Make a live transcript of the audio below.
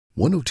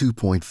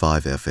102.5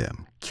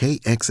 FM,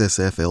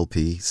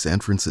 KXSFLP San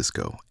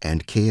Francisco,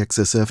 and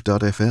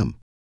KXSF.FM.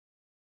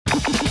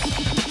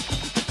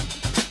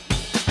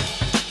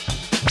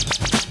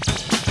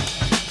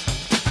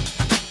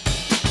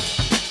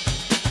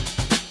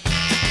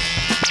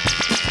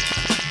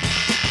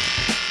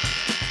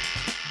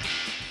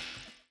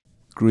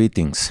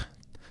 Greetings.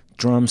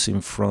 Drums in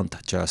Front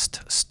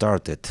just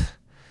started.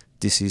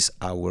 This is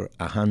our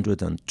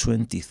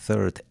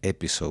 123rd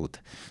episode.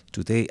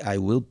 Today I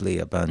will play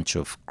a bunch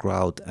of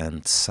crowd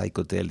and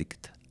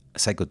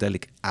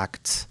psychedelic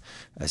acts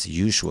as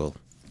usual.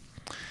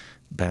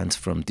 Bands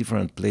from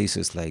different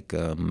places like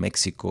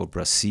Mexico,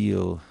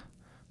 Brazil,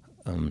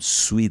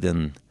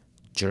 Sweden,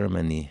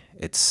 Germany,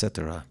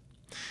 etc.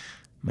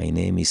 My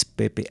name is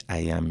Pepe, I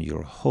am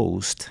your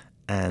host,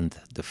 and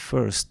the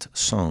first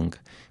song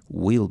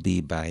will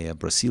be by a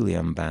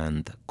Brazilian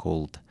band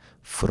called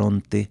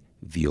Fronte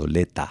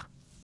Violeta.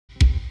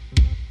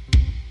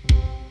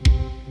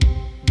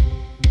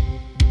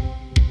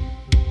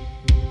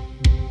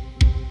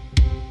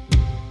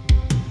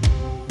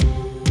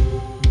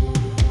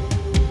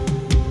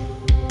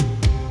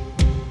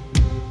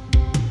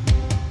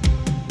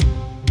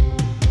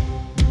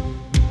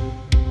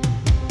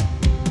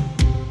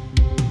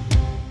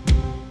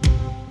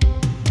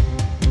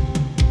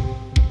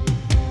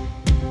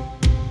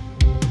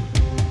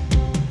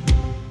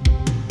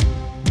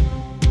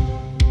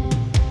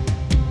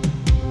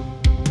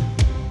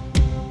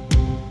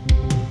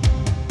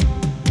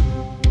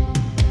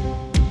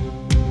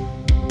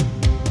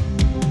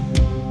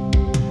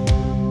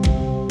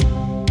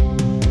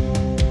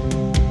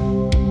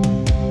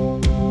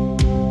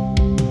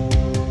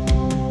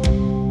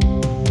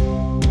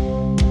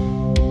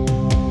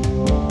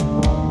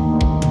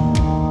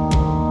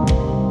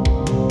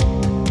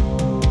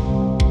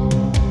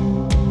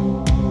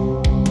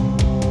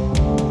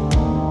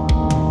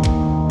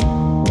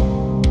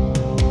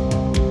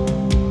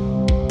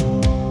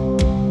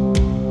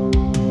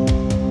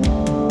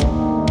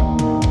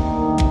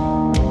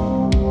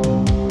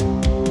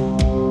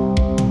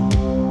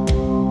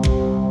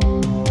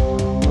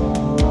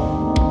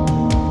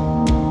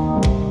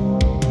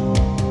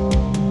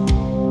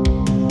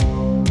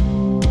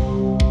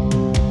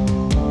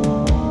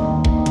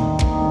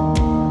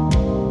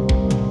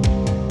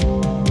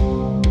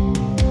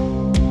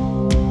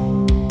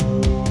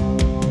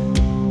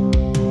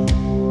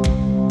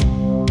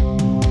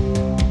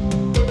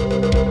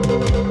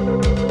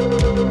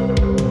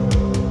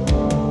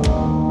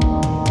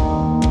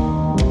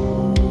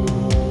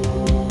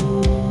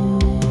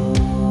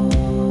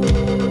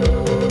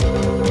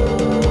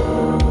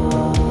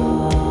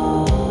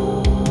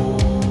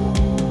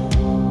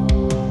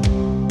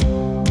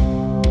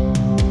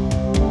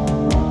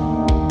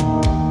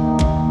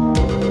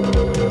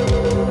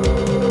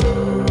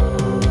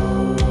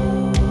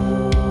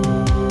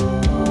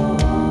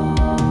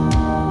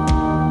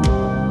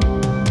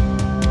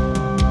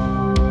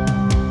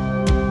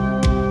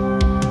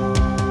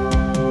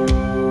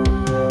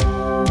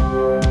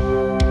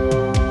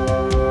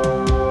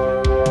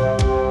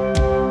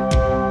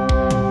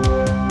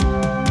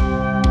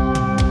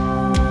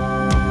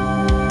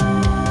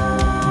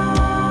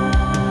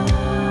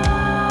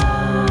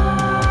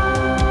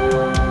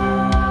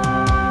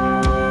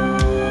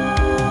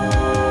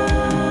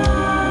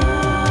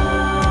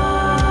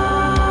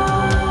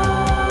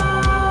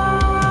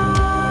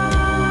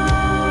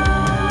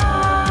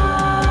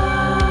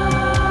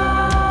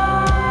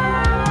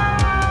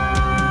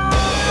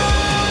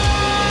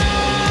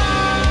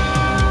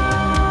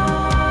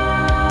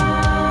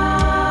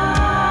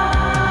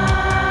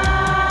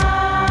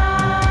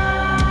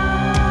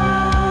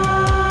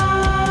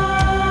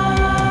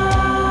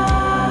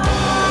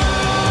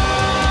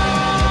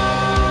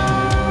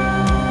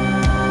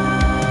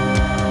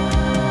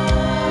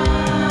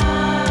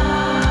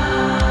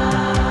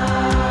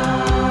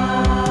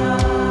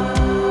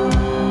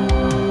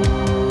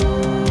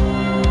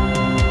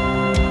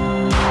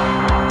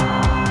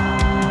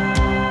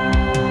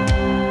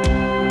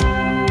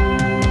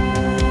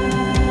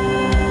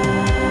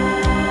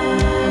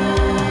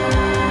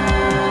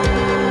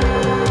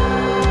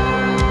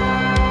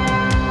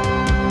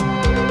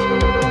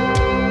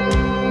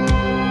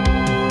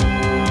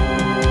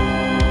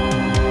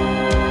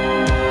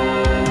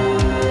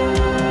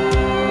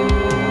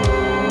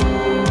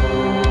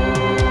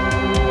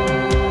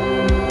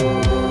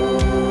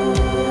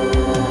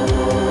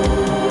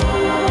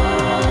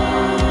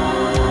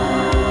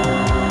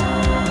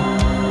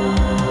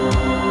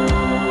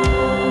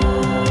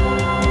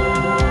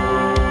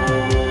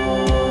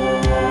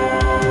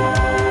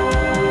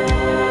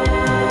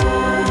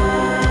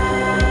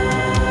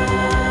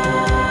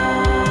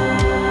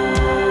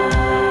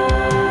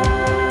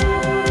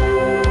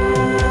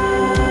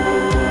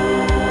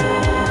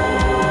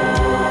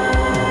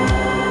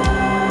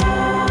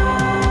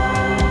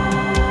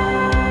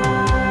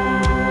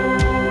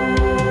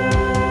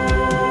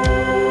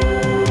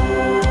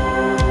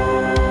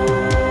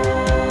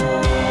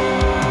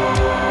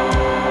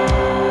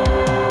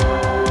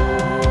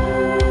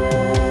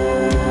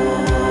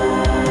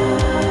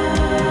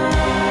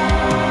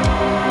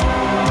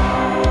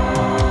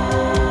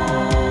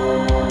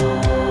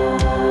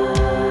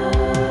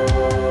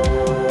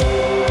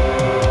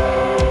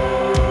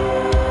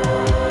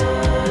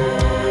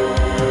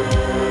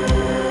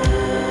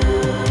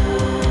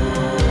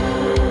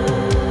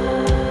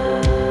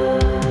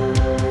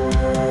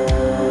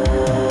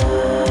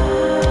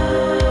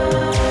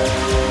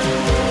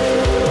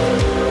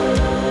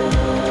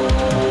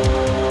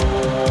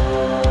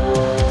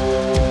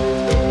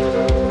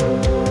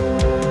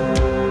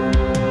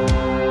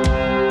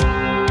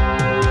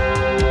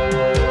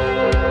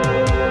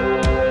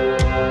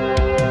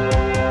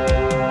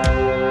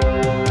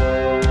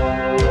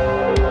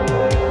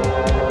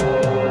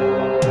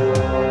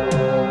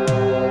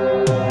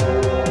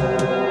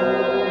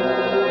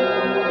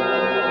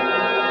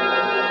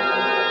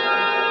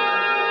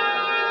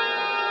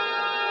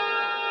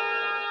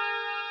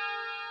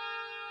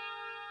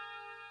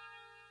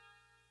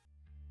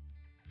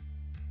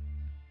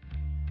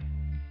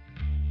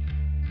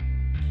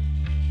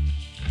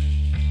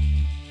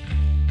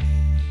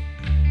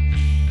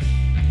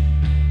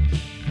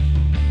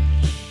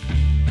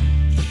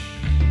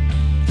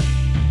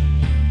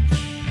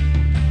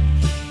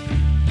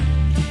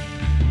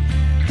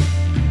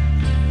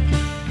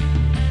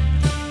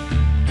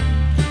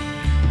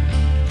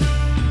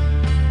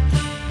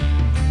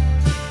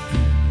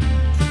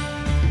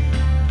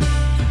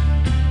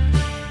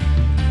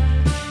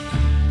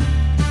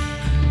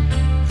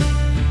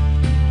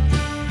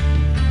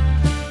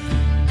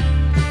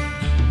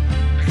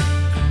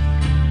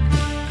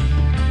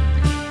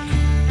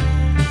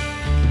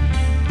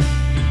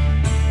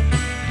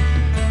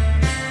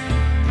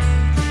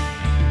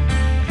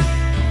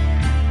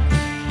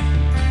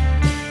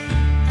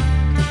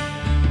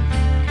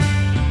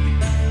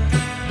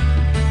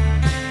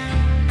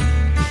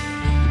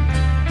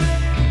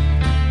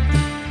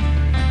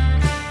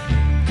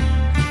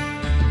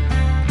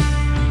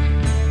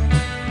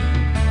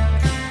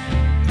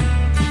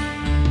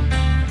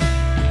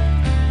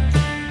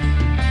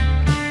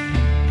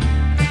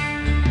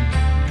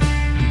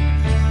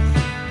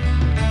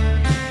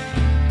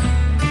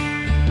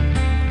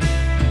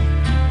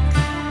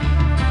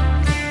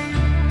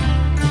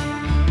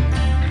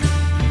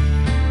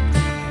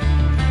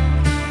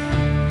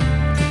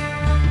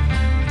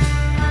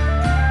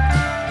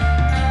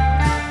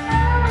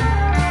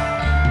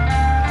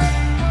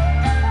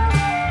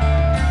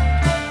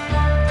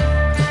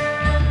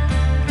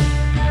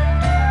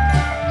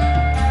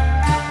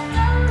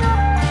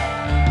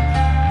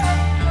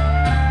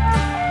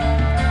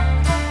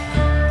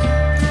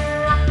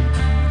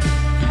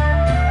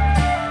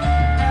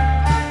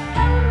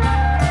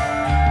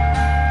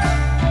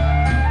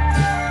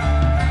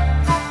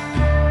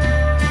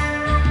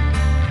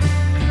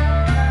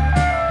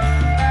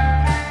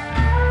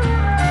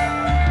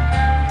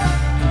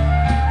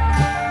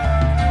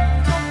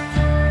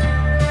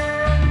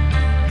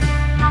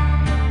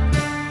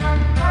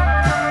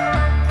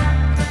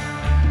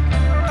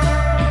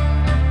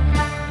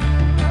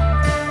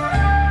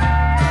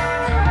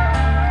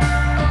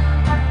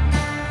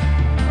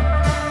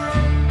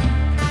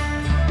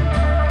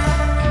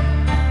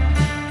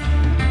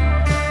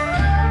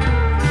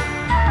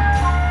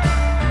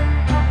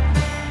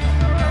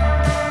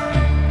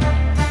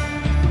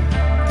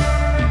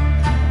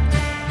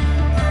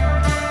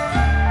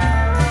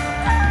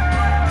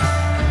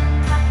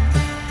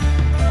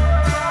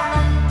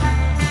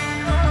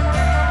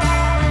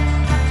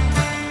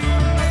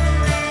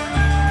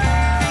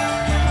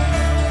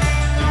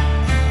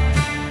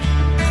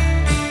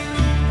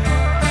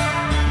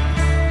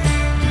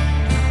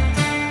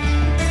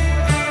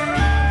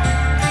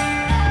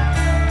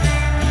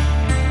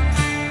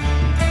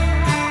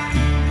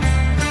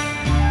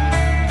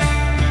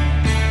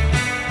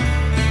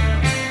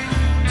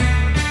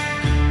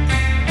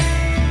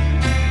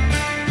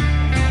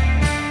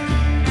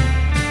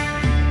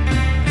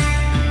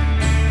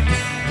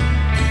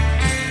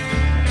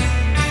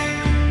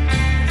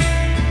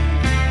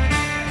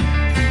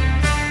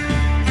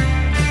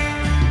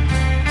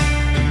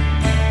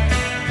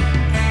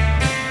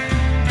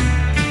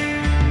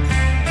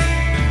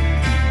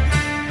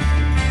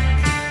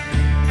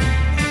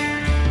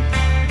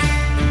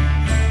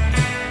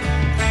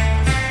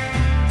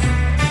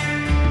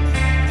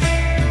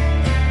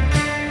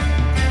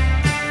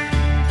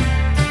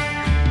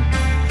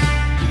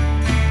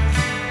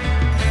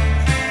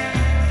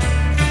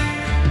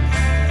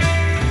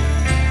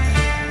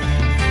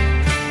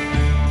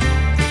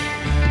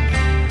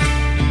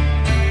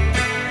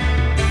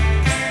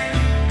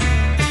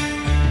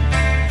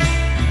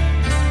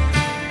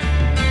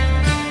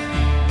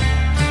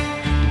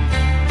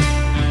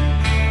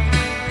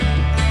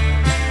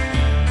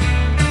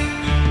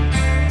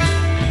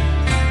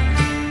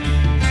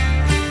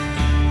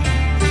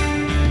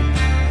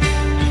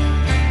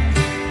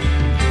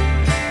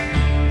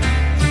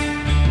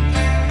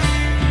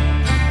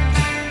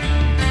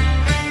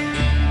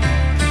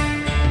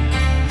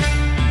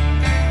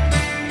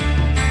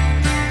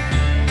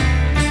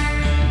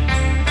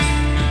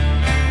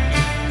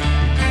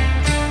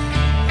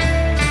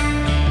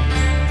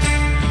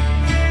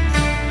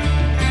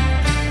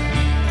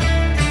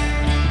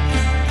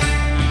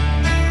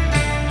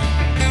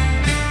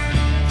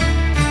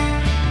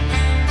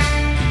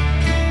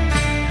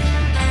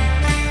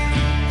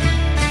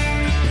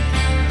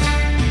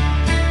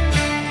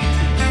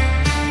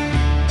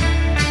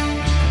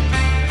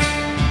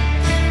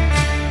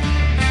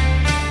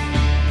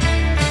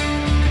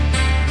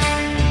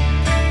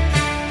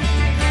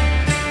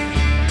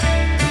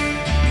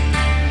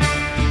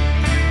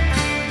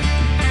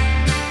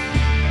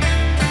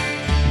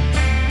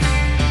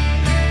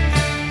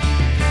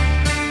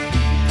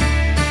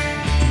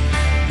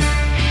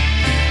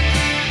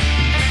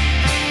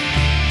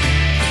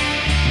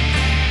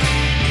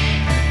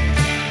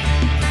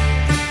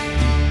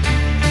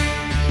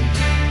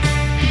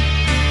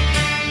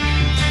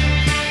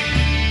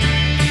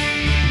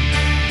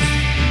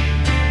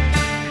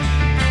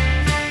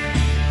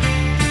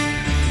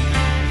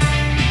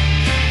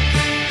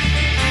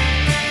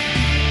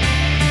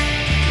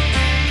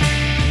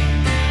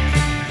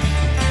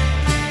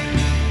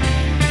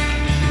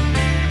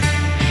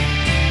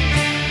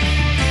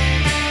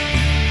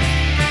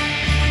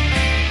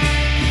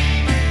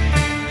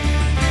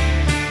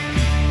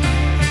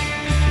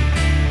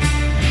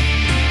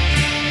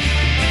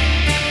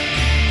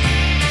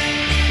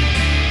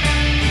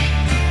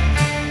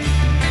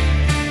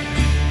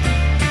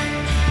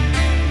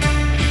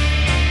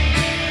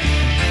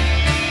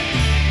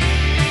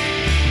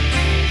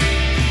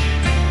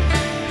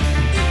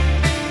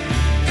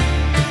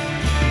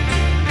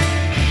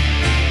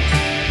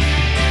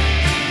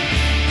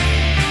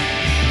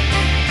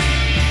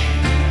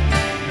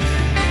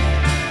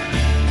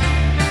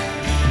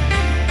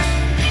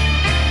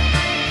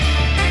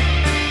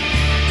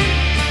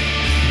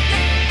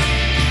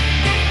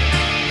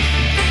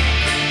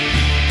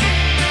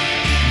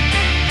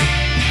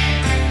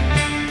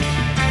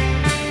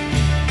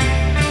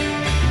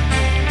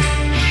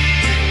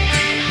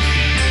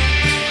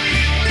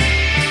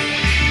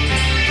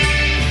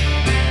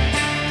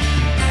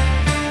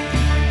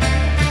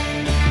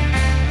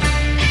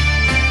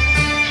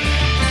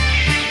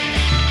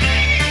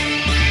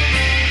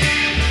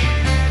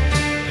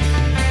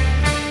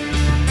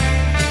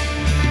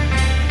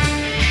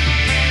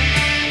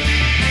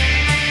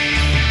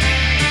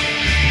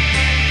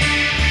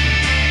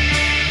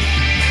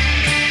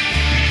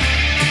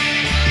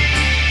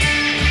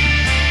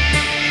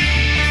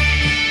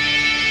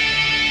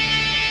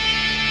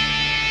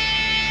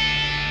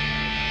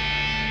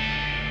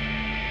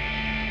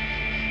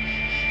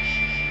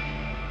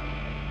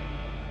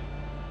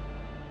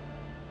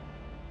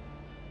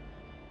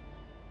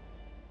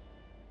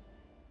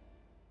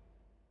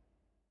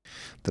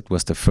 That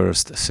was the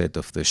first set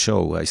of the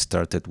show. I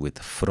started with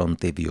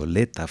Fronte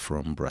Violeta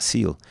from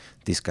Brazil.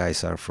 These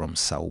guys are from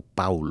Sao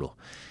Paulo.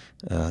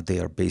 They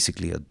are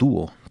basically a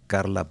duo,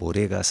 Carla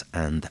Boregas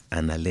and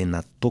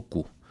Analena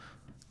Toku.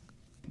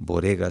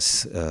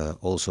 Boregas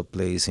also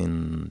plays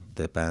in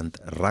the band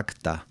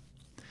Rakta.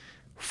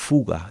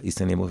 Fuga is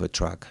the name of a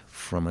track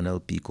from an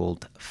LP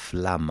called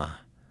Flama.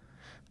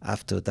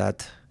 After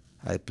that,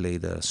 I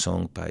played a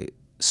song by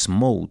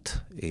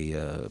Smote,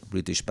 a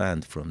British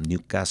band from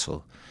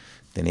Newcastle.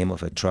 The name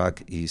of a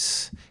track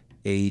is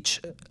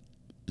H.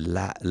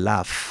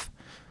 Laugh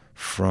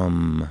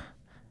from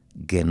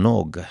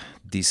Genog.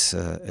 This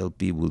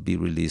LP will be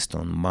released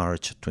on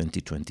March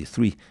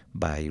 2023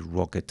 by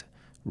Rocket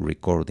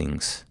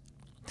Recordings.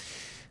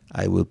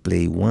 I will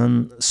play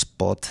one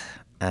spot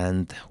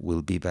and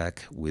we'll be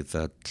back with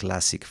a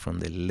classic from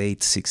the late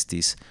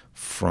 60s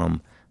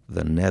from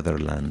the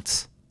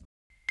Netherlands.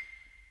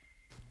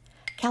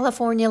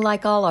 California,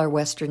 like all our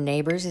western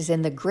neighbors, is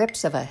in the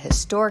grips of a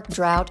historic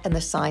drought, and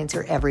the signs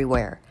are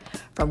everywhere.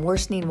 From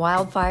worsening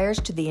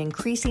wildfires to the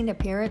increasing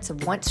appearance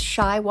of once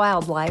shy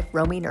wildlife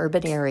roaming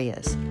urban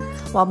areas.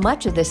 While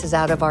much of this is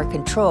out of our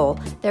control,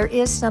 there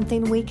is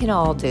something we can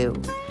all do.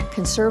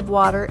 Conserve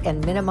water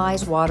and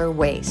minimize water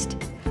waste.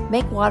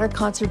 Make water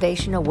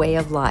conservation a way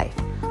of life.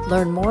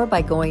 Learn more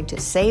by going to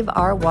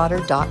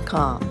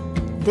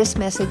saveourwater.com. This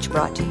message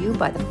brought to you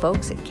by the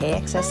folks at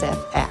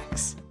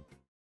KXSF-X.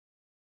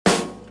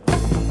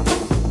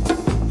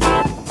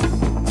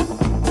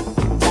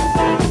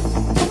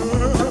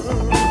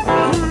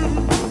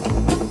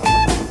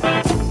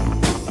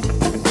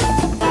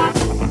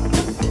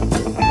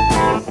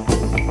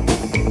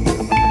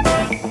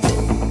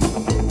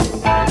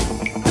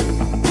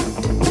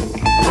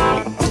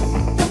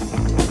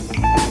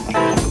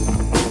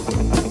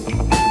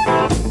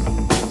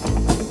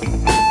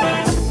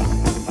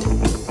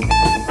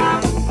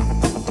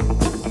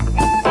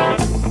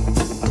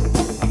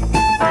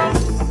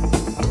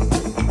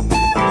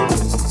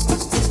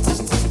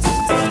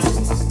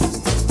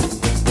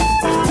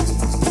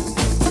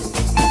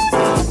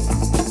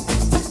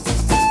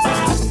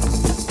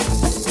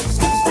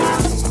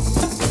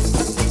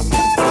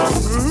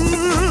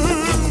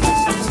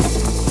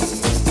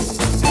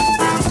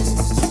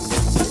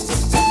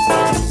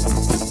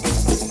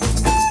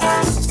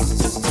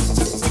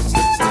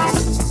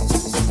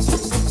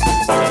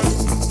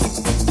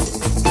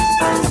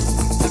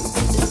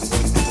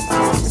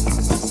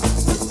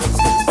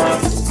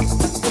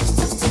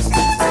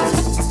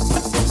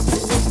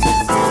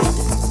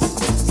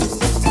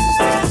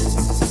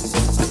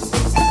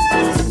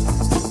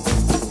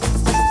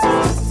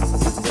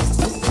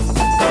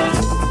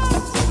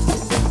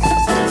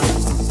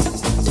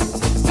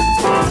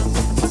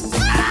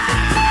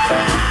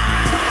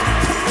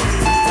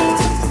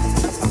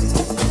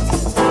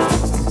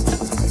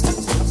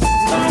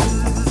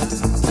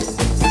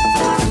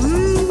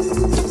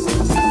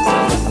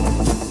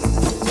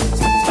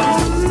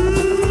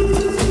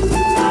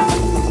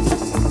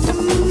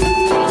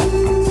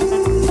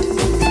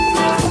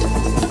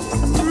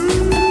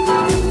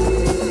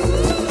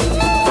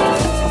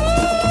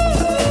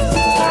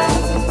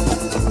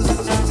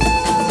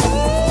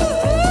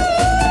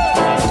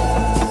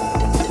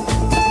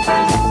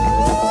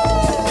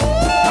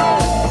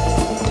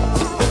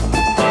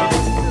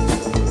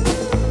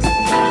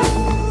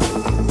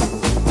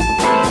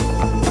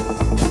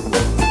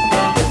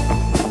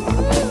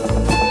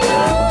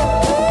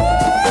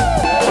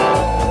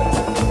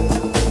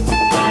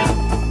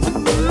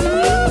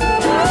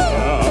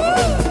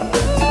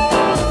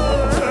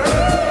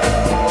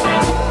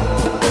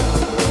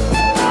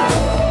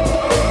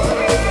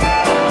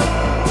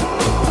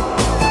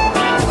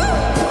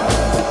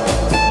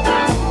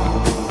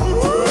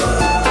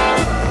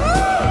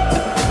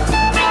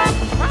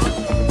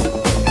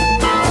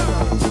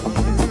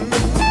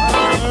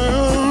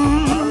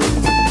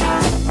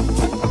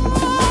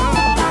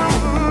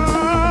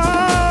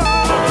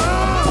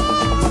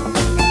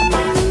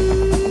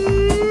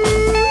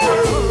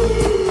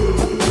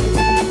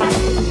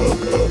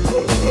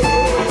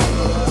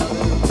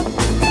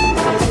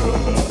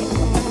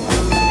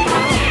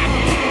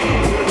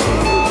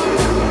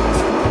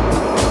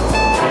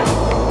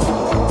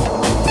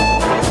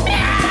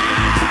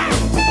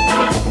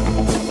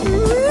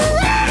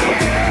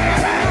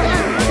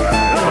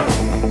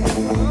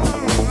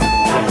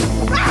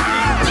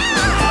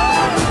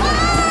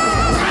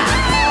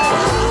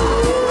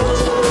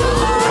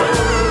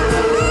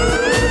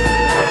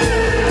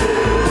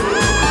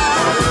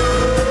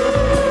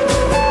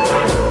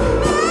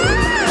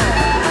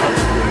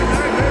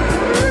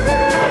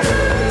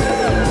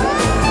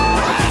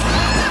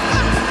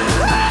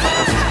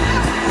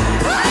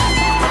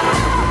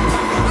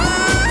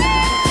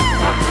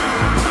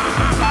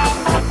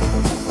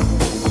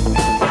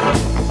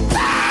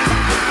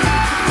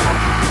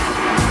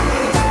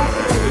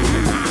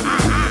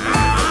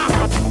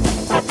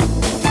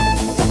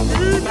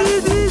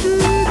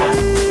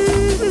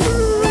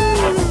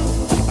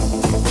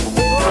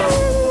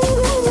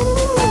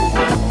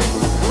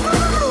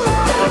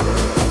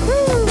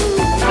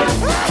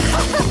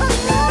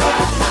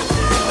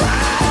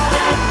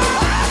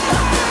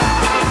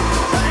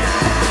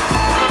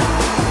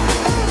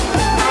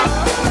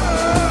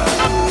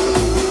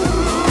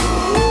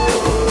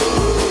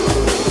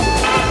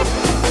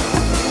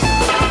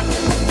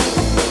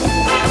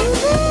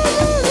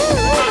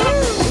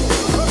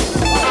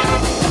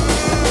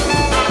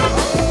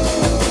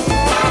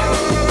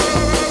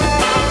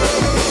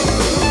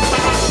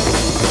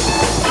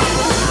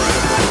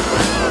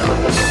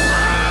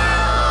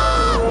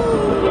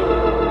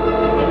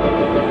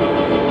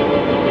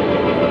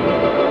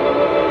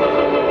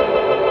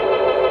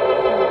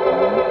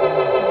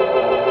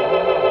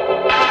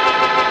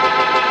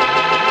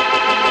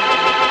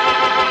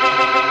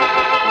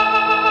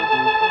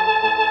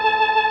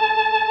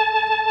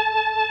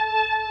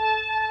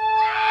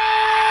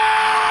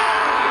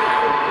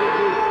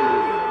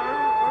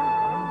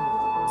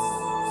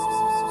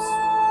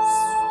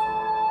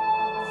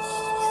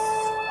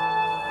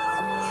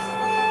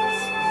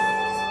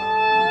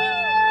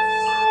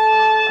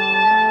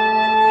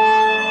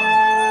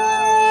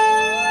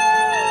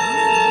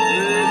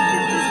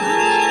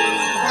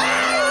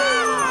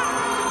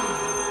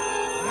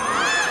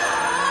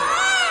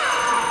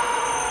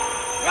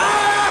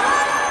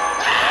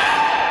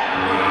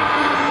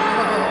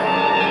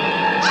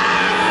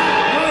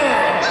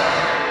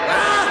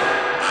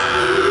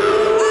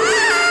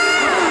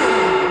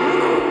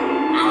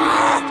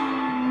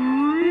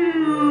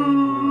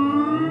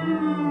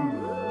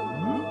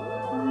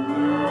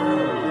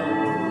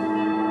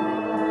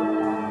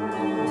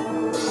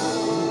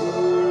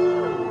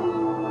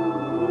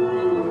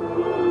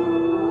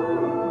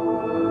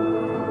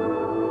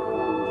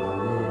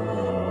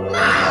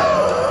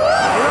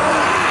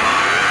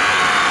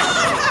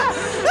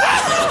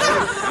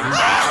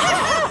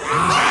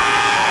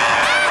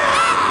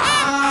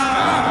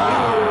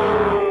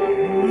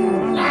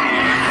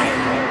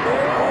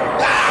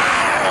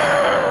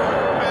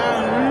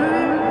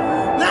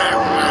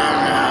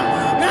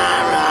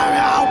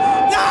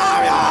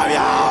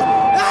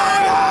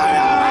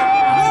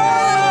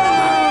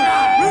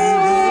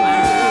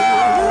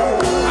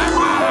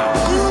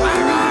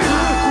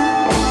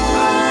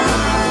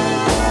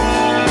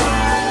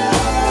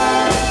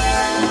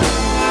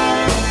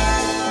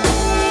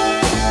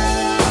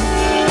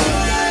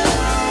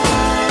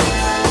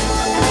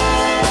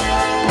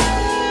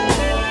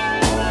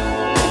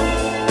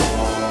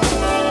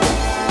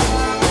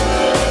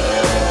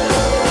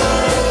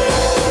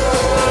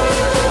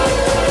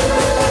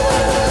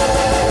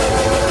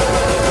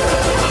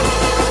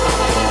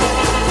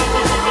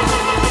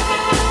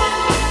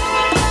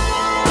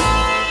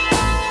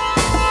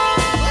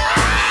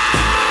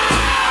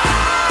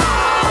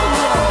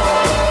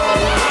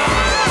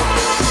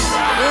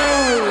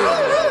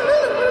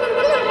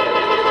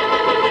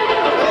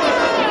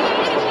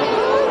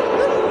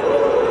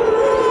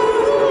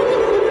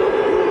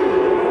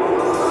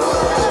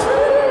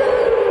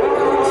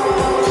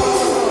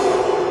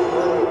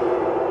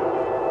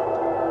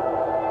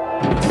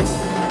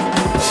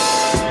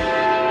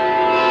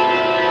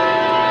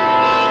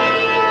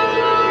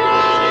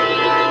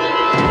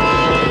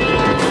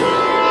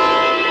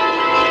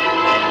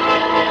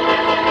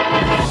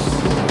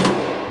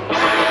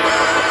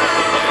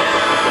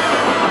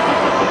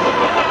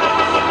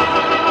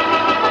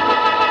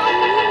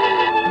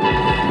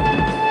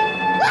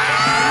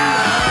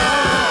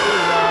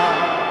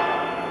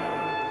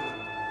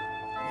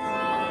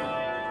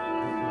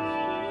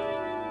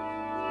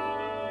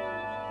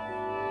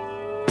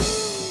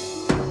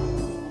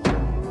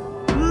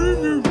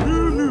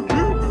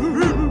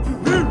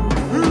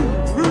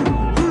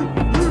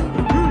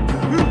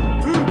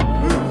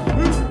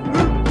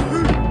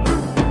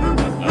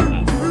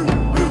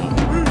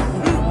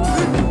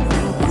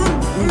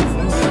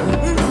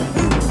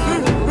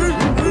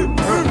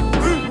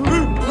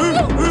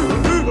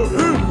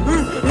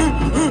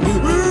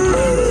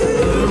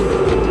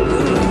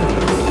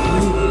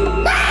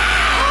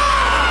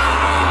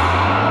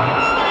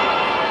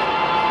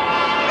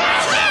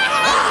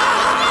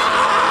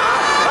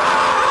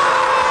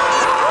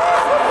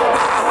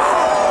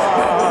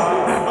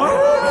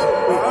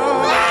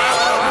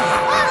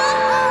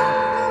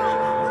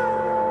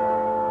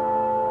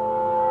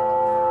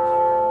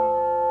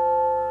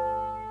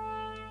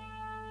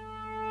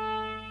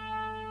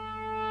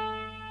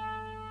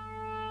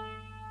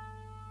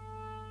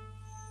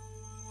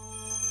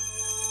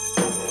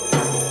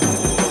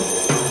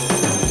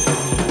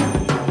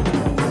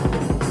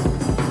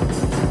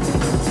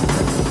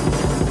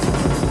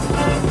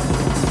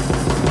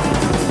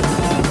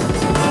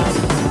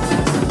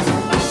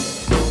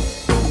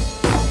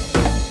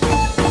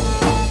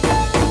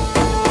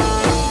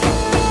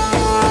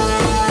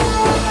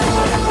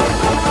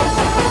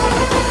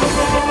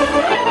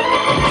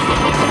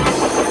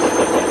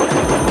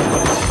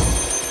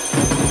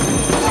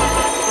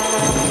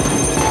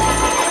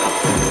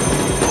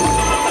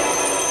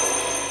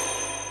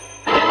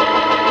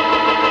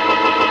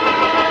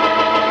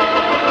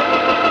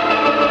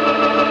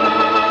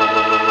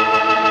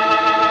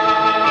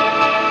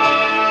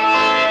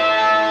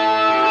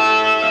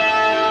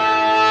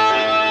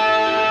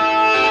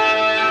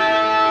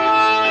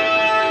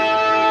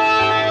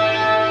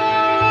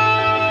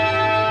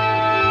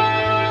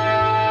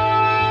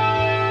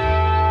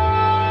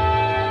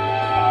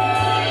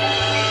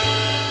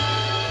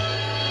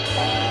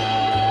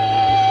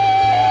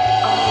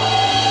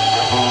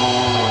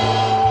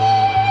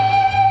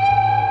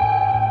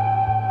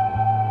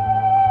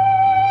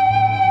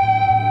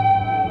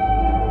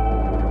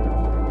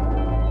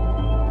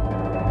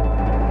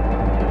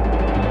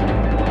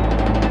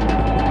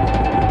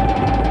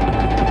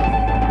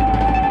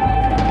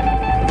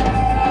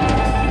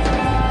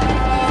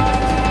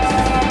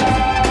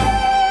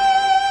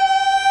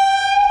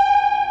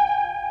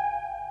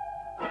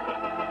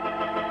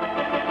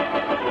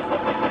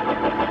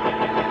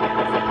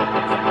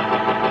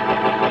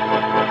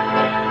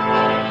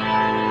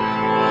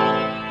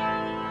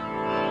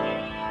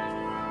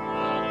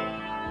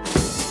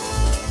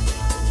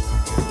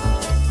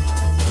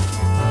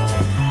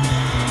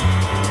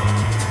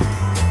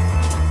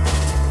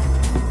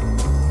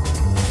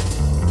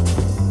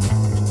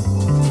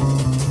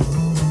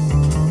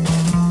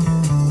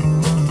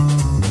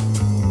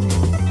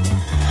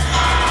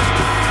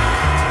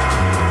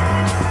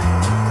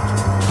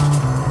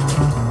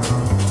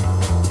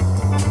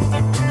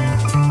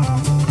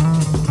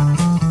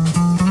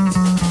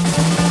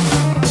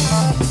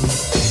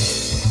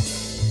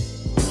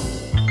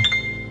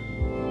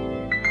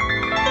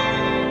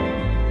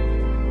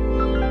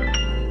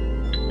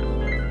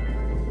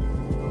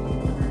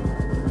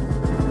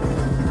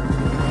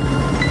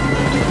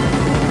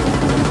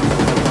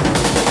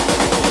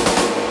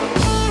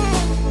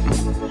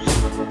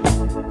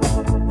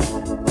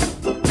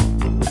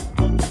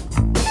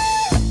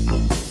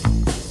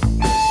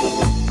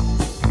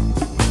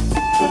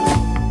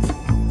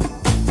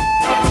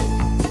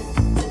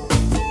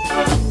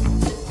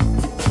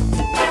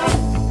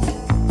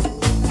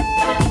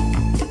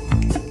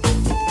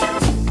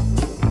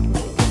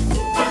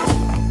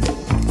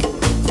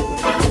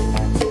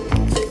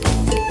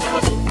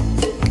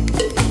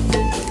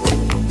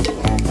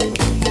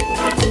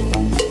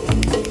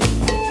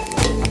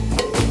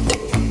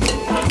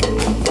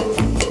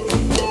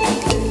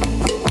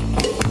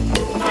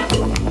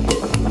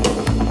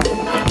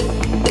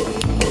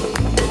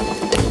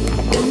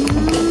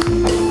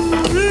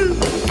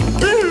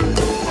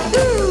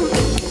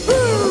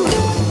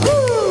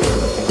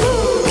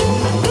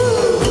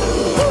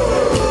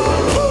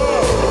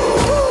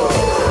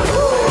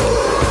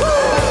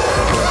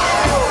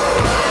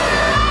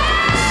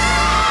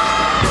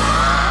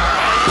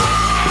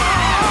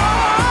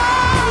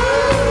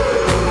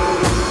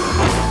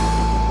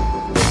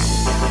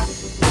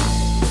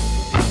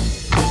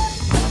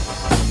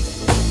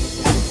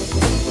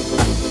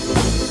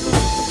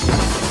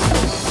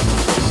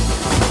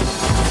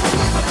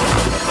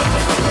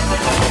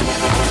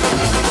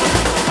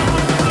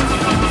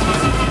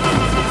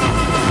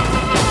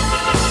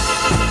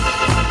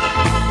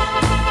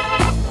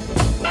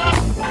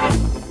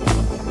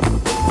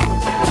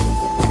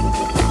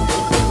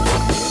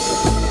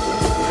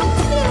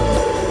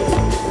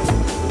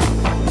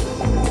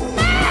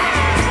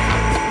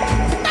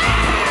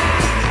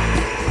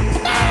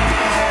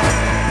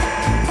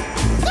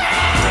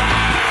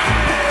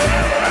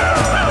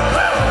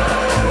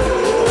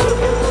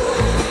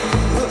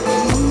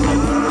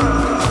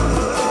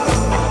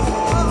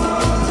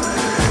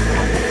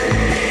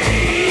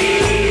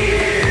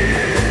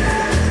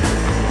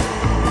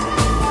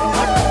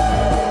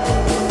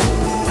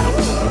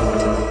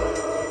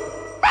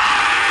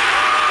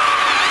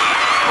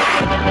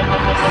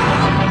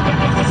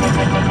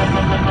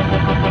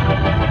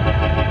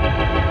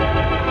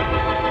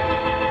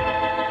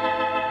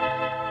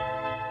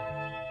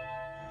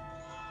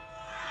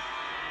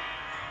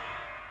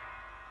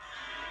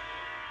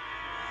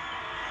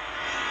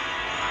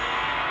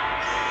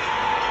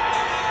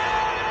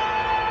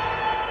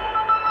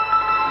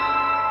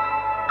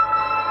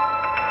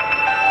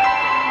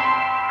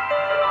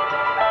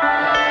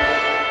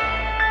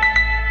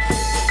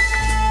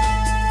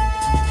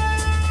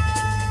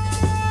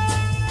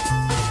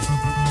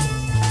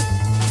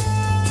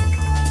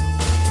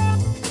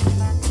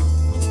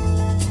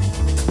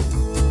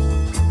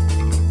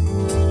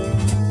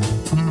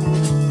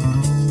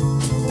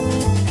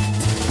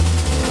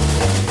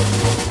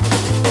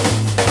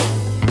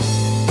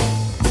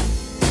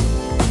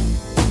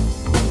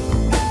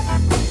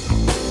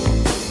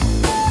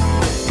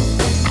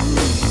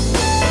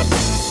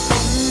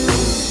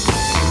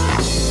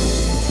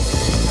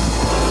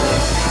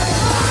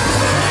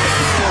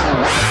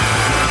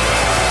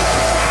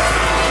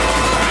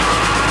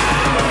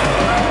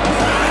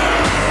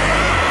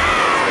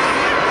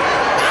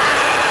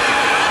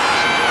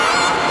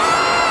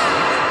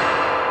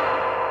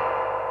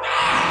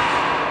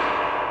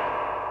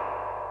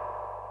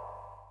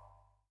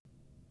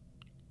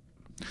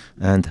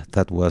 And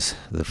that was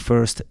the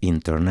first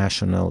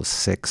international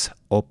sex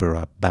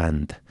opera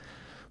band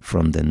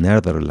from the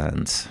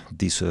Netherlands.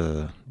 This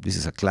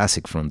is a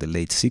classic from the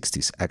late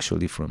 60s,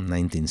 actually from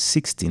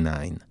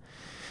 1969.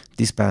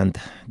 This band,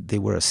 they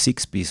were a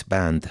 6-piece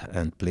band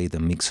and played a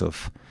mix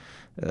of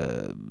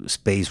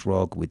space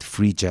rock with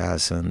free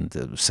jazz and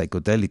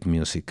psychedelic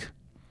music.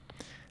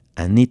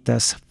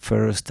 Anita's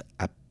First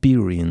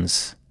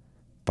Appearance,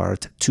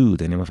 Part 2,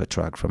 the name of a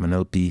track from an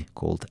LP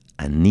called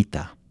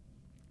Anita.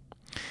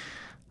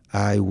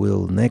 I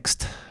will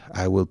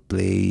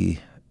play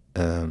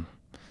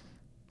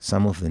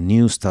some of the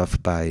new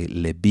stuff by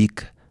Le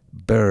Big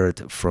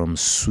Bird from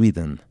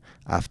Sweden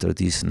after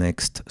this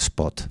next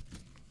spot.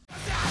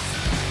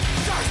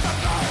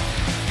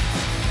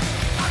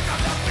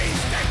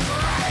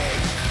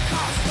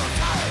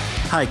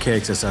 Hi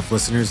KXSF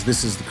listeners,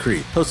 this is The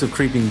Creep, host of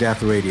Creeping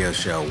Death Radio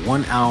Show,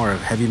 1 hour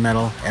of heavy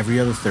metal every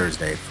other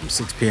Thursday from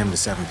 6 p.m. to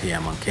 7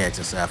 p.m. on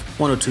KXSF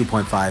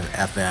 102.5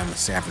 FM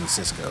San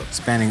Francisco,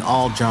 spanning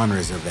all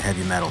genres of the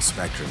heavy metal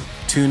spectrum.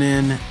 Tune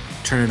in,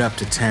 turn it up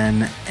to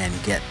 10,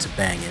 and get to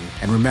banging.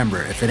 And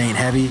remember, if it ain't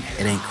heavy,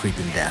 it ain't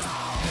Creeping Death.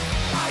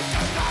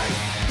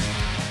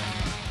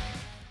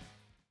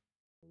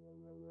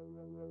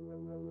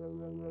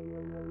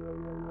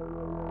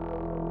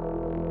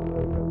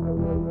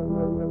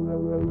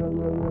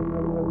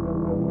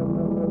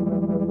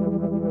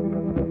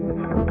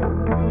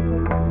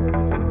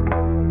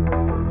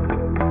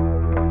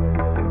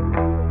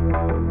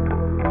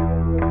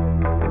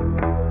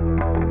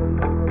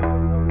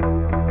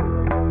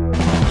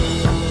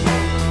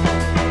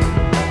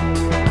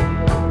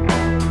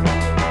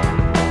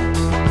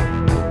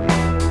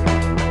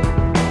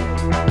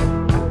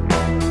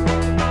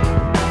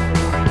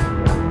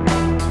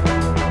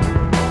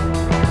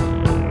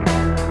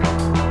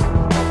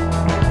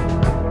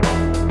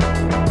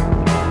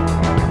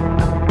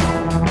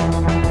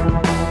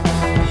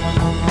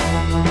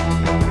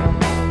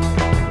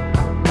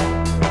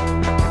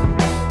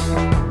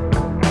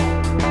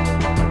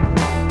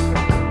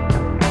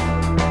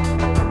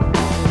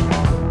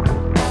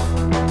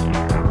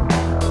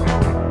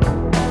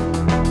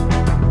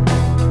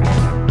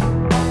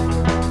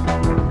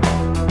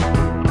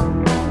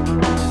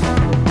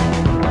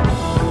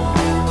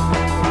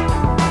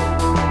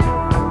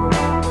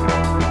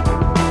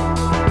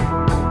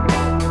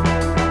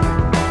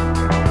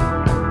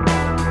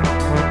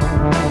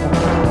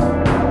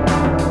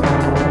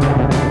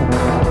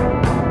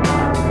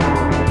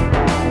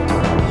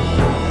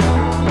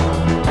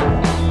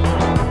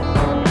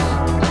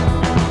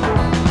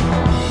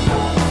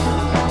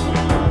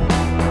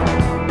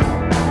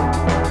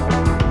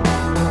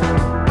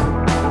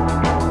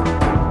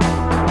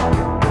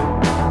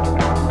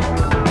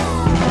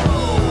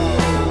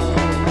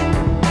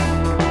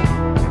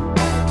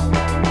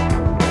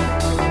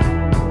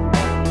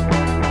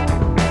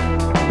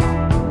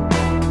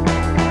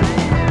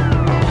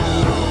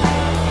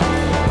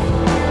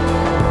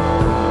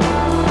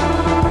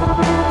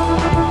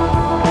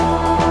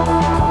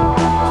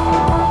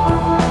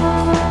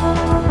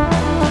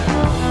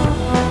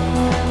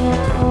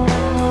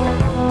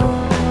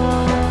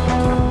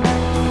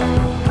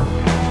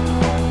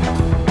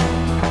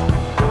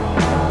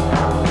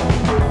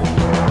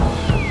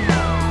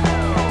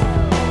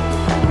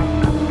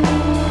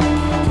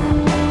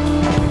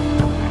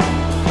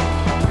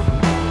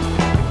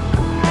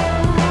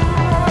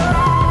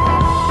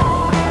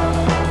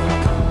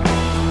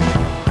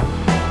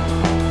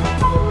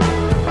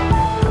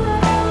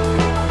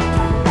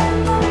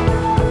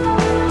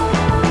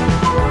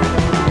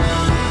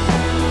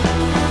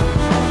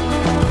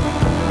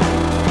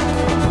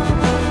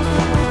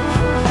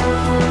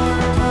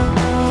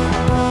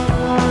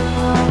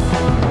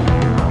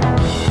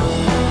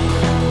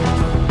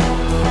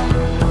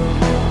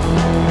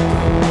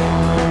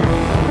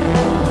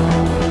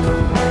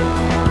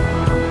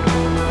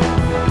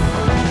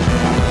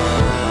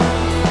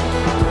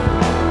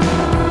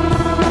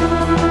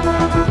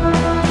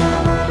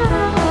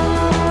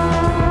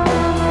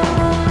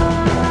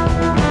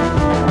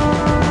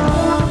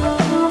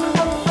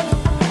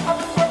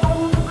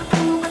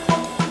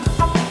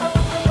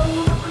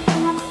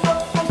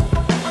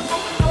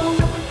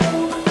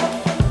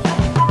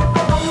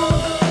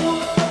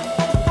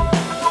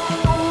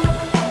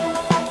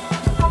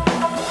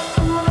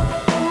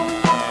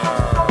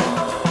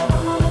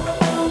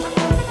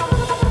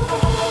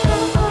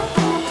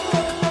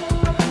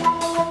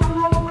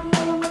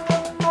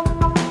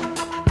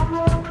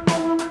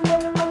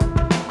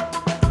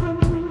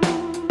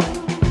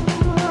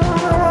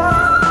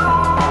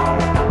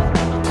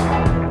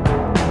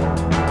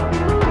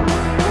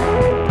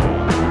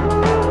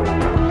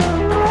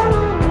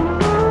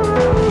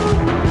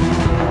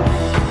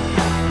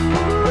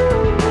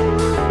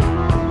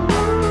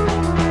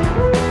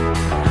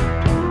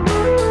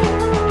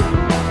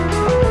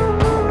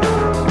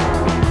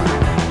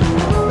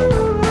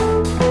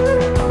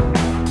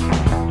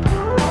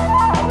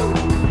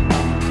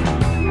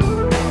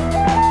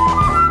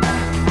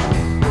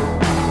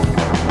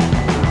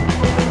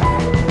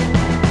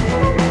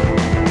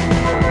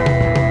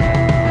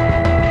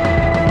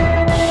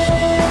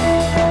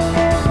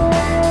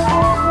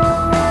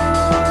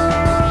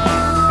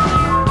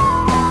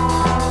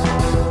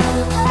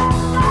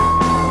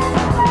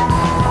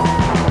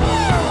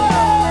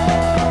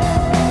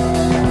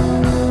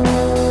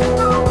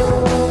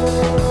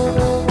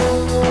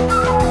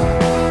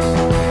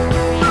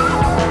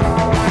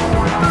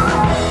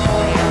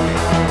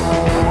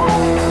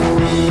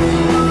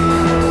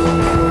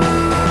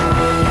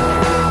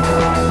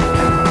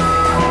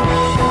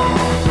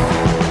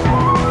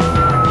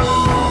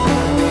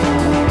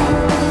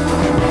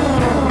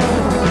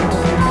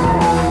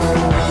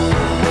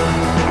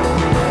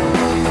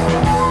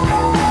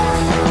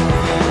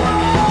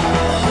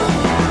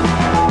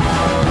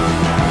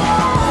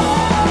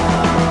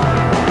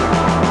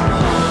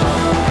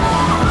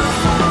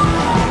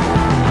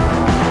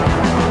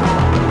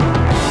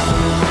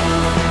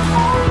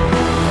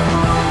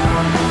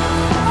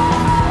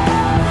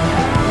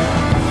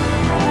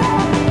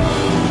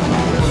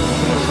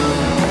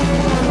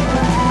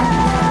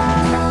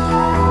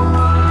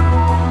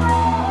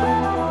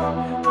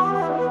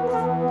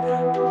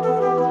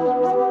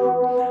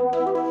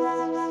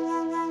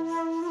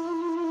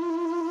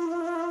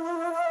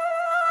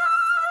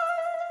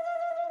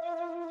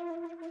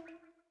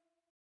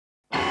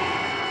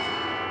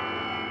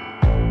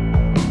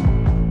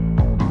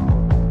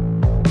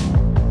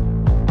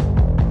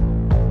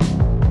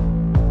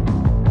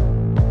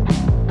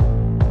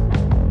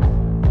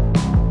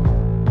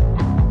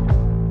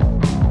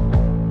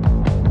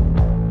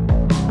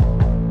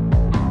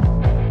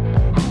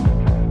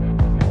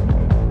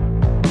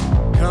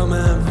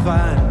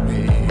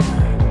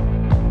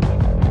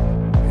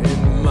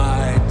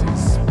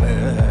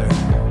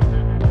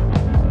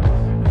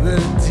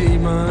 the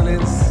demon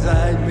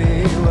inside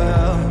me,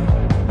 well,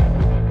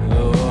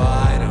 oh,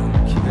 I don't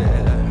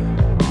care.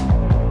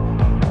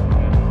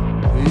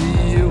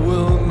 You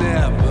will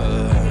never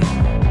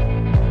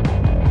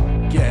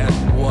get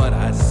what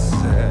I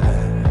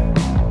said.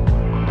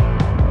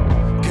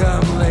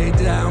 Come lay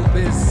down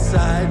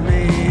beside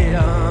me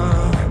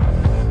on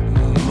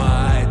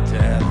my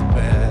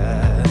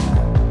deathbed.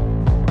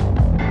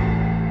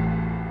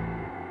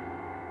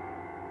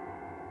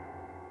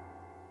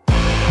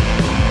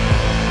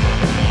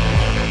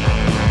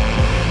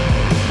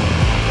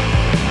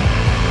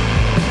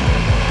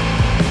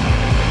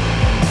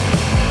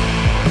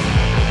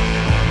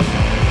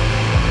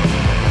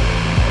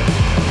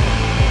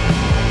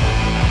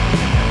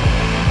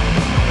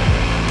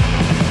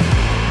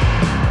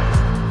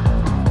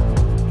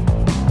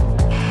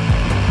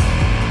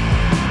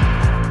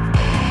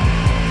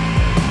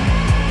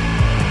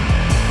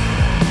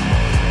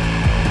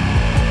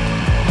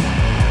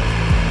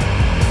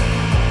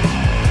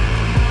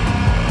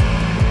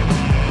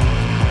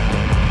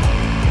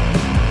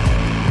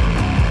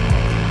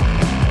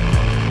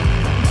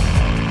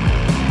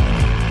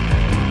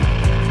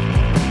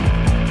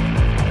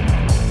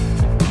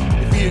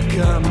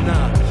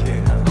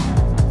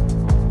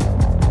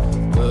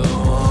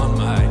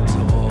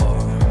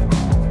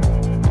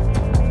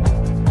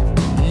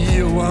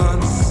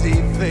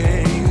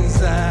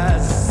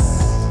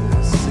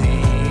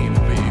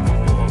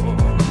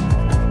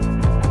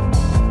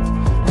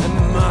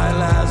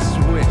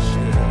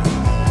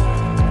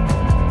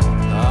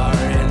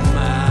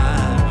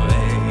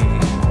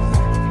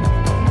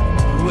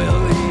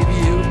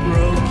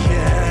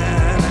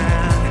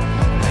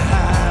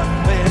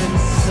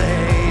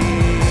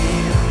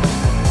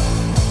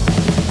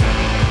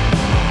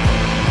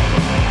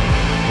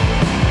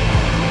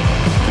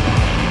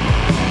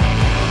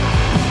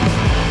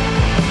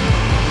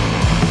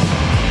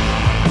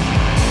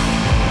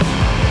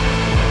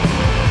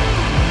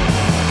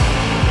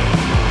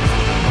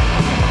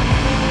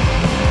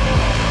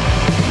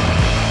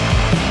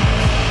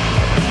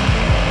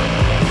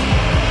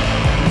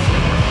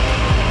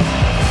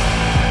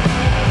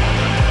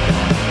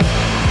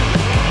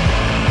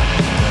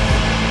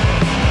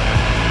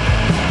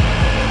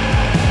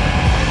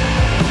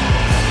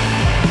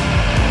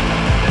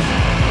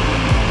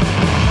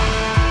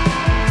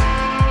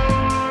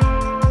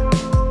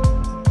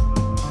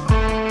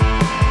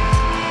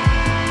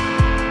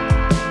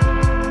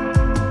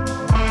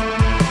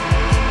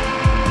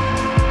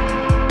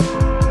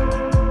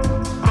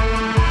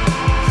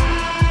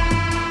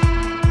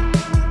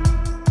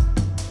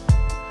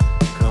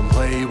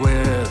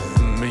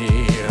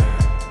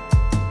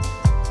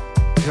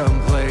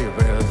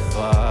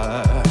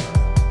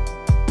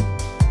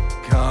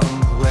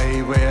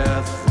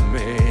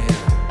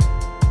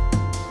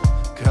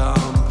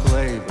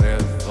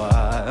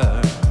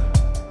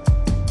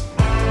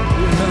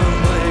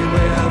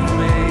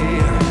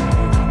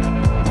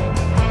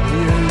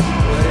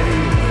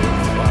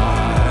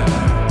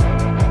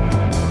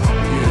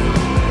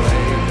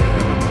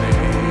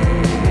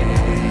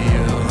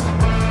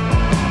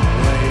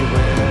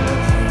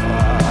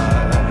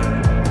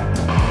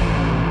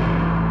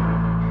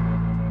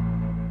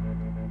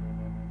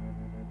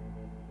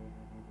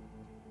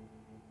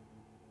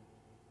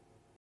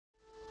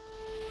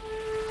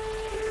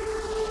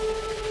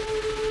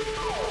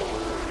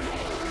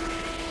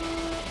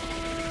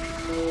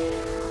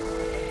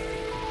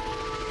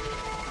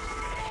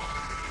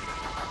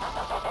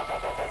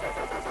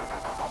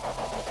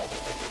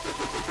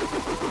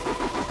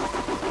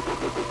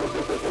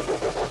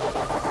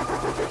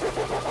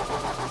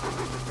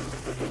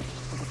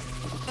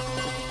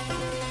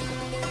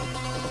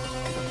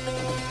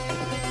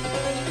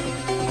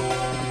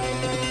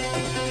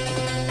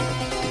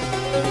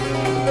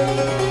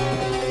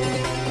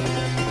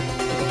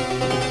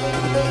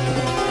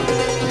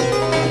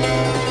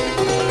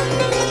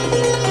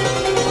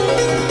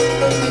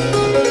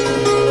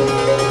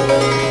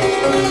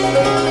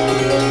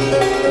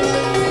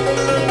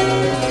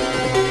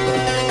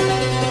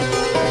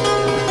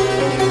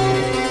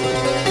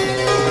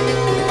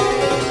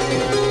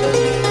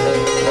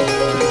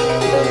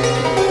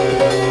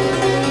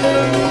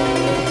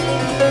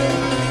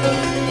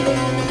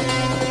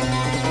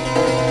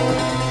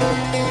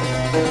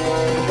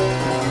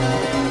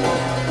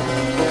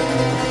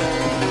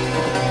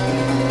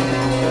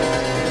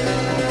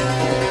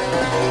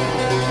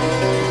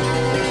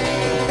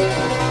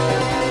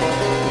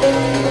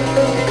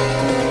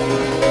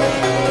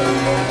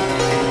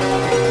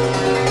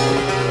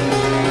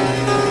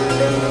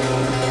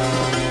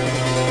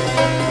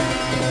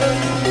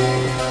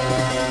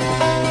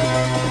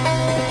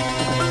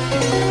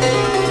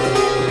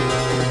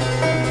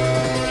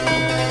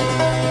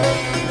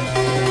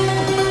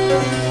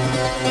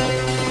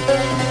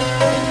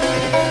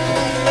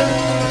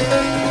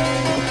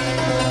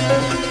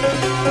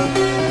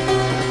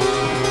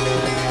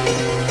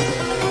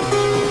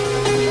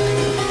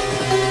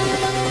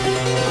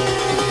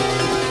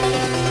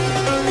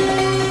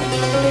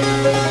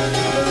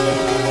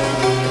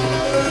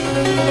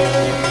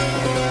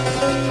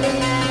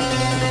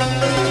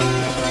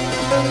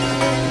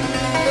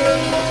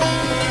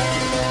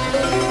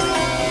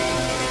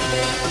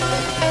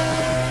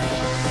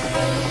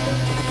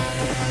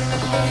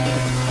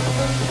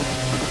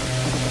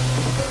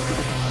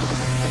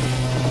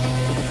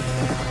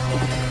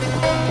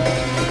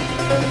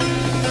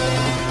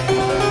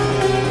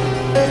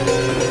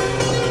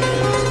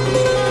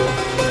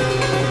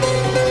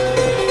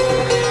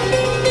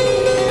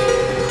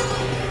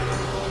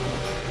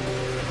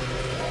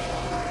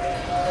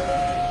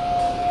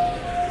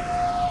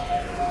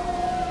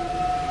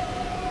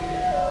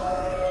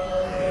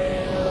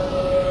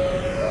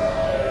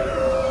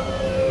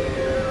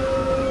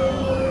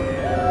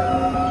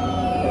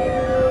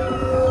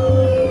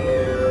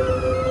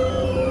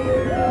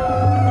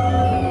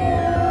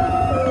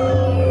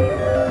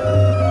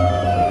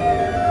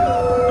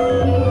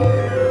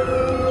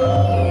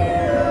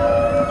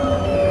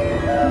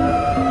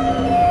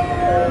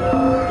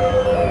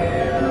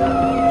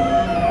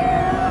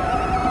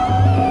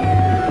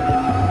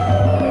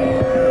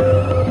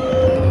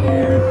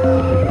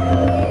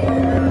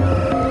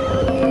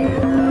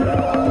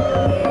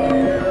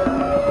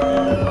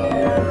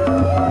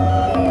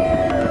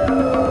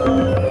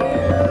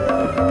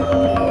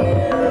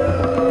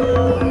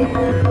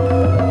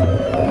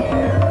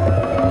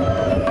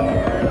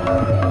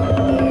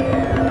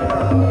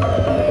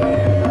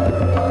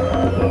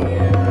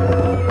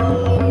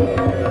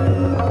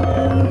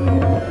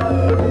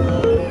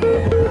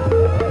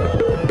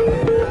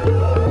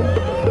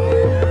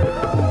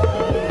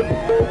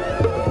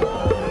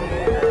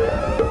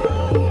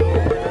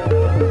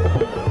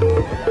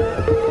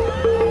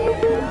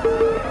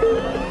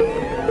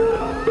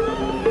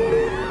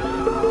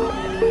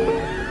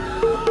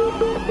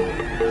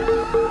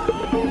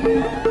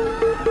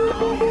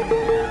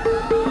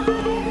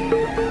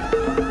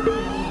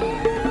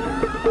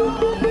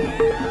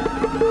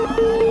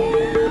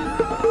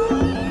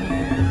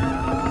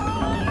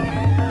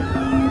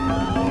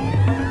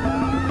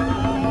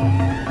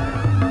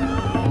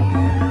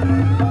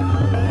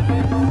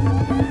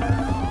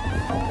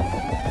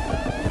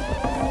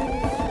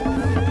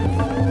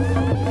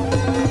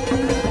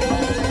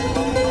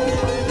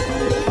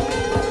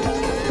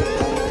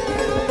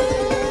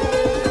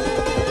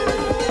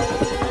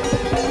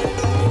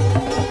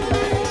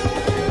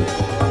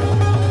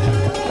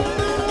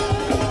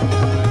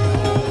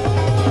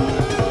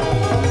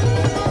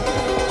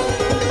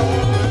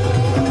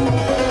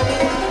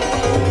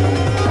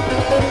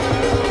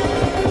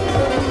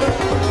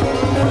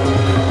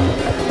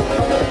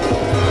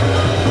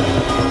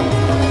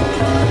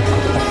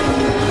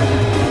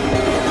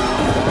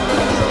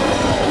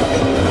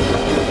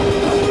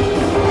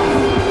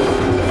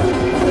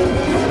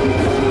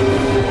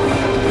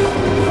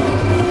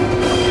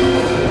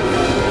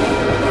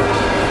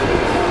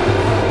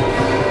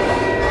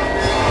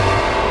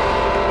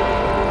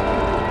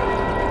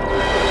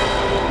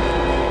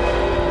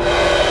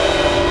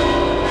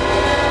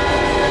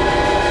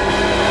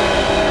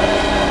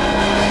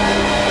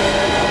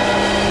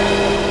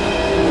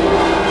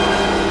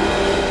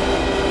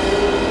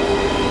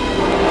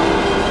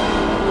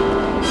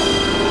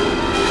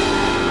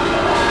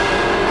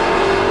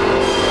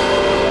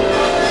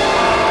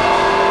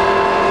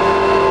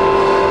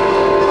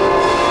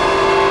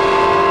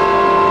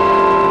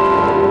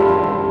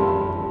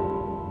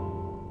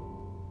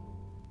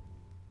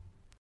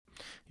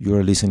 You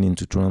are listening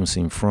to Drums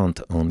in Front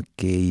on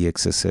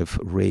KXSF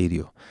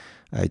Radio.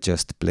 I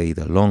just played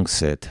a long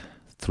set,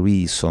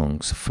 3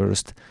 songs.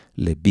 First,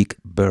 Le Big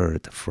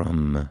Bird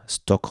from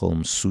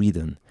Stockholm,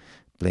 Sweden,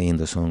 playing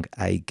the song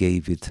I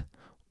Gave It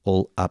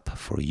All Up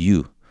For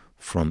You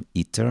from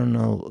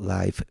Eternal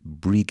Life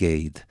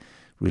Brigade,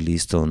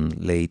 released on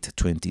late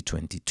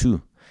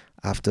 2022.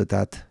 After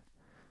that,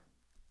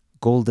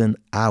 Golden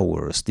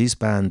Hours. This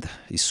band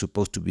is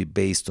supposed to be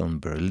based on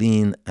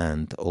Berlin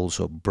and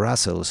also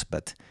Brussels,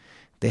 but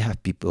they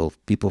have people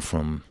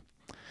from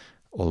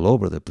all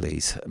over the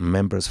place.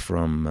 Members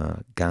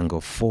from Gang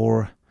of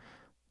Four,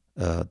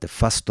 the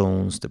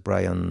Fuzz-Tones, the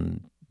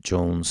Brian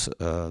Jones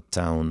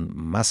Town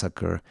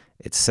Massacre,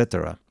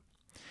 etc.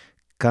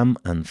 Come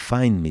and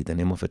Find Me, the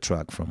name of a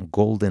track from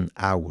Golden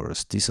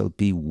Hours. This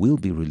LP will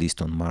be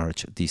released on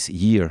March this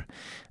year,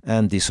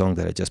 and this song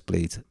that I just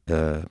played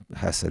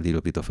has a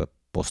little bit of a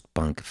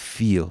post-punk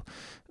feel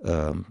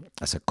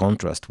as a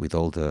contrast with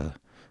all the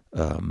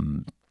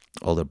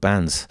other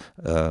bands.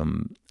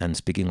 And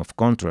speaking of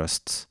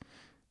contrasts,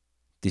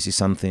 this is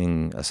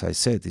something, as I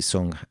said, this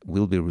song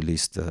will be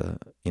released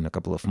in a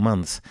couple of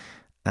months.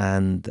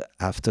 And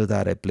after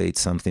that, I played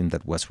something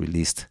that was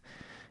released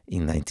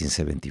in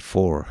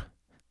 1974.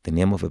 The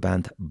name of a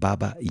band,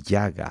 Baba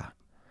Yaga,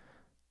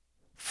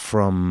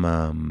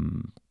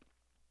 from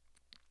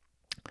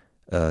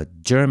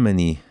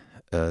Germany.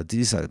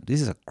 This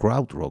is a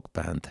Kraut-Rock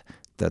band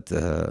that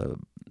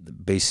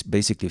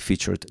basically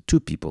featured 2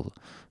 people.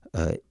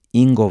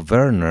 Ingo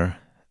Werner,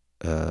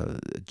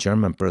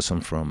 German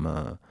person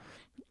from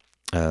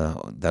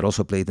that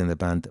also played in the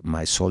band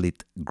My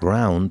Solid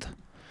Ground,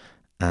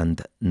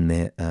 and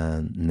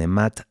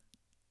Nemat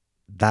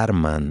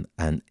Darman,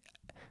 an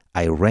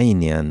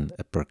Iranian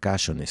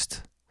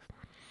percussionist.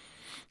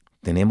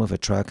 The name of a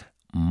track,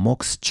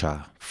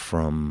 Moksha,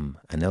 from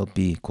an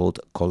LP called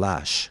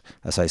Collage,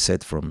 as I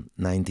said, from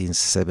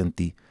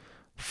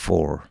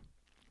 1974.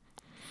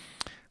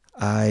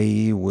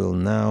 I will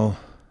now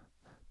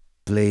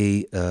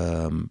play,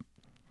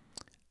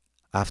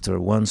 after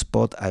one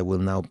spot, I will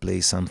now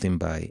play something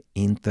by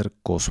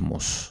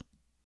Intercosmos.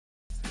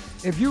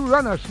 If you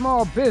run a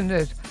small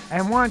business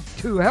and want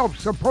to help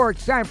support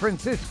San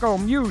Francisco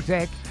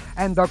music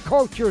and the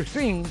culture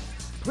scene,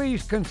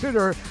 please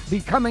consider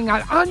becoming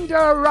an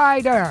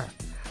underwriter.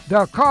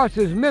 The cost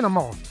is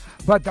minimal,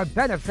 but the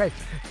benefits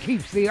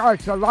keeps the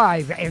arts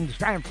alive in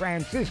San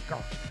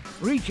Francisco.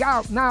 Reach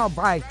out now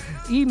by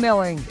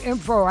emailing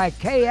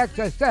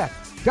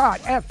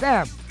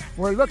info@kxsf.fm.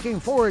 We're looking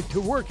forward to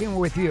working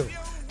with you.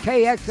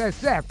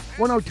 KXSF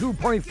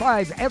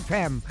 102.5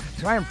 FM,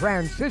 San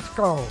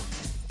Francisco.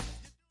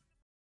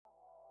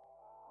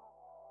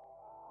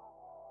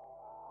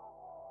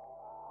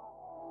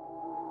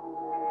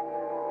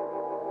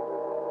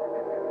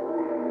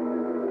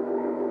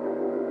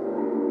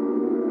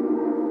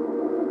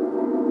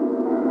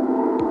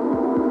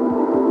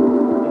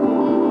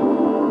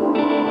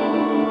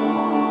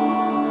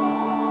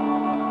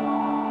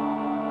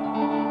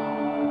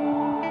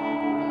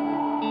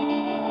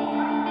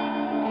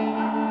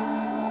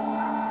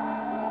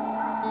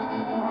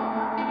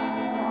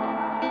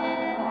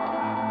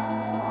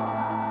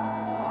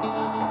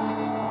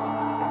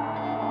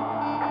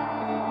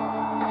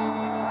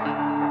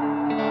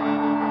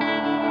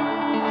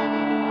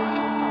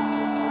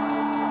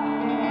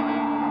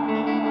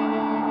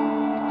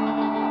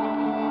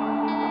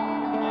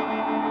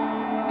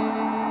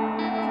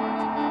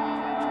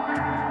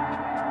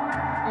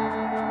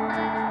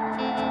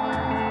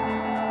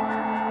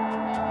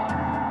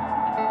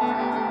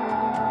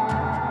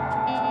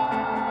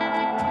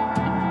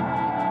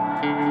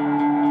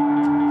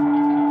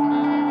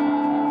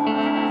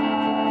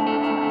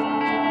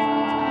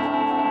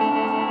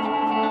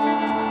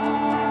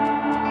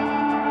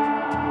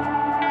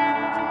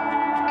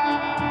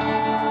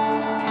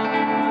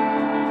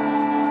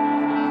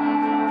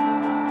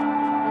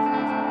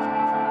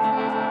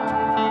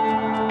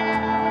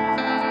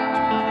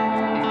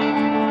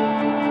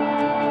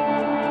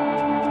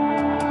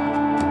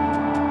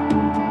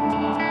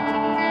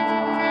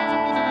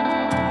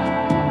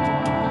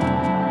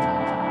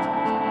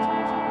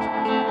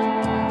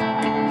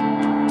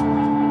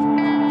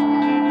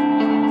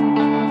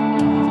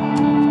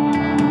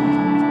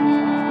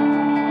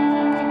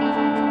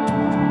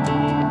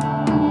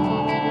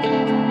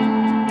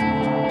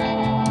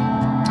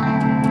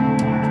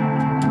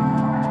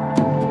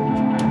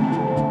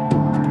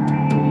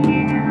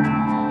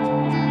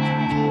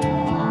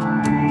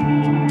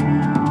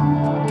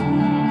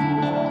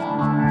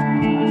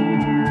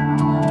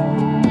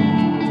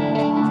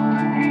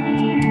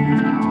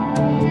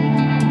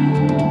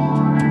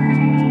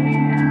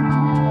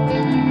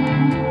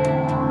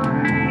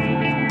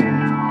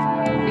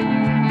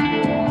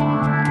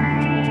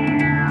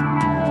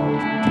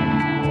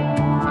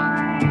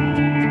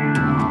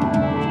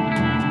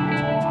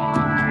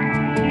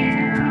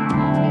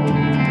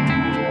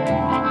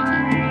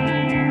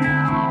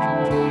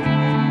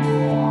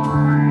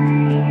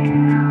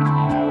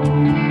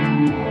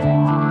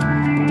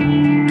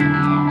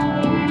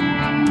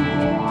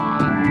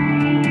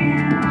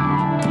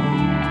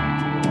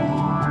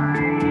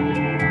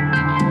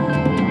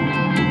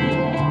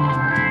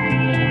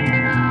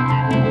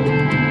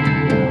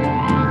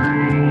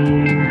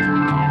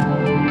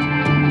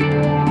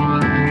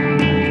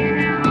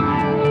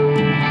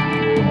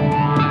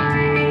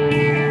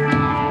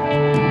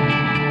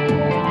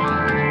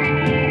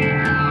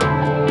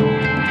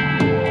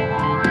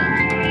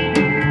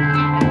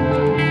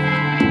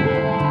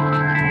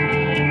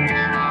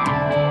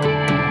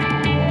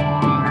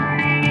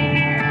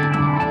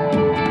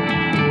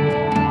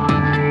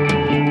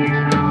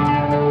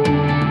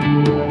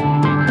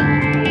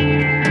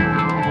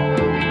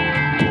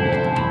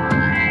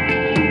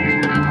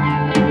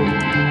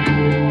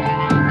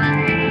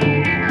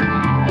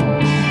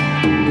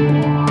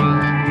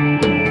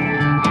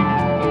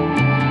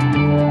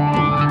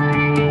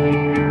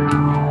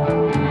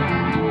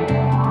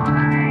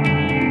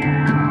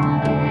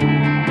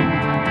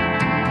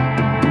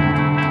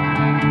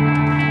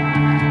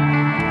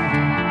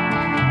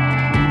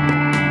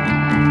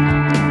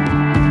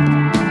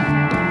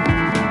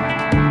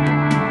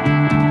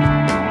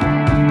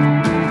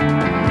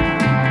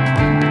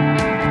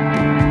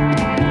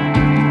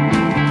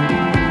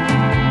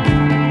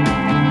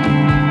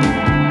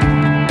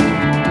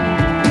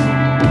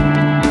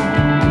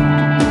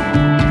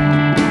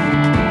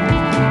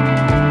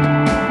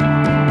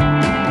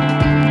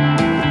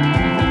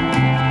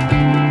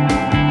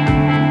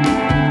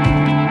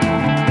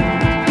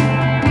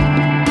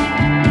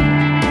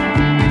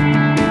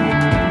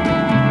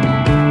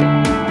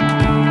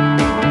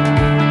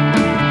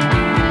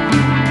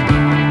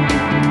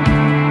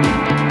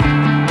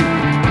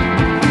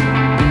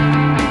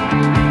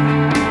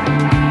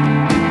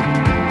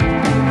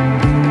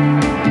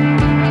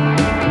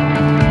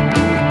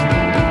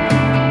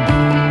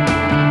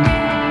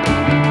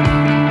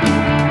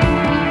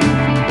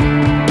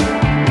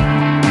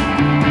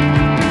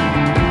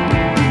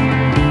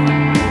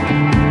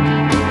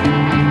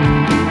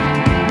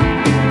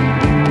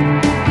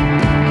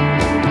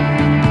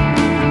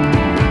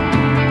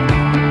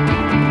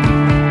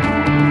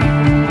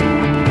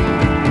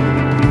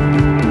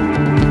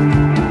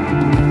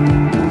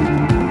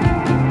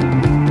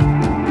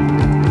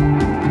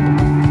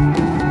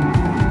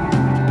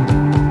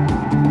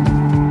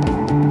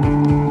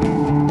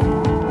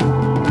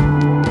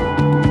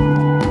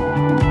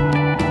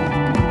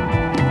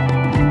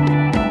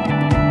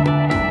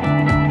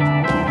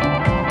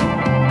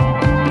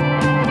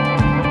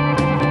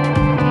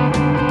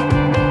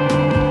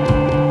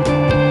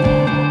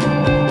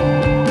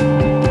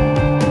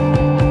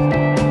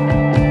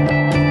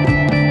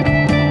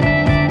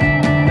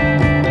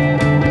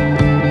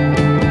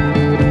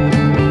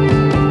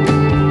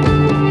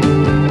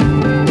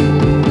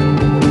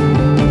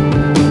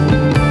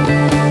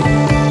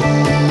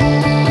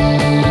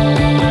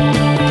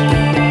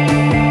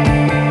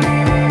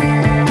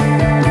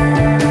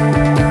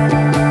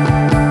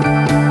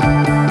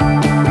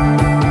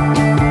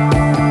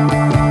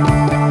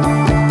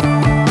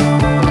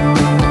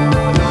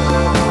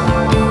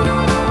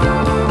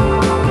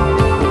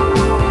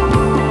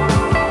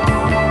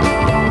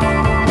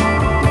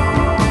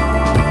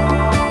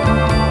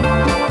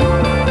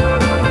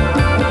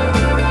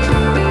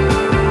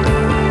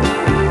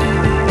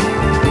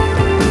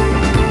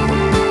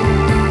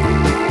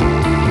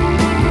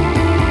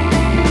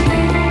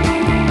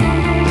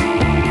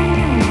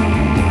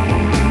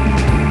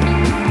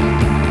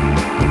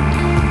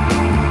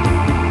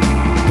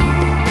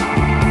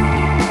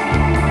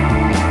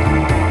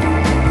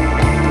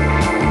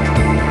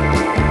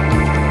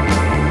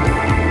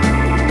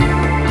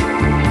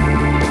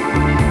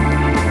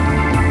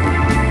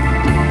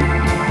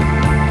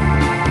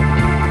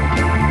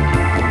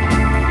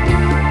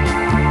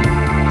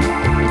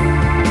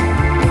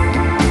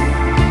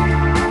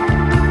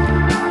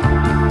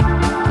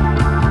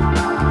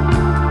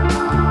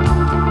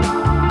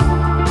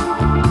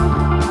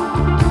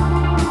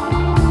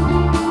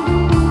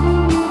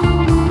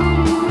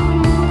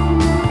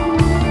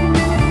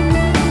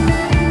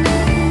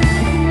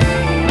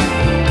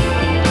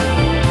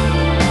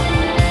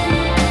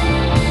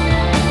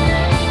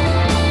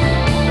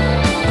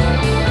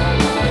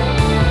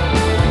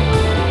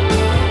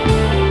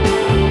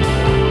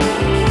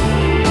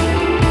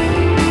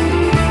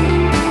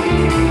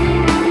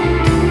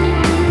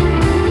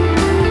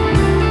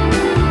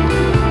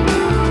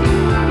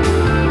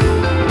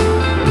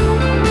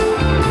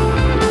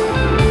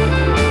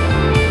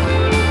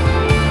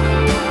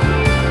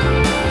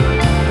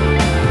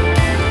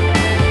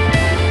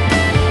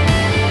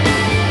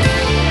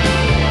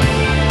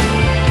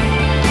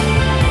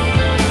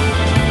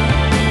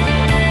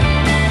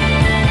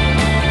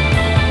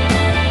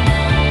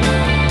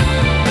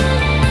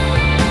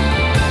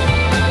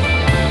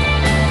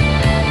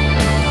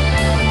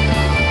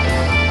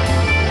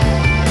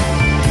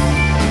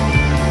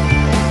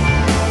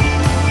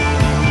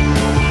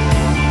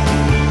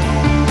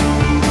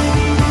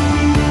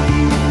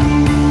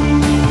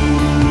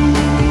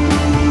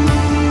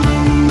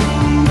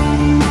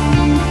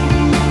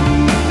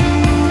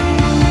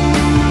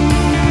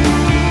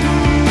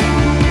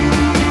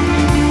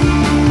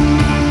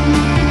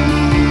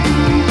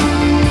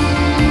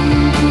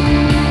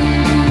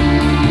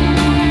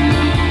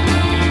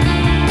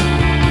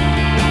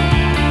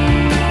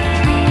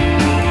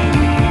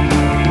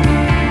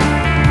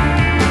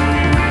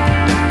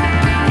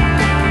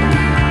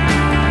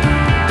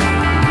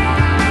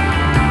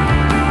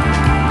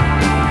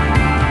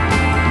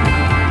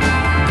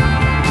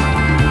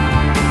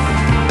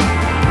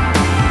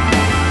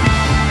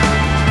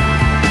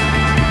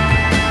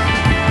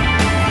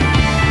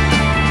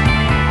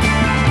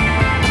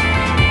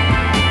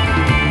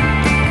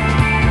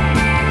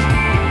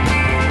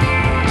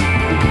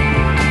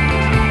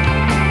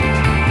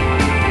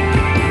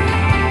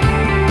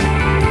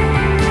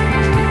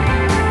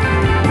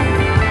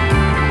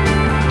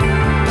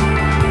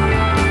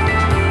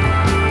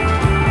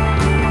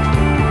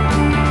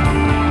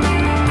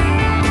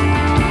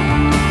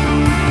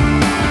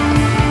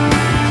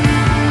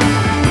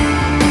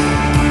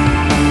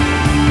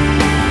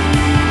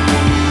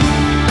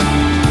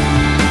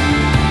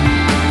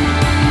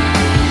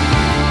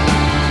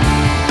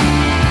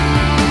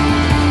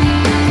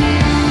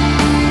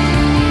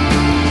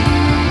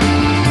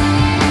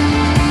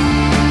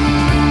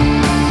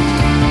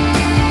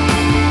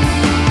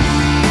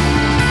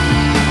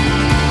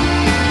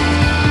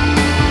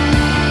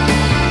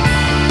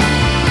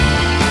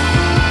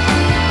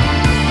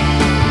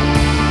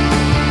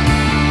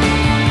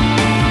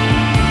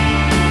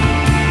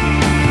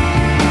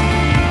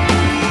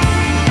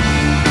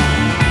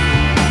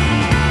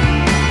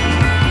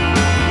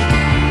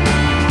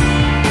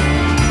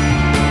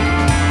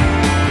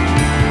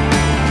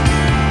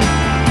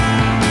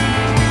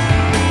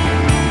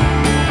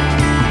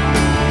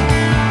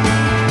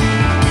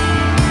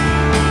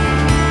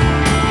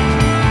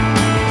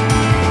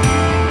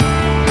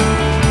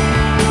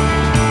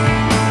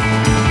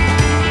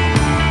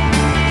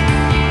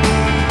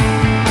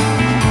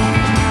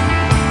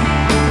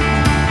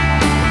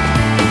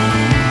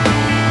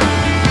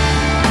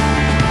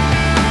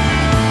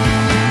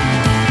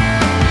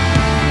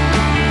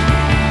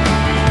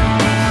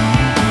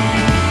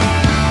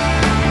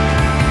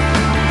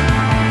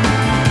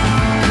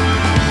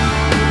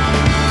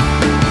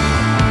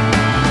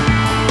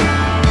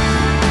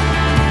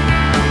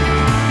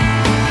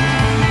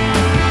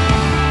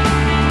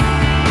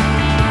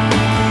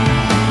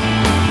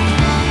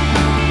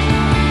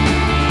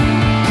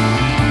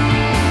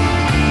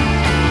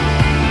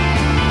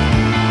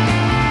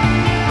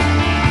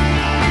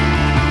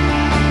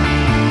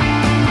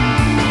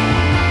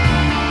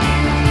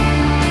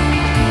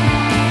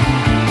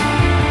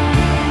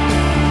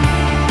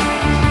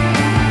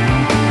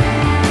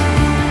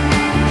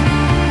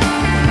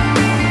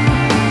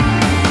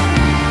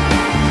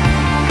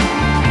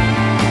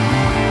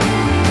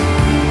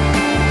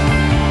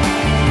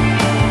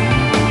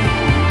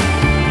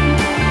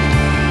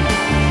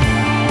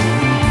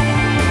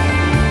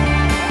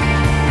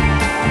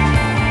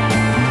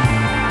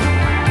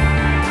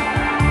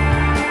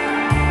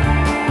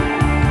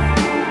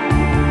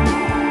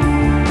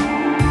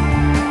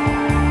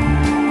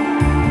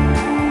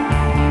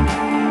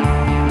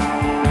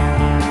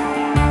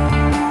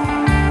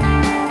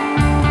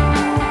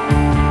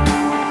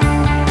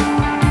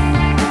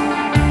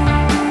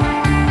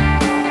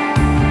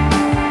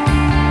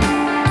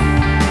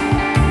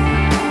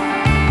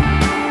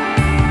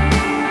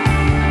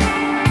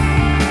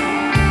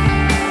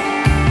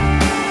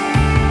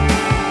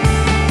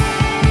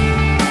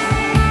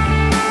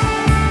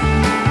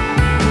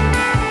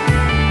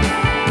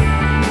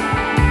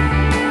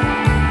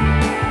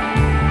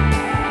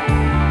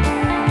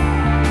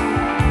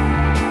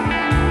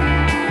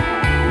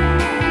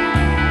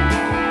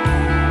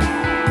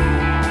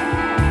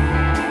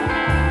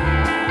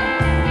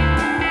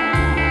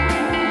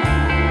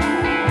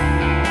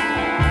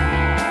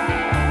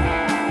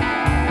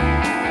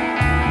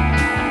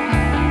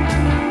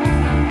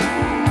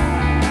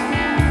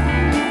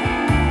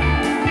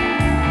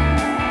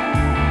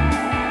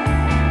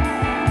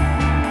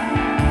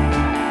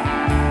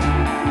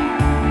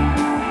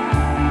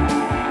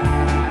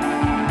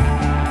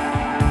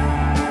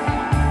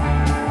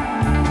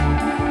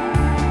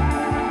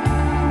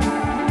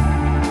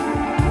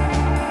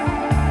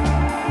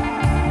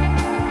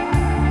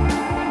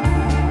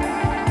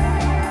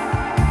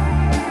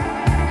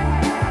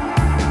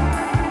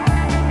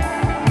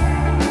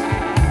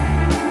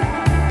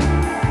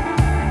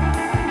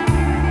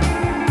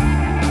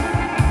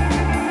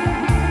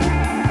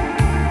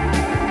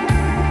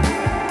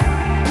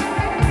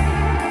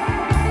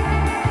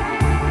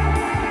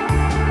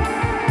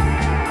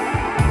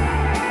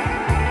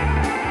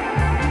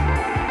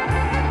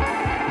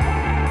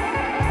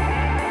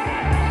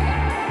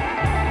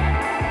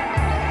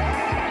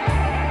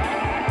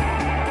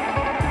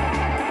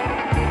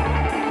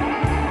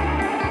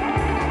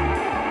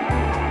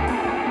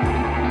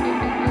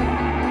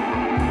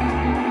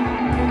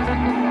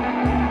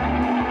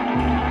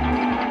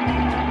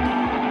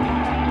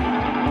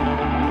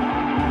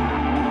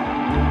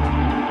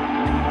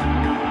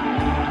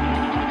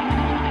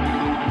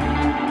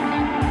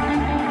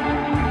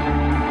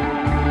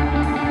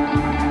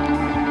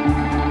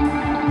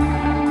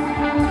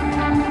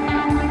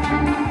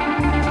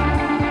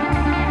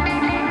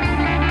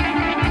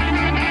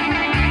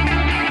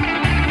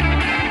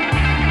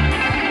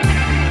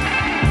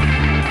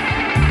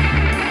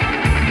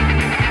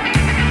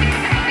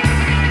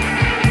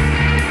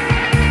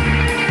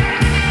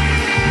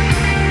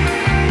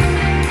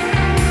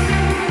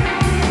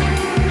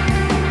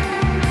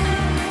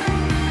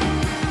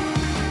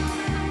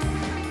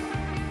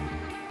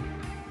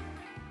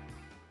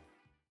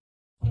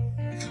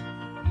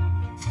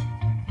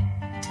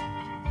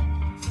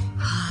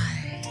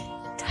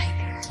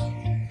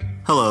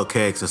 Hello,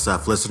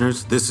 KXSF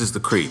listeners. This is The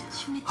Creep,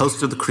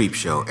 host of The Creep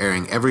Show,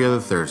 airing every other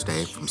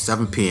Thursday from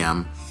 7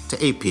 p.m.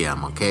 to 8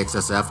 p.m. on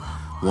KXSF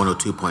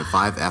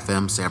 102.5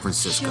 FM San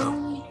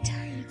Francisco.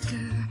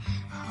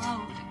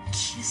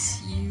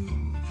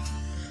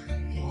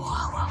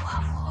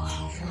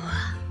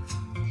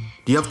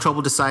 Do you have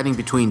trouble deciding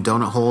between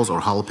donut holes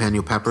or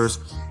jalapeno peppers?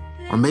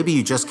 Or maybe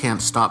you just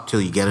can't stop till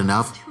you get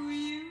enough?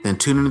 Then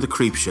tune into The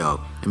Creep Show,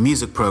 a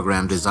music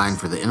program designed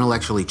for the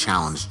intellectually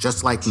challenged,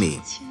 just like me.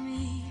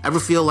 Ever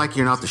feel like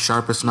you're not the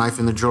sharpest knife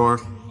in the drawer?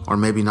 Or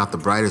maybe not the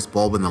brightest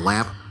bulb in the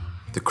lamp?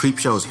 The Creep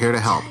Show is here to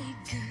help.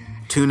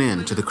 Tune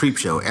in to The Creep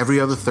Show every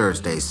other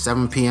Thursday,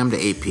 7 p.m. to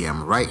 8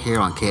 p.m. right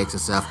here on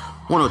KXSF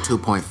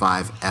 102.5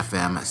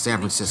 FM San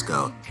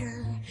Francisco.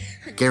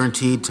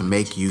 Guaranteed to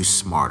make you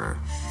smarter.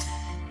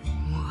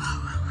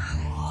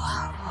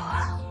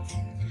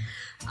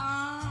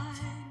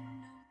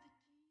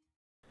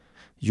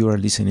 You are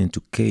listening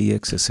to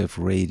KXSF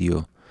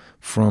Radio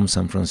from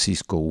San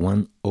Francisco,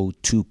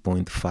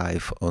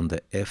 102.5 on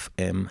the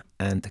FM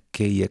and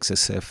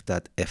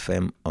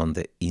KXSF.FM on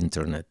the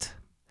internet.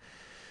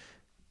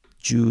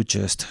 You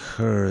just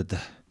heard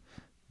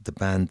the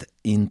band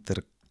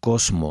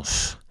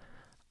Intercosmos.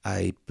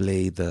 I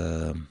played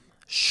the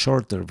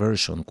shorter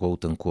version,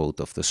 quote unquote,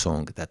 of the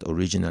song that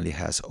originally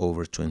has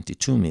over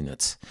 22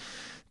 minutes.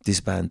 This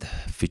band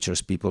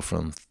features people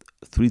from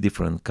three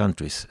different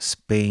countries: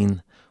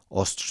 Spain,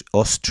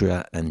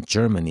 Austria and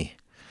Germany.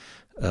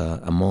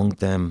 Among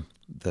them,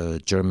 the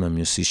German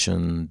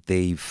musician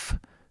Dave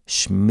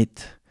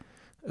Schmidt,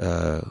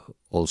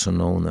 also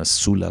known as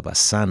Sula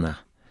Bassana,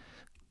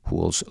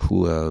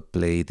 who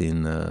played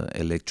in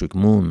Electric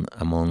Moon,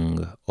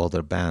 among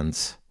other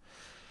bands.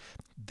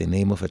 The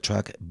name of a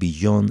track,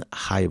 Beyond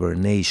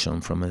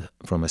Hibernation,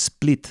 from a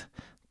split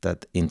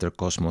that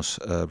Intercosmos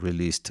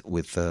released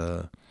with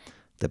the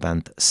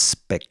band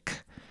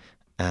Spec.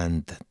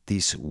 And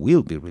this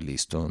will be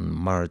released on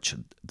March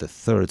the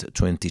 3rd,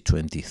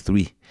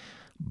 2023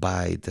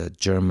 by the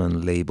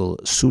German label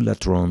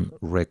Sulatron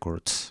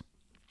Records.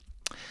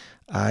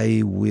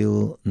 I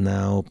will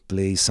now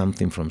play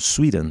something from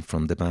Sweden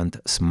from the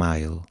band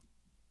Smile.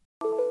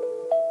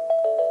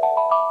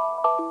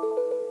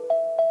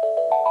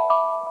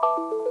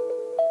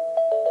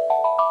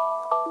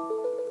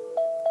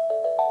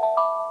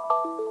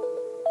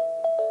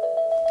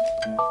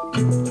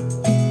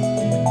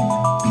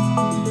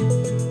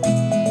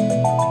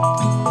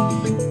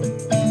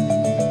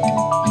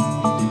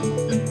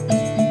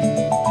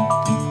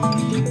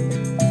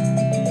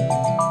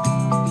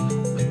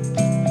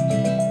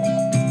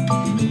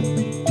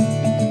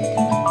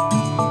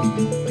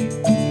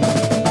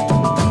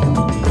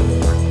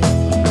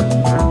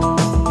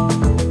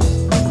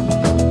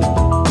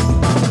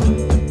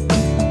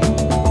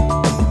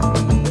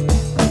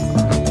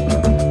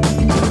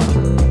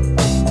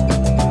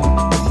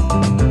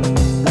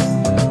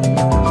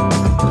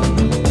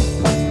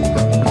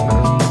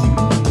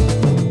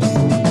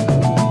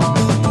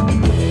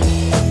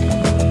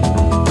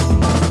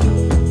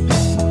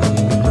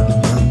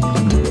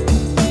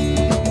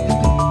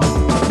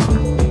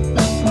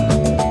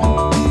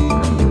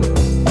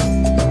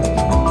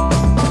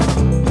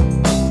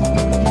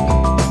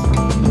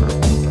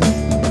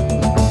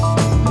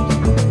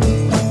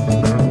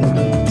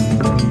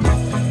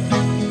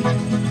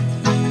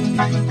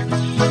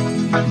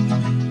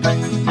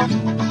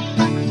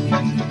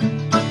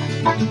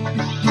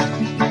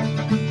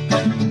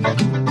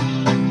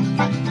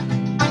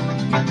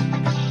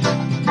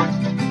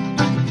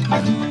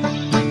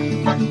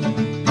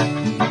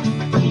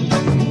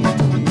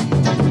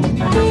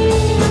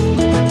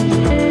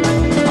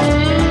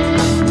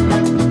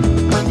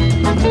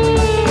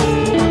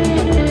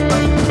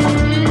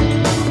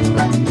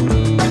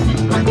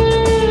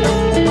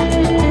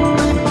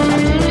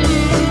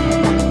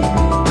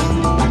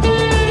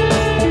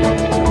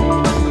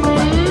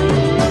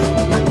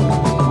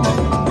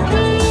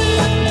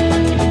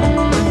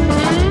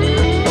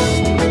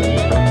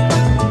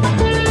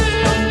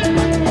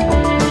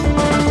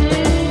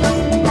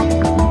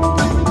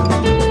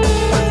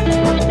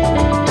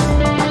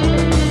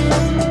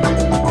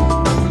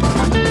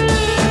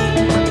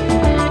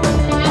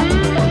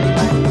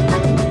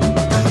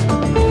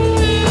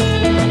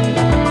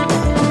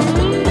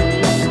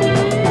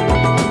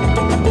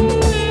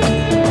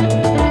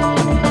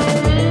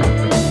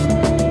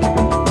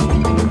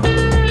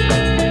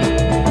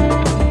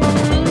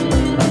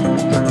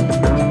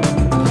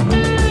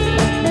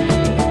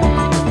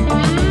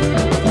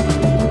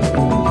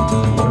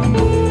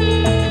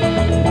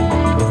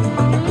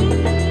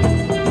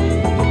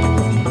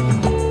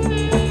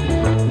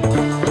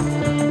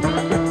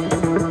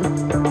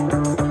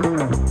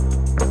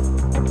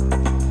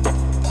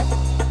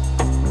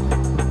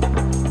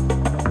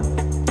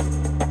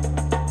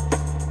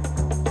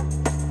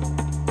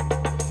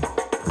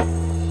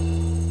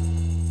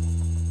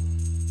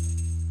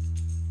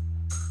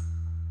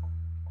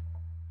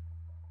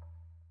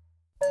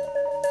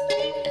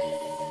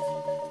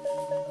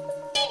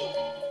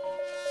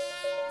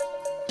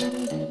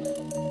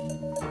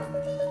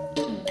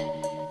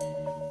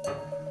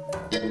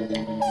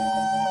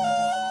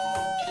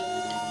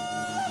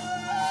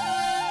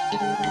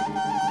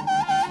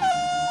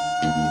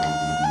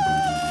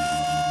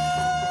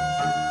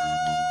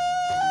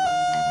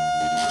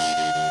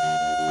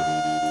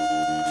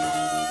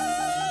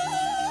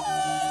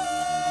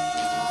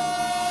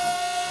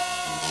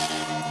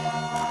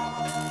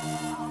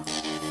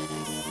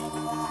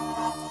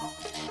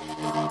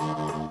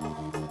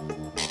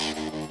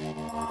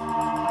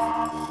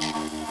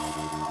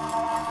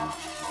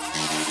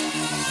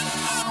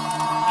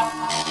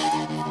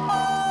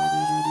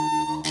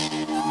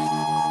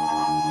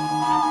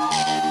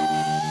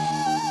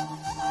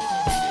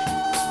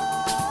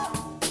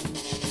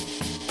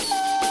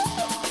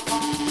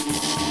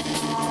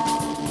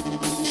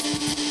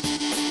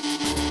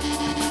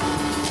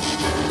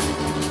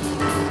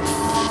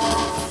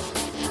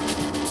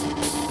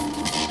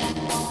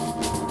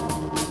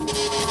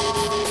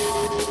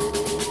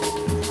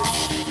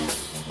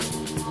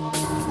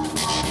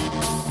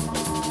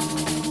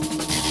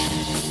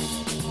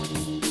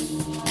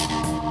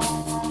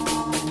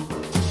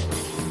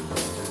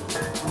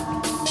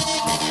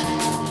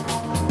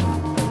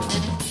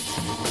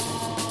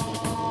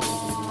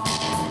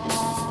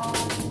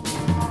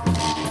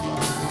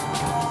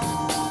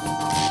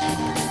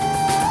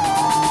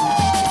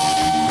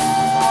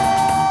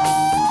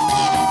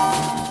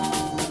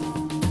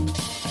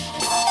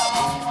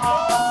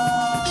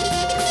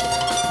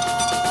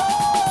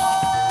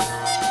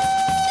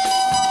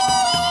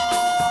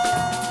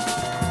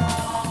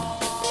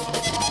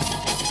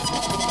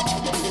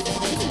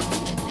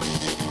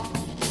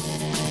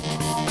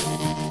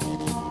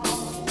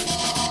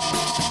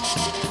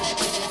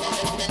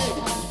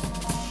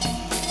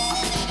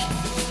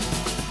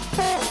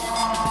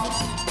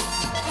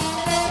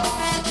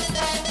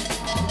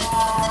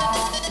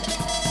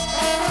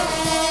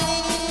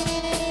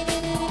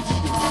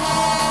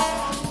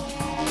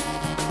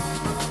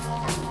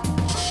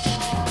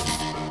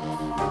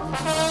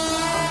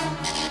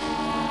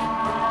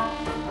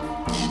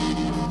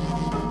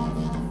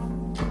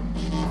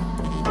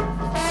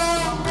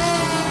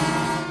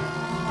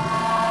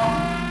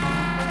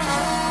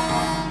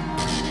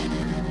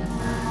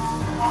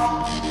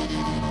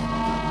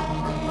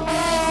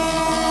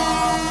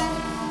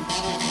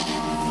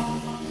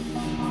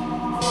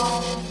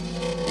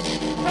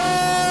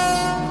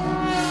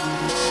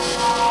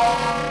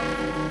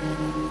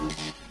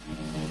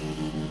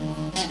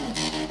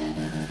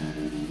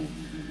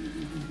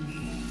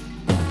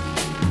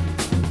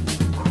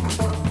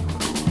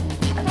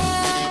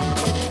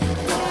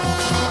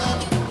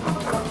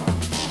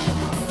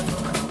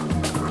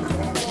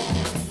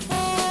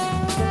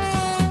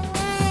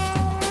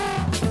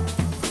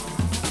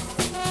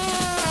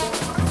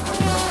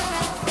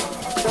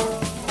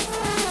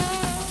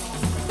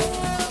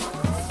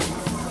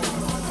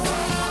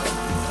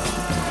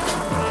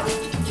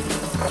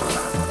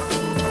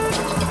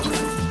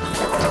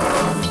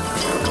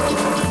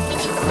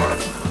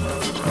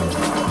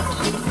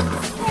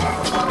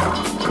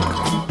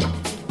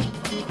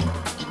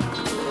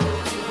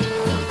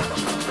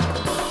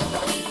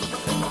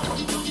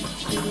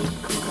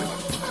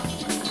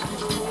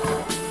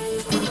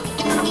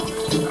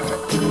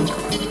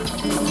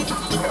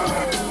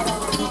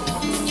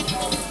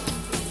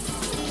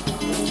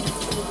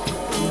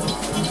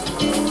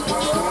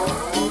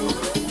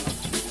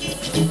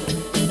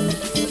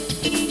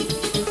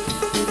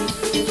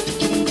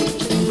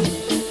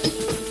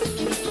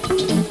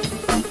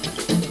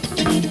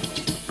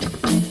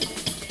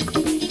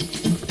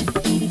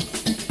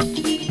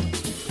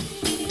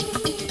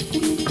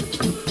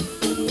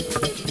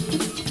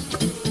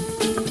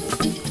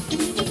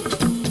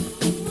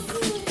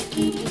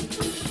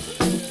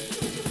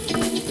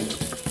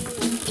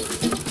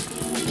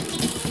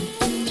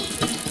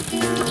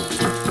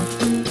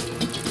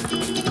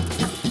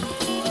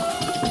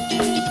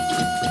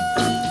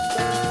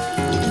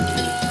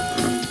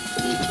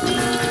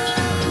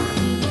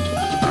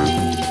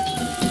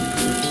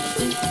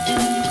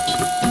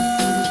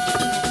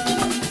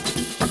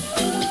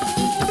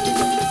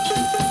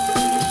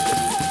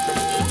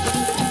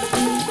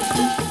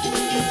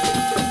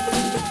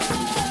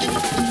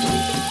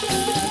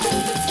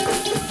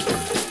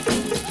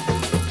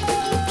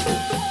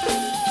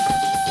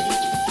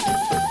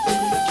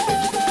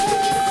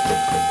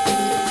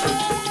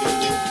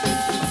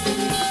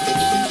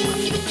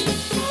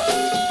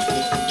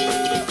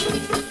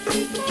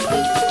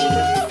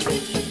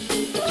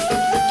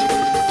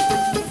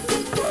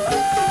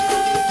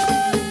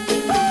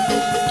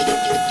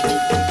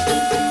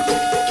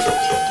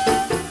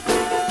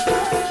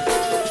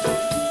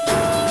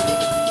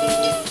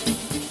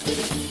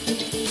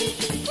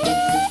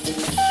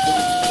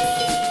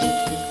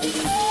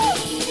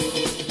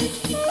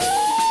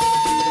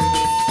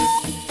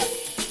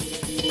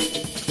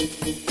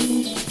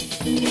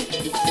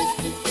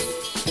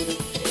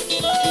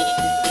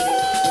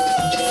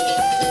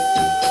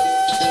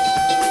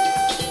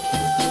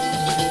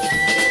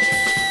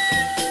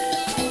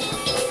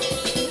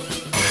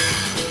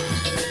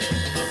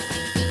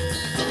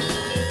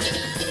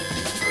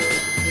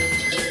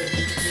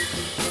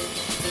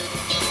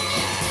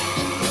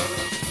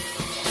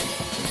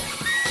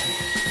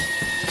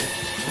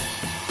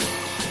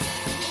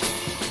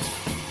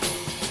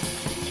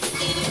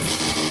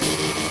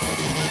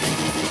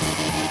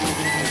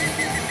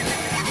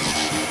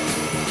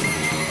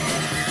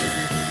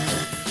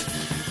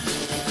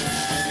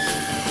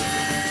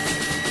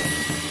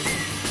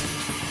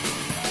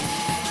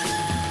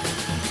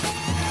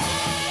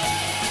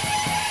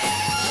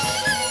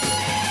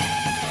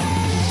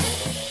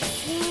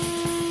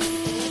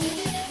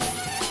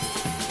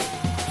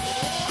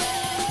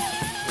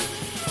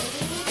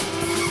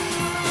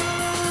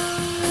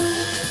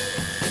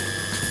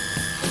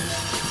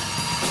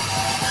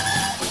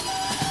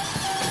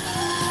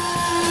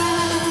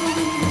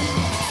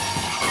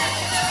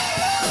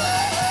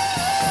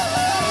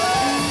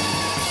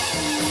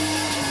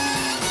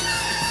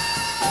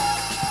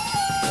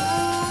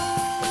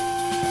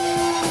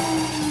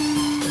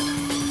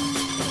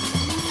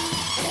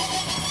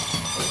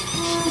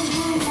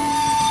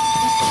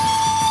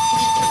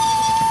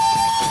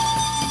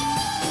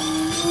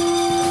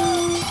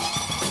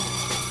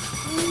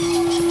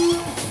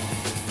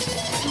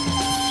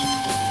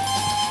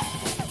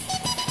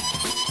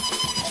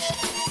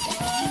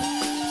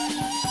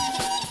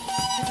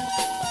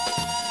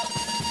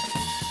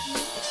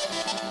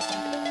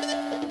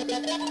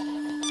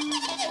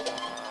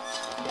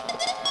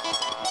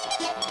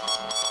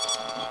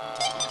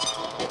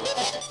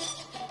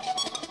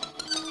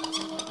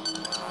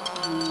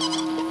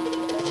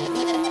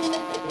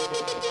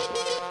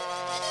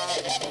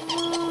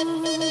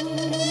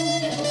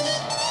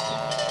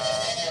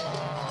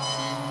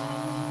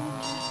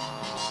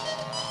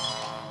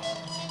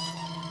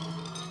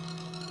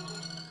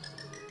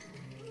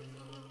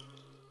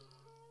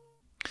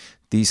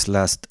 This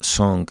last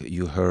song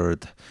you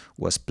heard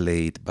was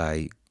played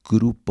by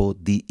Gruppo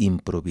di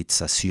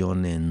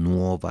Improvvisazione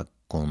Nuova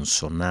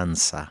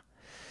Consonanza.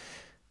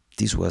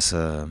 This was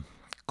a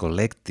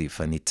collective,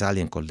 an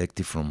Italian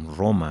collective from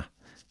Roma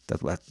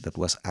that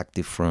was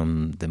active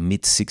from the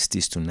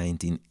mid-60s to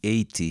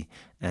 1980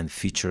 and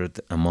featured,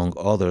 among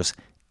others,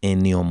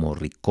 Ennio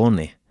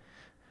Morricone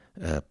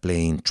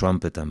playing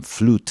trumpet and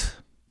flute.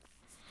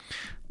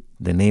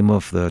 The name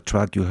of the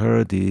track you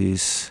heard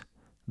is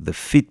The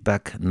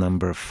Feedback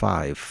number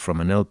 5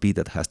 from an LP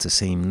that has the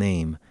same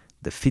name,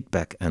 The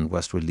Feedback, and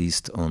was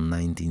released on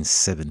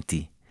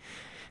 1970.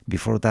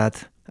 Before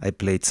that, I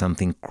played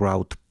something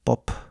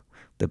Kraut-Pop,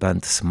 the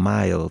band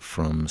Smile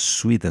from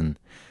Sweden.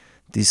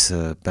 This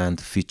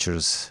band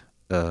features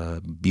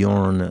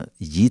Björn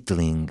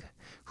Ytling,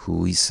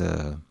 who is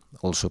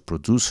also a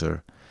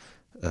producer,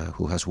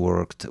 who has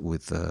worked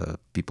with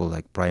people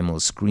like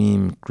Primal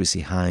Scream,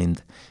 Chrissy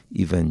Hind,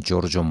 even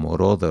Giorgio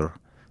Moroder,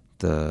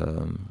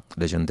 the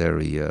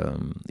legendary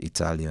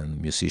Italian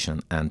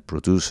musician and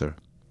producer.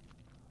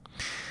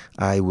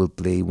 I will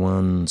play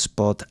one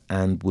spot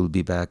and will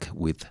be back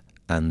with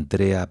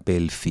Andrea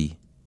Belfi.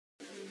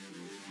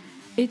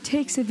 It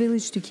takes a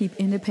village to keep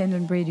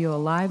independent radio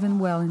alive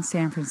and well in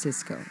San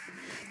Francisco.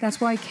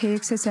 That's why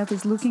KXSF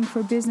is looking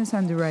for business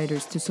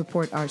underwriters to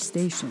support our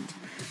station.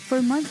 For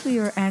a monthly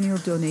or annual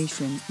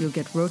donation, you'll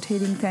get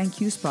rotating thank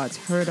you spots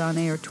heard on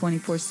air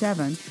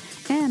 24/7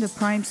 and a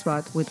prime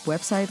spot with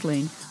website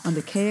link on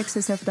the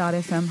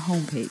KXSF.FM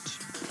homepage.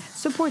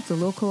 Support the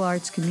local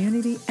arts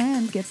community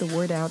and get the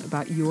word out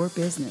about your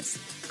business.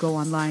 Go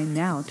online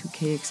now to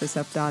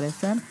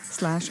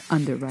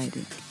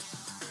KXSF.FM/underwriting.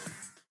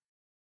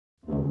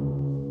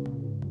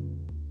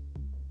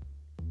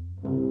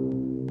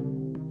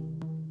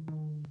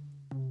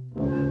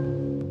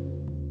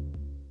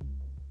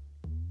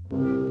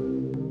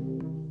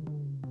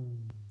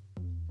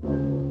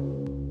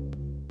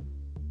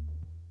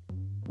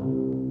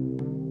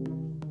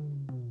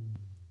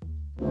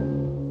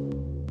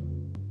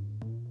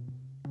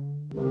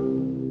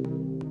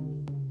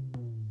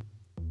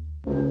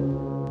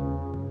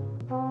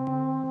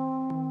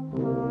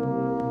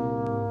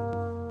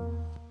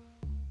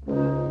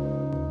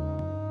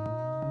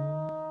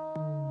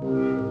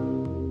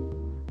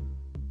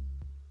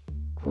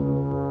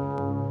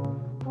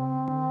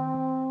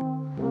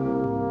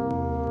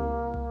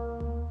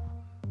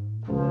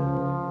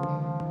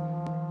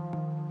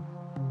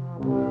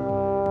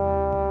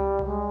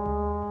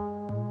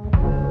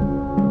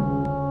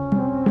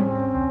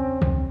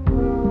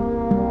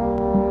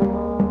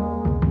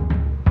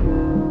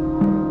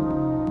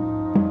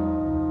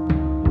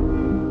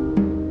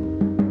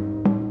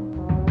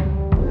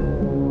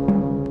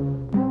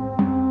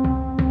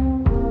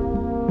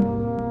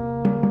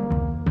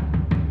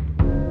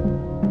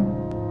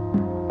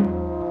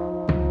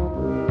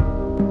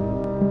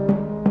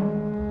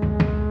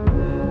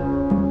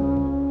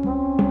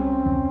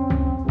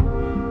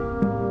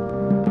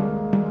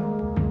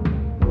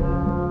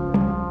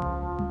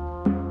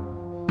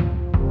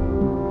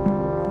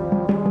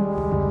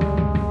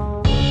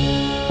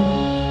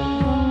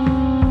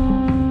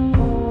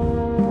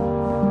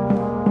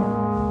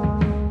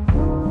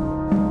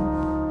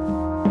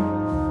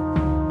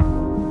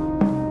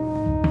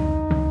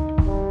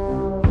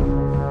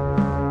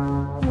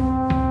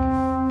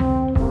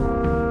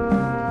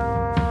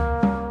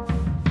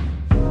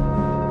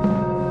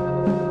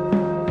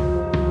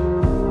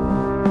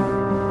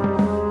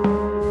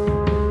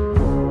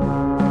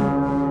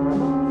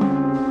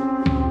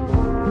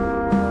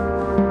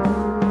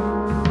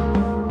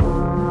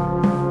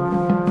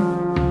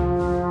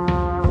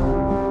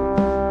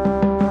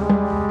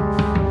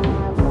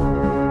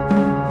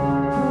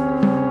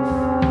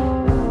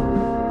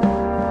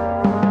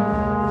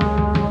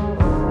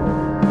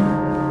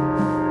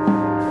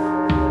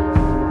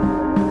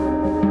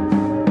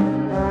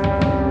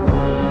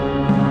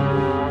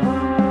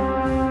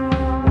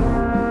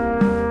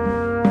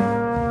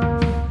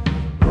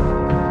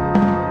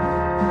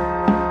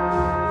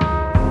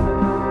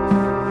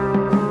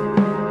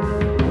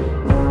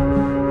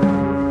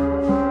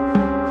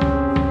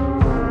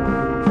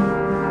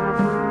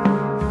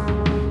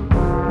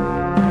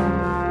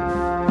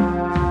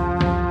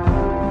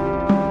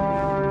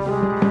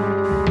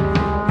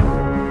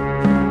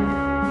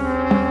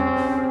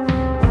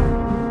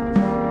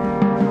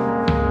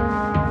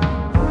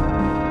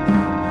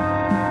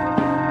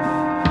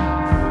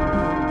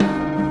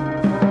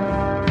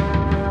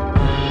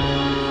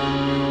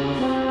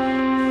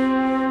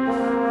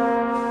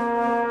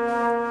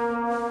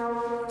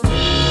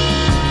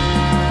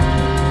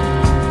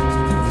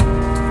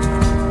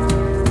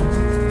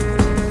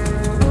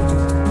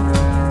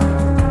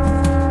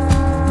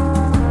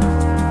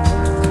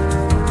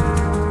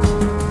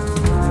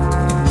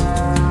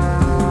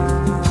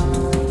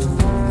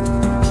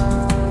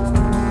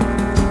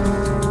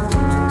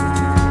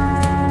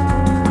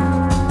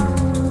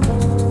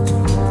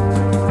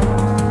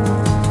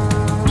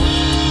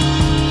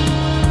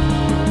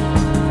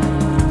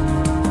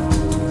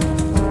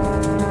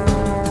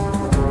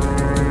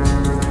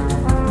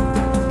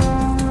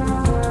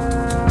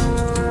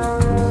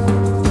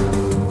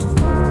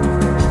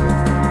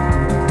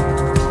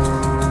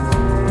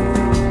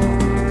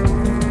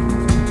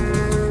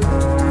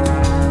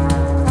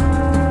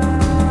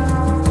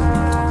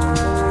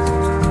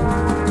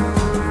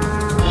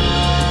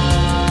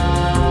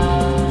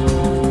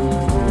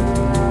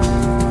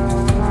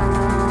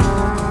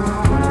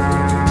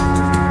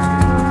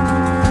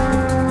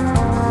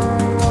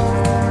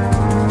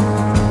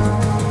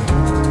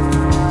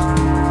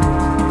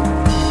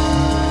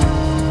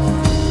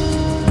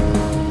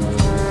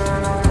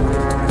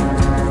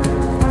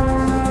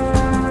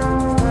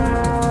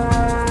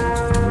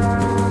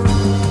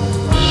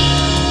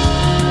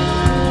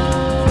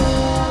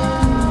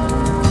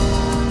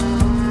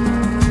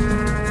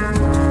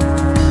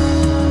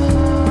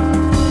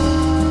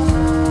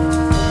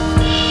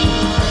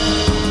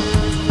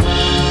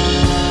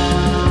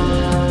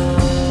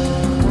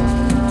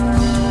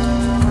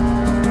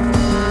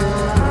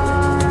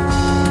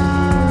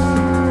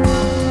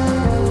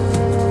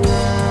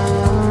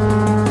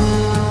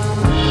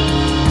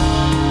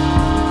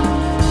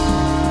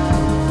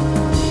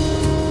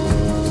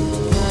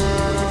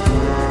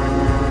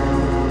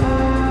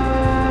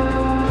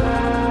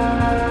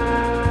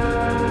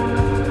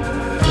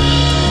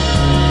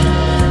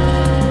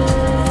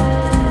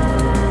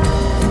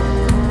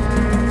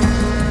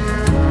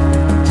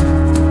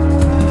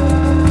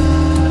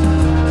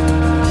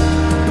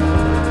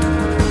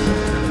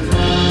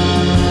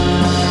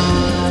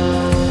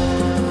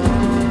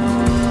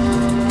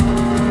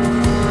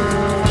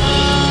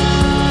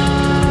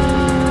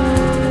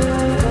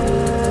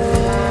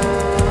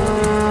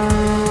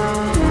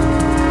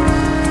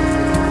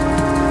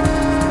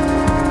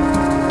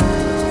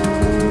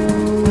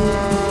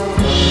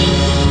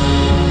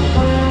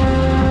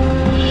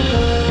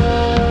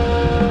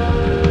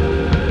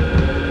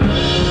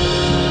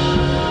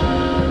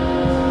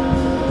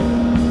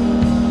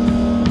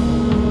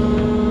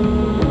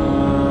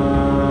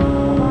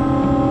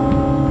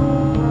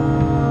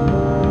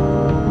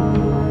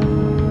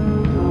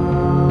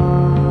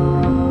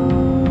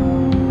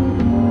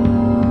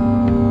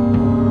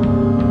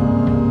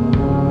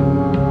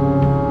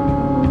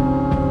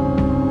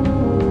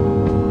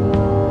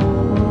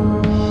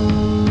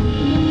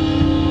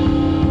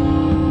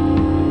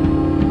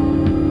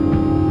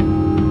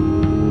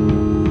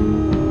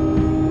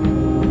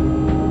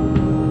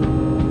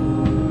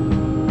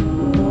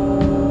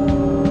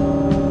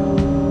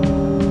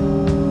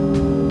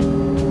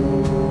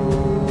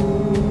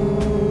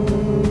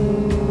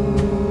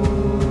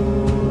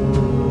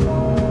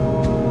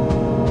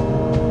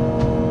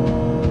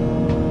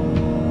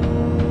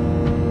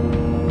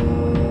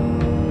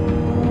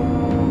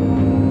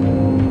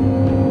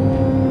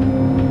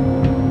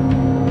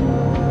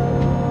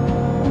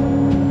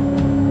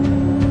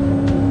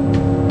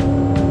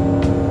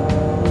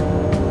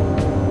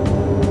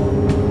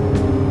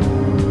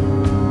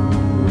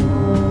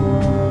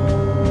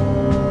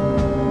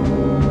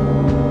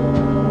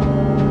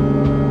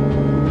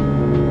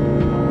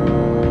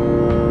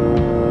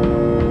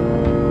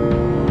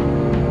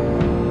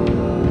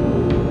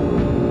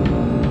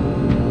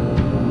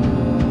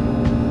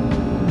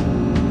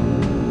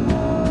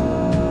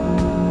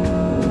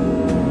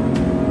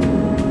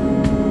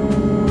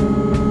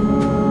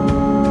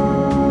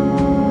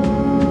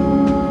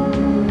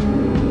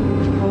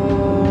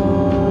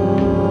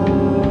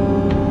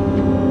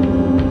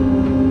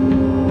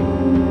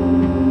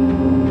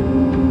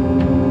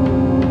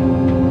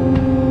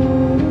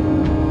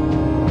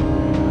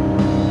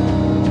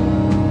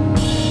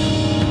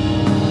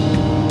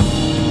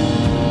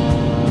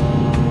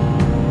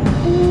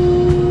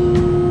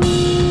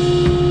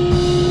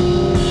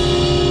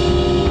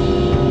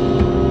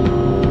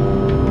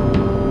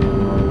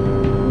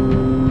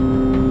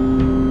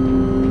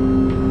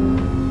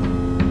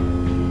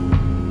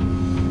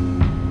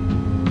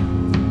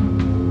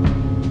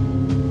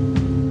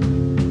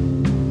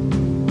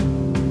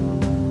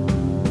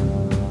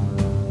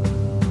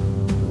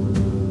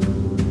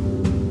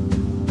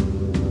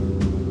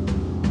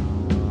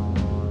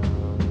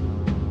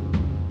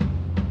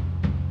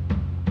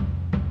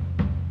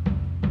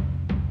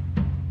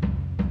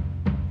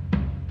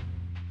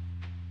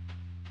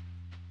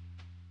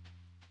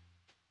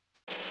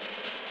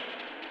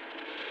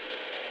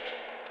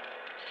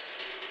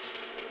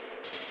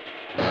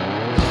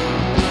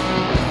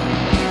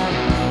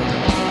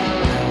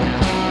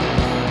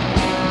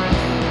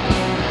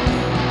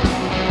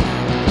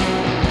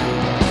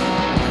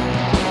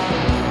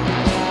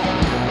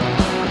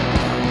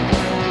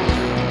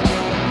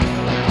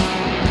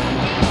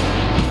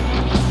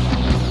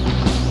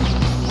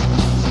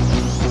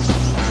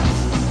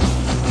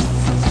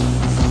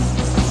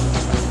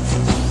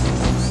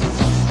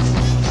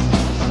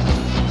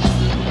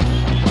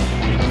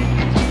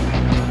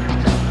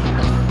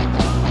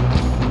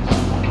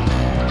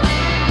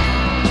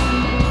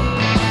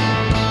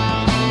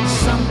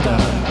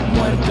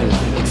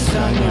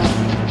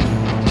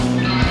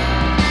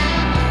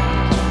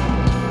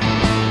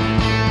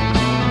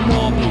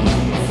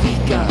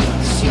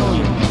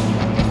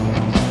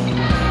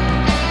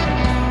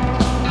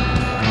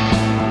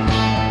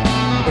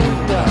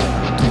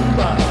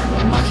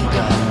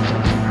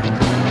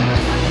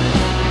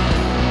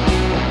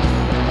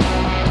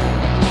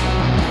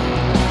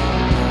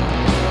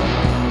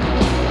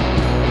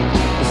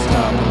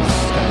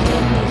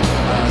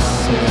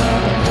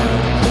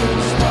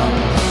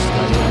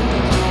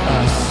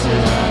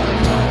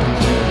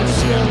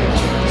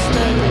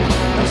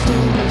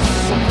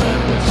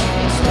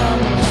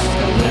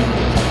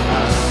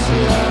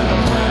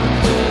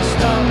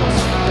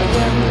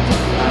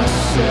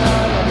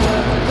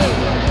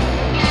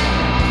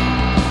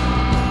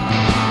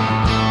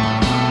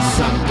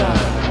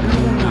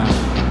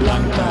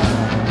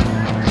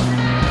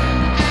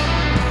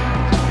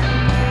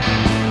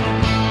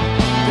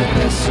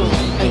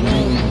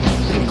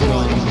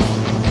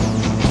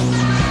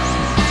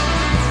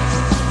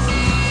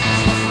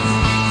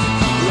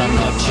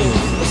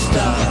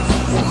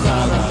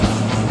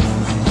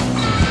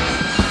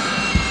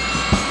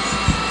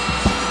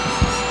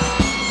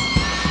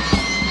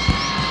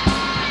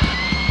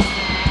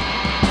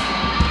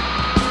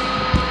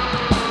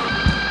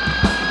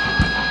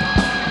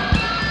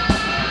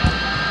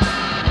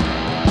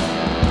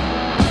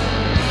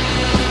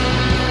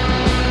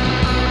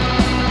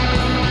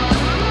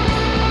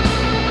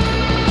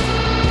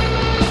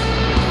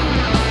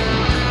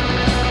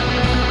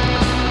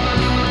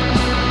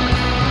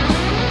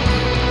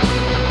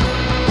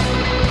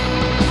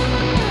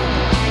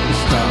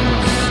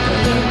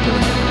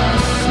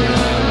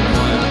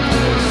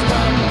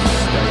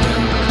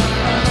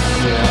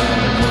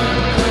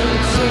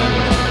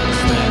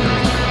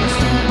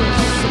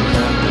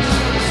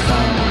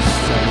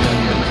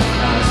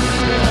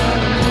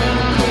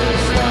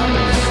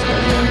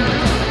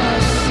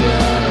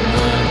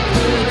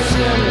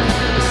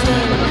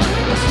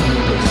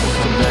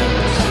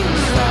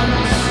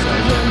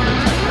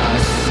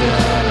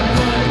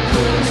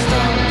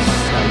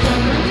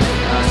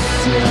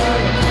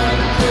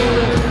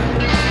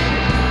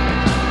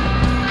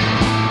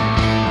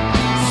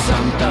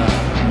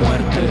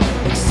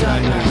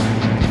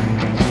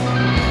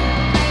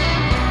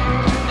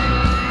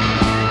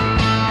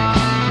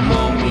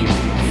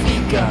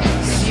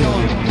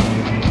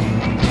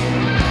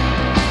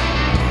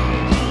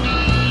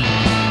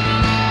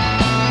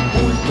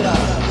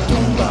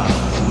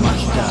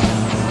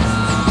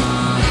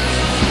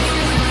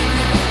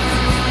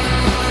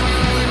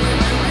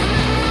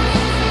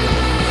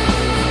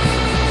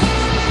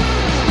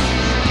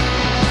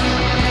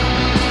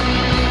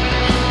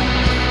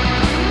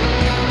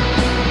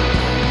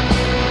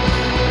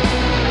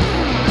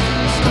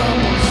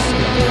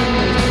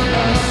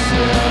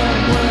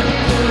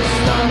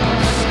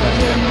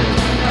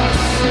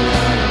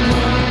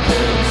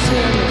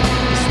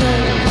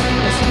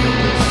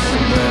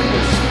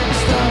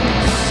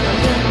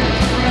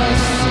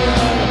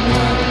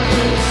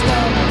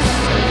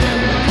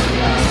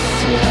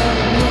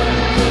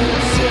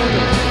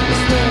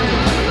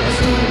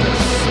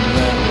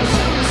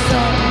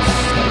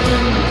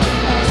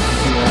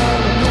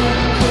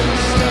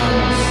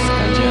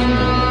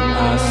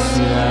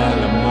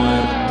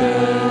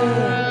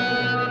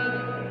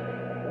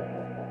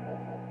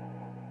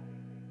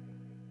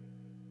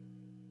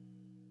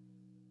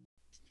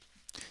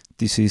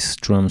 This is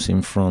Drums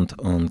in Front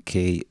on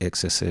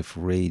KXSF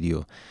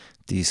Radio.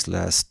 This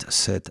last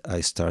set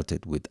I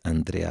started with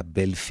Andrea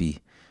Belfi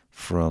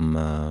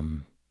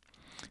from,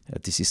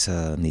 this is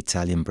an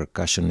Italian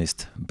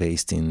percussionist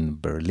based in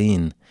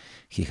Berlin.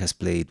 He has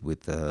played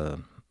with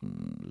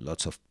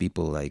lots of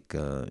people, like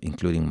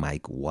including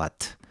Mike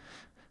Watt.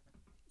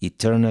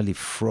 Eternally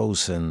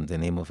Frozen, the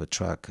name of a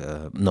track.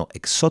 No,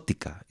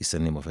 Exotica is the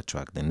name of a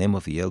track. The name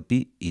of the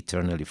LP,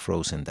 Eternally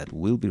Frozen, that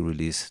will be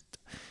released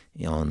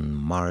on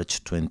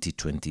March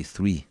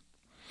 2023.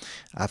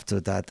 After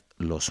that,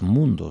 Los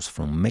Mundos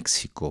from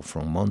Mexico,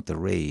 from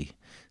Monterrey.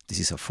 This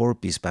is a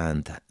 4-piece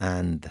band,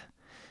 and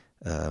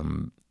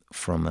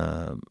from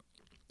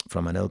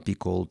an LP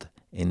called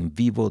En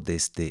Vivo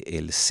desde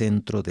el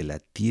Centro de la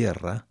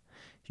Tierra,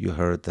 you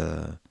heard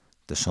the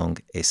song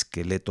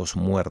Esqueletos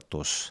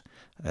Muertos,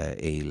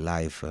 a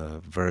live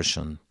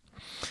version,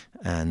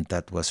 and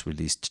that was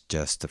released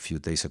just a few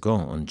days ago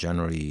on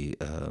January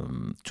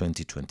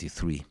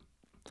 2023.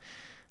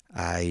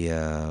 I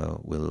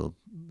will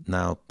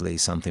now play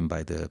something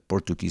by the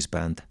Portuguese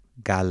band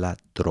Gala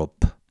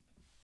Drop.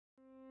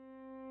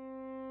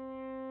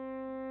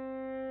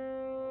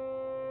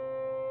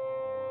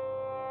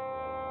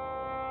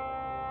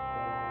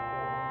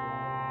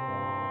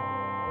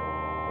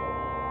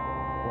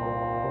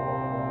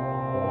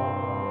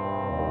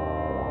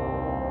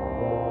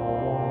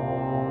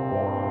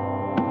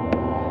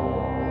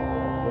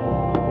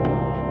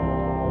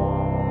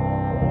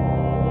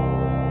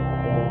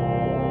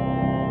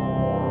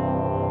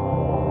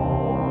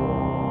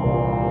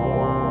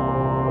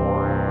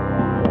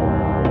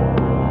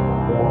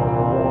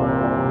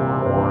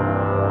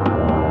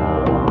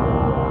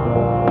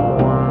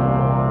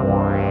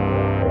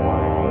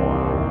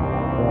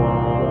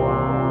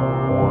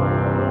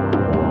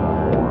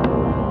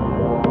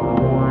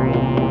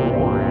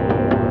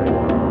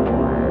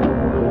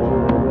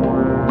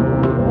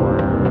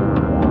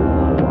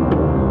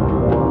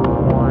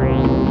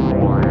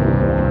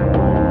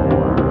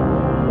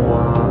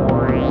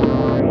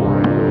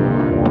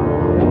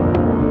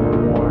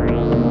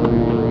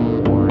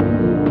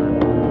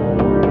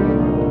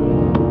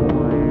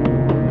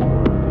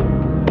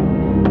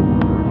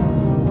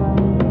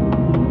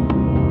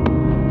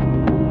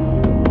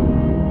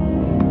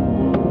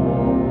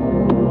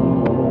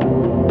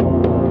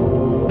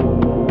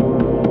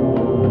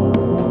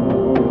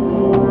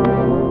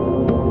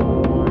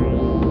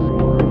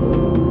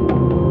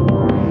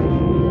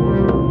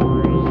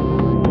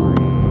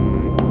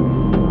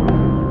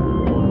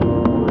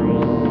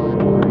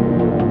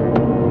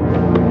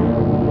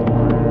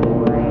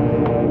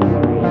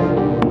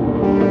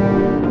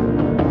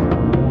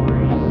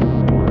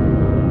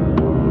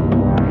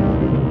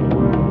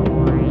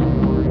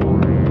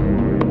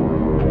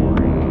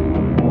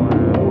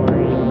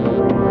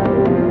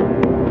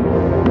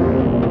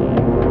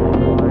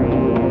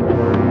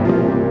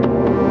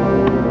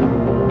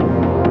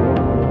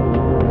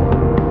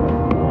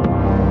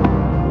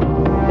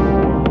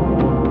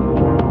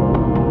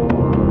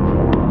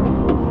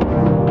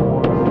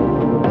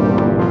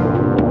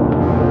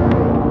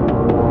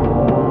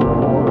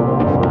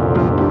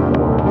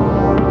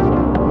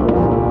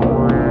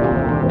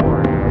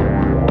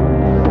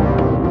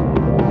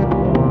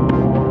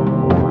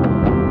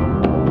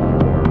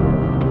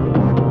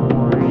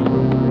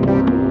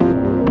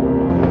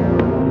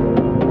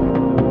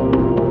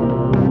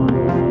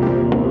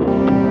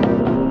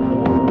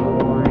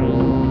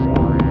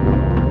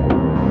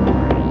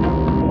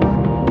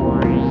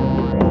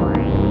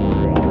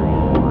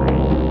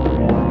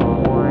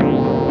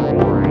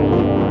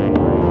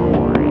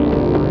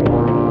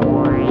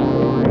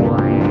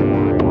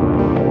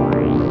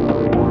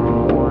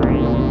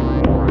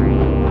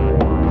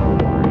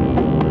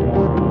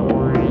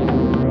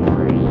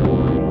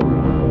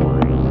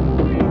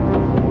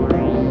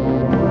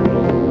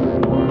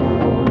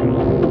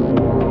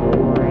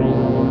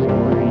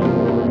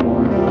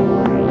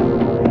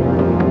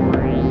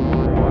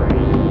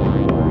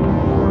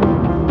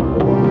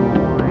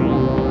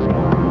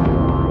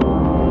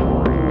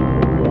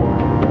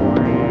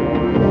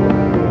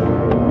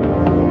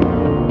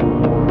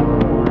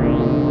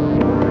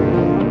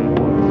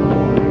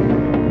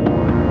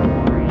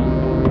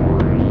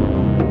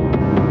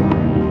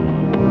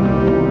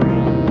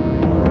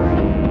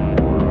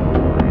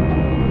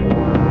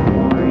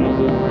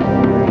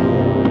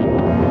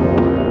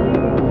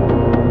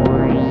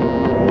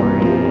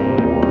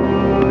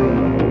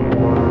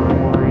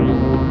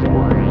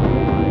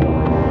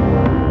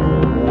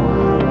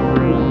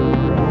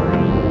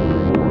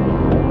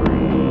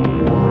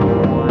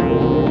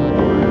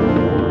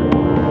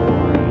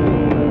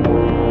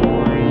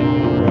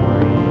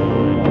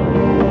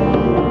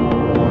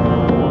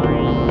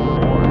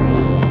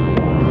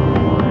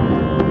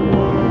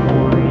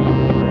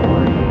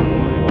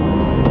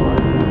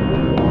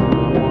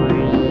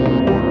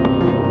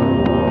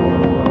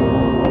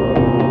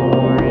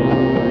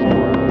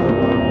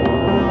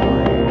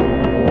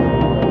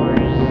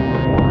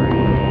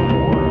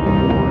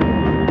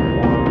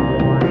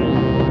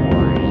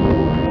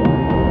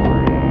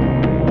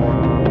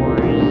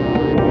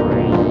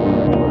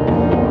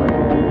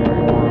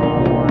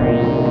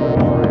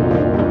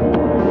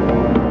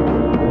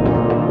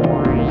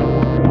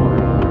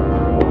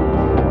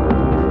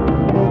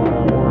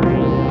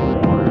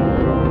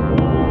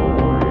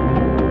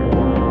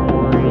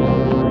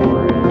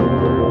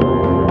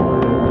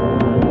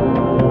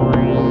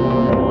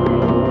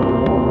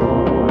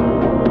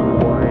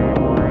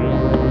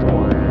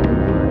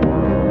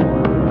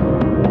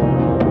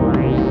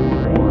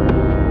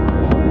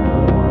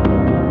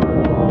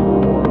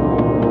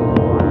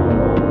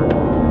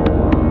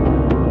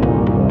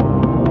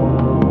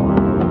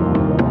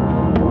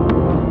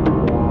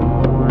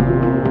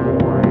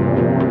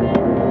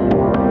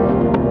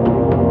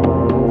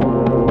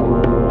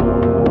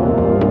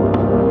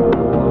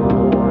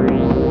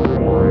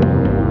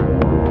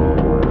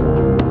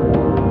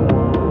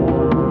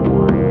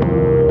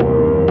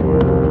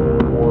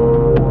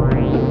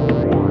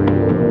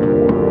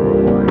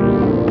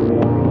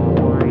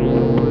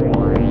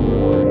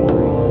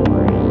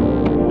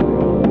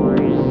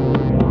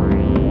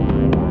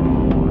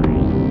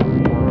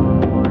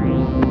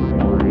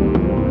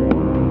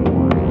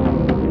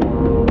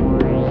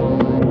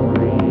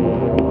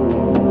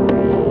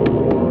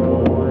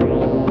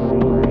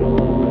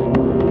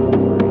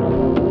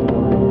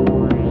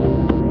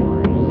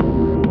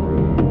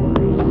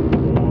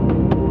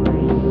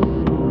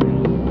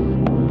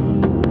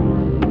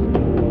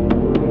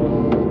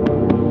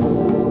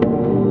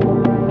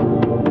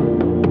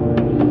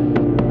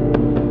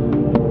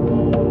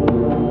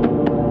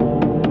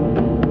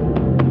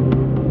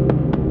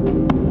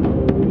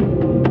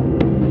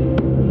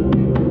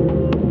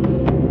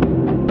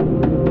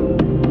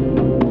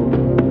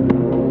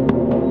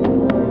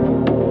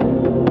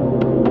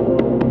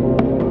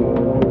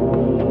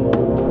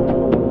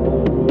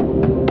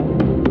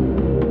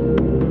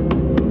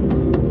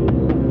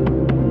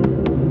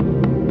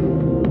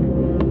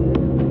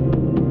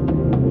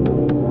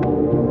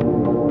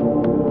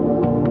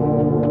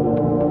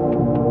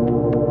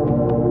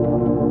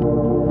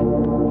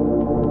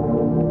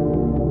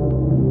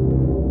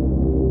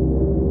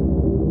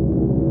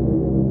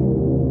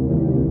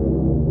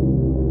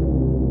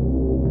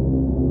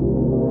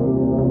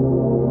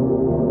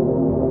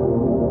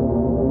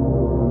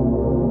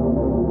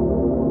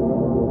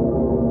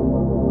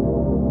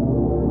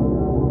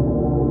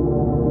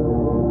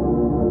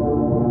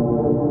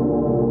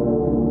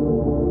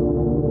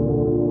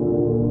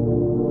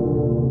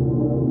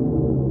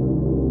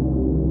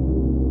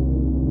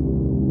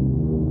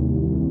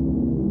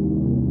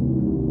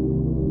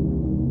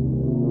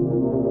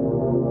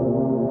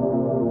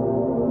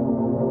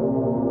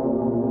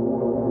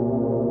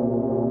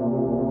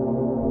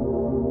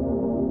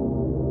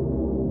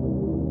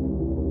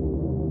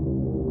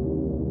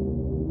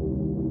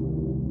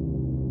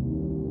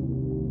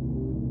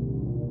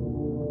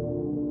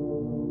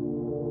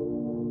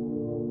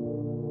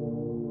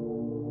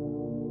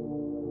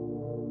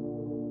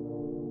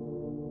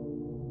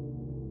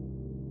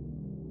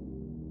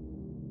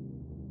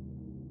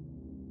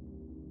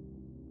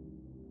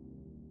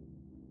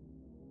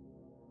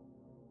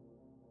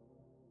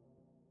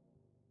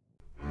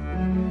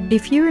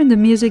 If you're in the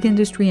music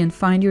industry and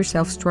find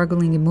yourself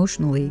struggling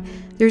emotionally,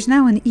 there's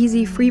now an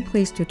easy, free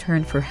place to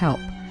turn for help.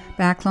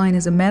 Backline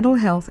is a mental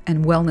health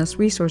and wellness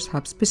resource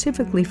hub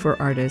specifically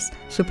for artists,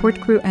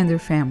 support crew, and their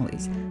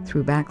families.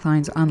 Through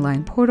Backline's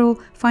online portal,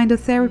 find a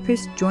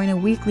therapist, join a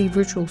weekly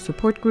virtual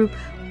support group,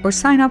 or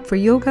sign up for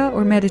yoga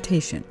or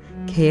meditation.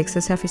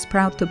 KXSF is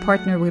proud to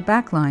partner with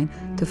Backline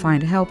to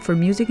find help for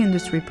music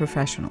industry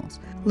professionals.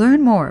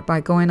 Learn more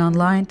by going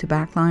online to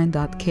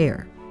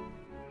backline.care.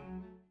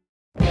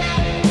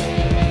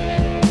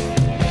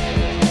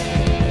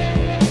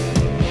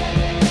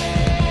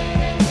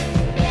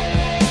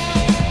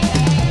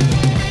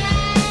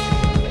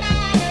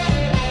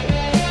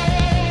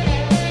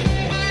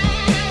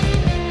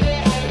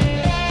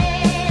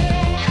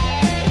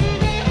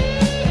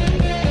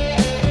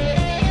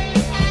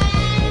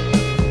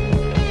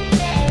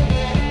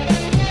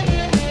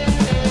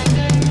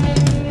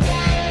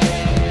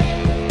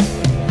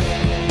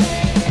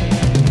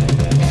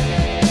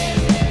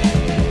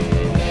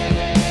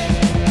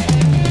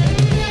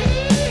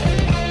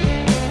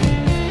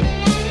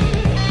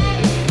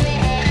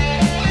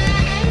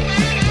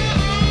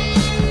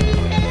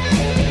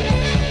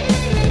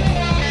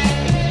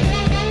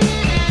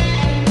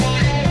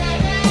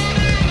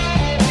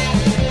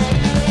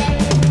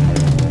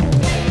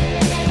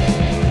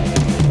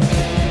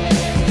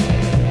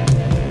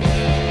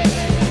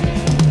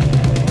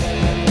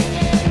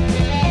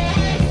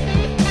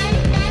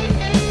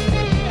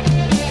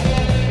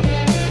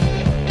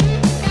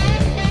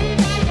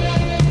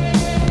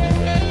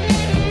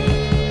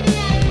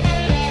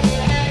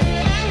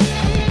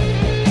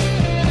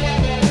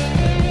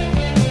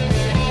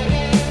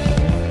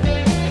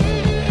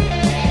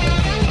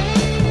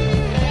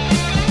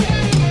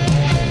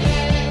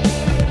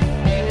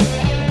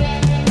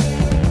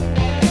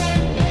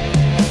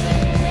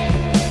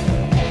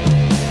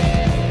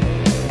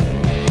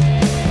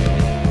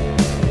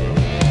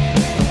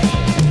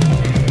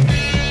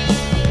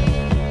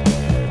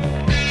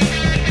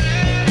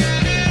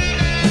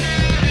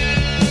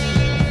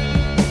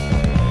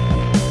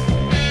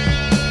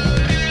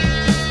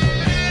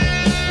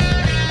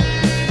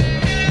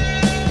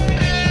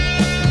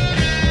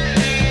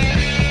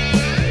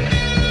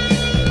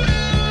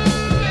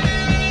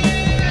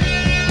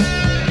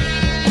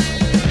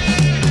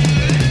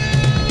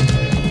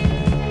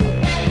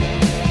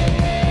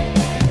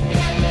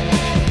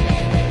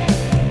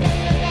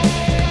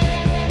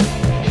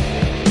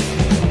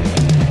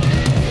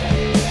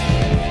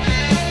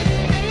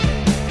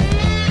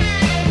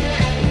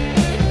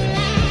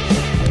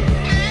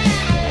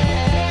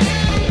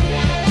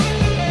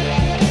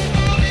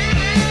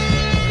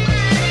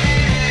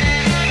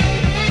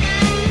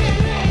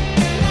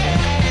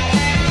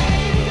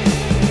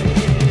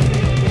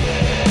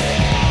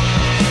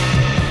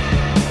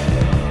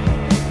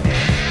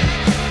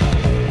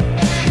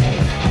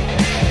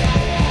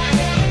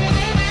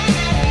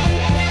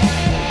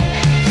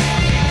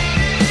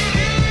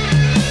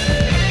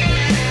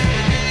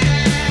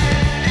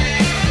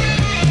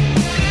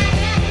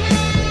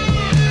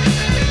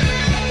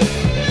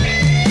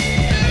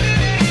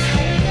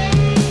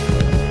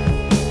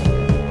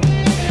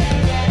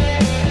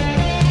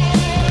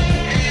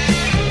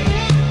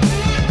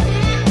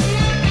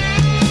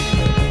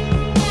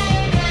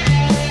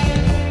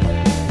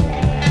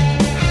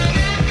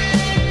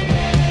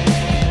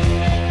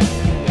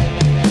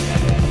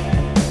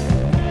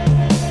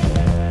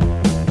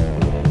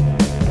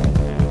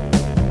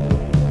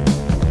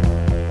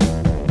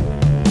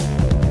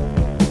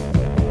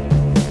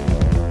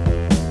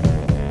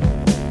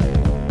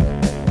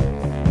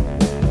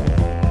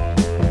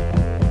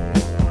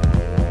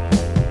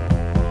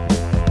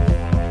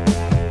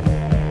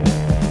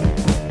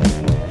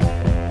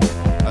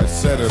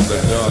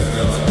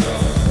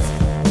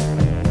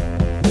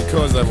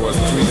 because I was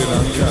treated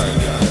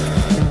unkind.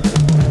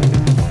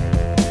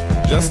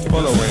 Just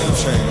following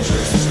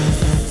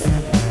changes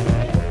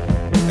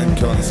and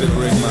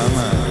considering my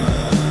mind.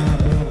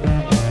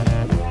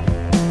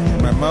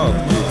 My mouth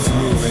keeps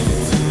moving,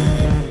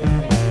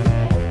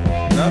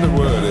 not a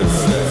word is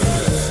said.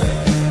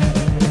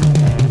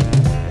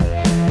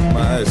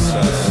 My eyes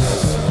shut,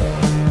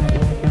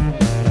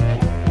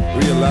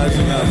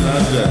 realizing I'm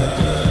not dead.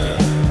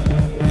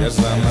 Yes,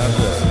 I'm not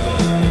dead.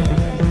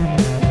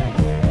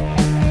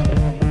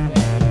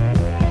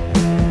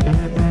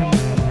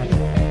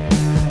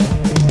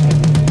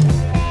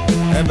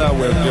 And I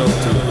will go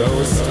to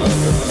those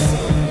struggles,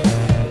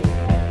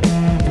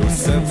 to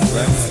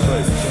senseless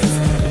places,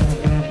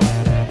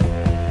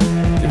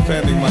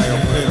 defending my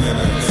opinion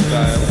and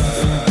style,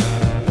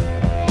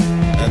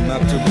 and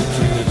not to be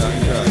treated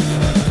unkind.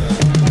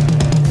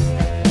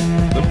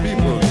 The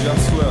people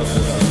just loved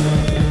it,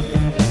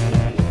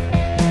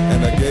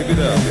 and I gave it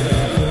up.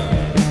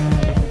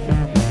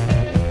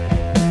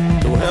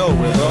 To hell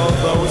with all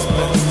those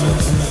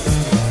bastards.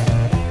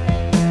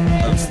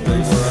 I'll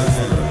stay where I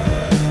am.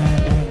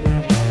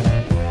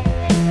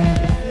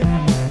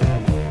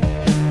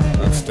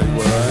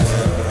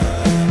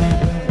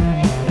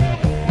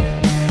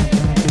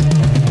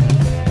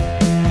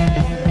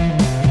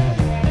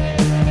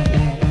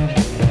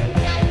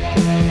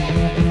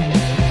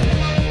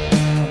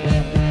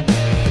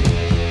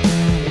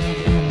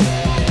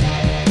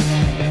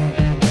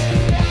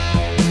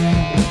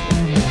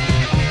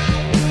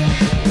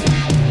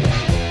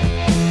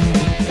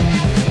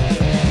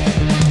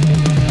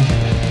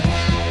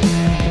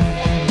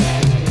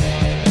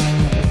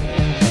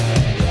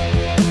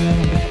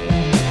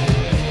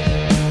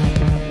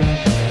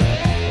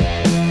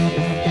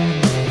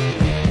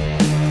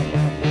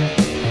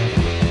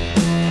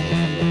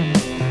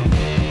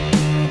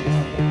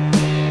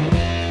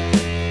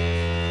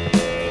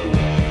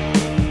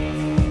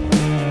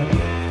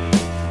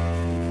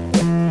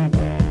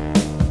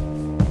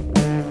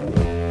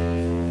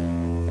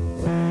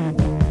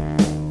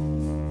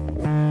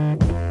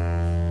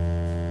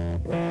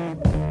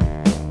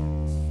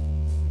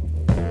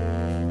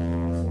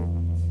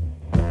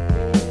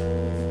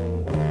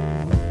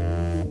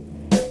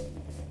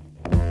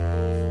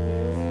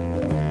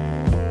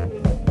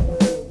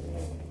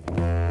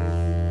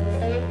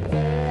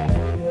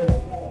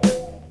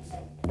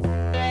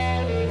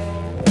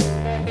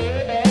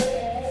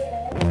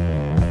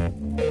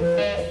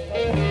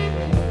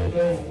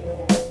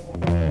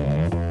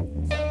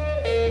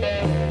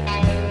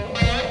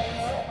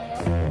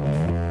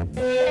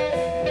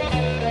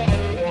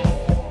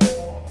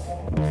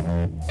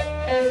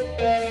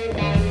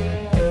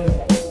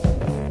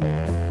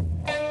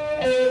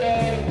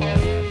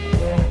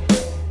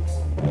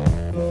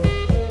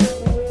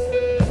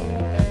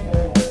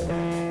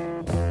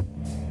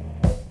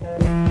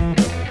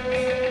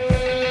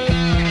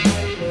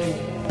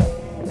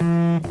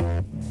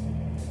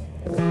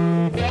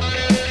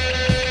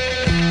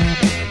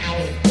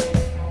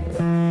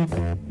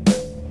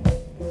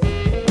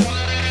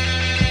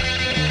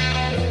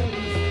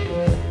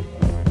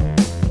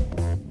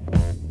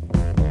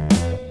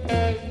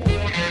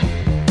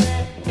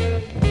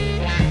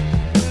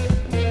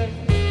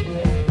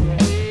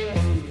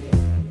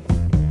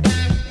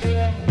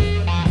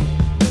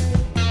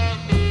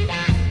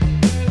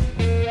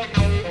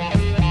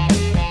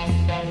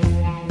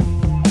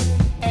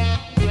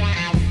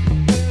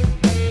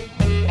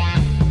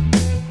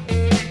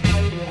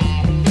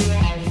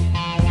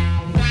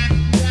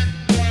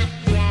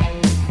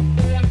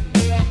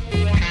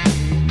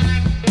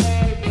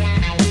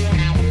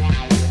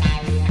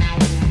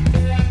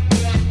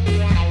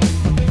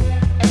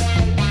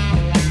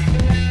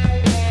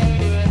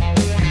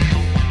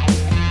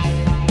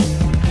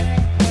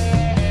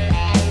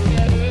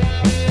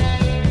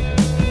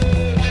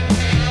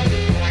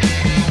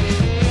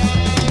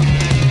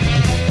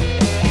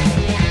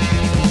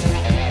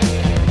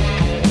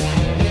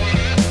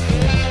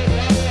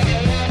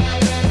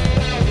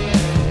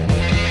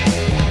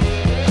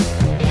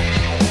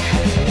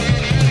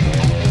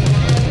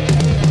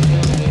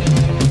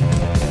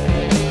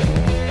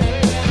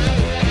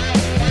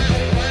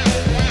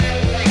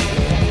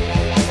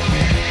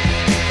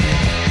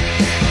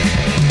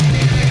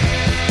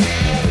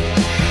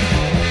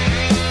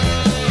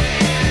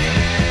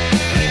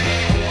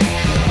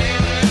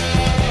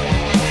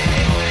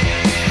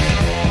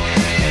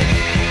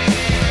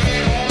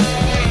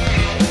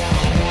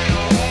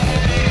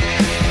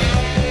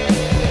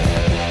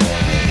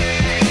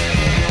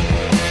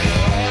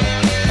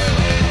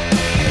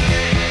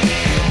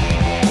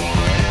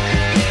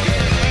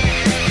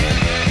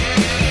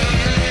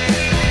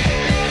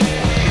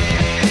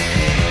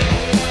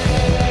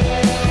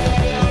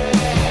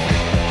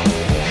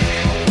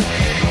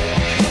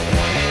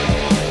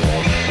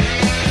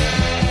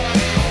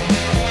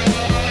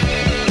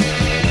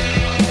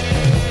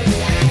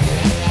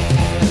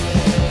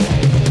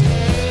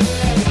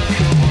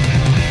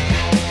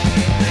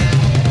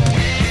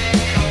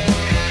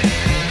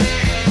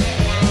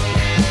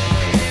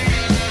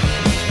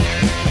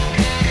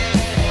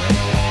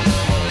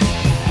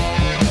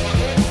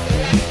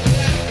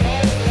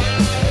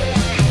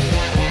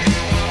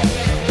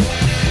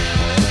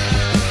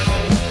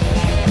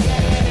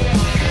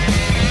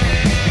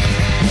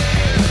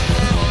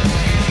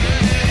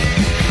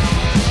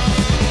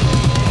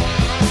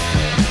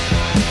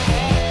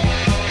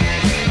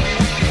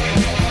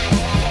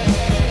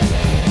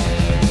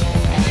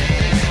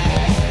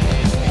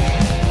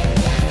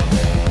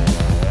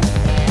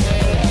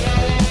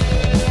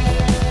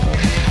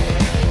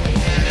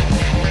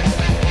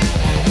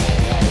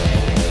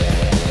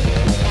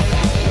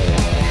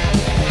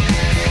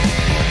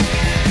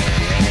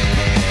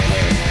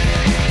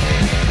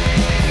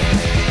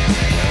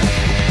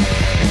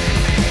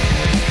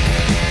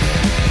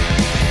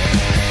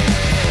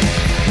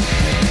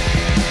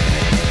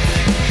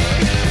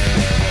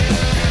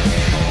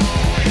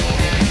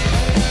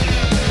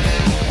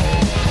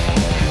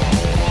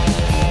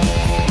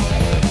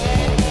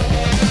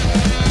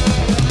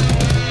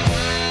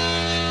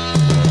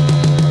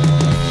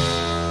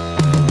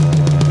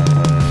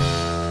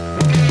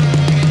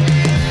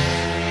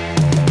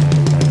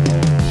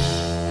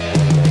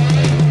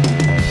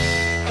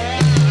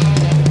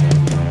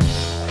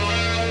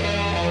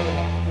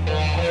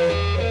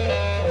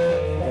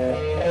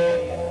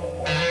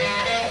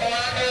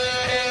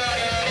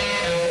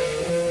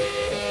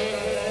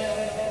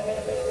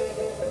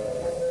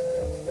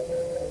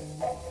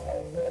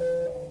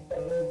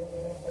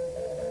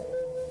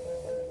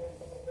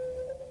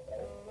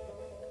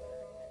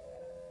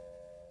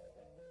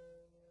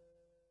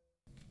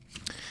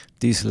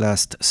 This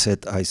last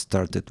set I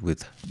started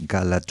with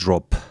Gala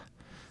Drop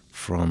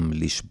from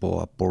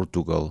Lisboa,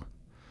 Portugal,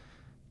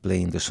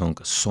 playing the song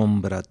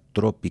Sombra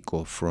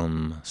Trópico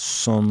from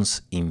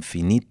Sons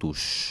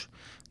Infinitus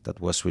that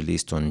was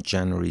released on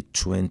January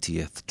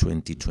 20th,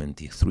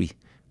 2023,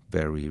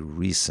 very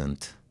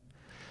recent.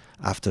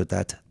 After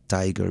that,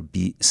 Tiger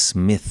B.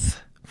 Smith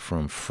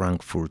from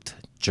Frankfurt,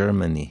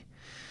 Germany.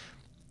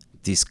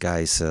 These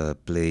guys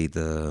played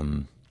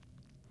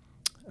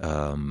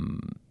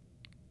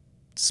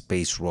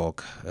space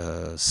rock,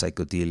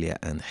 psychedelia,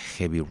 and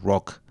heavy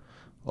rock,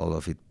 all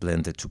of it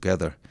blended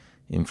together.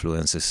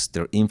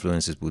 Their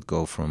influences would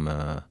go from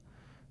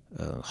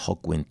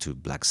Hawkwind to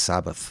Black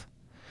Sabbath.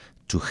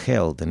 To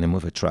Hell, the name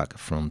of a track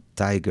from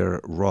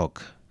Tiger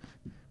Rock.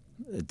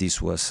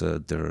 This was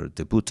their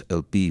debut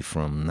LP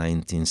from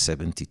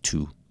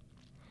 1972.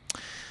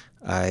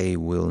 I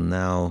will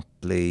now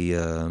play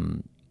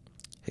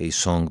a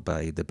song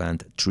by the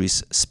band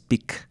Trees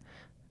Speak,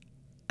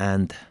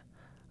 and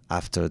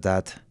after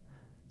that,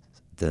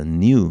 the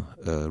new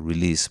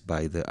release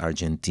by the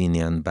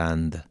Argentinian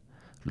band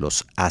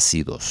Los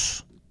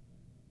Ácidos.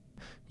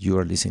 You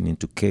are listening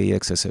to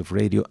KXSF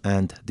Radio,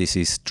 and this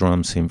is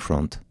Drums in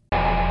Front.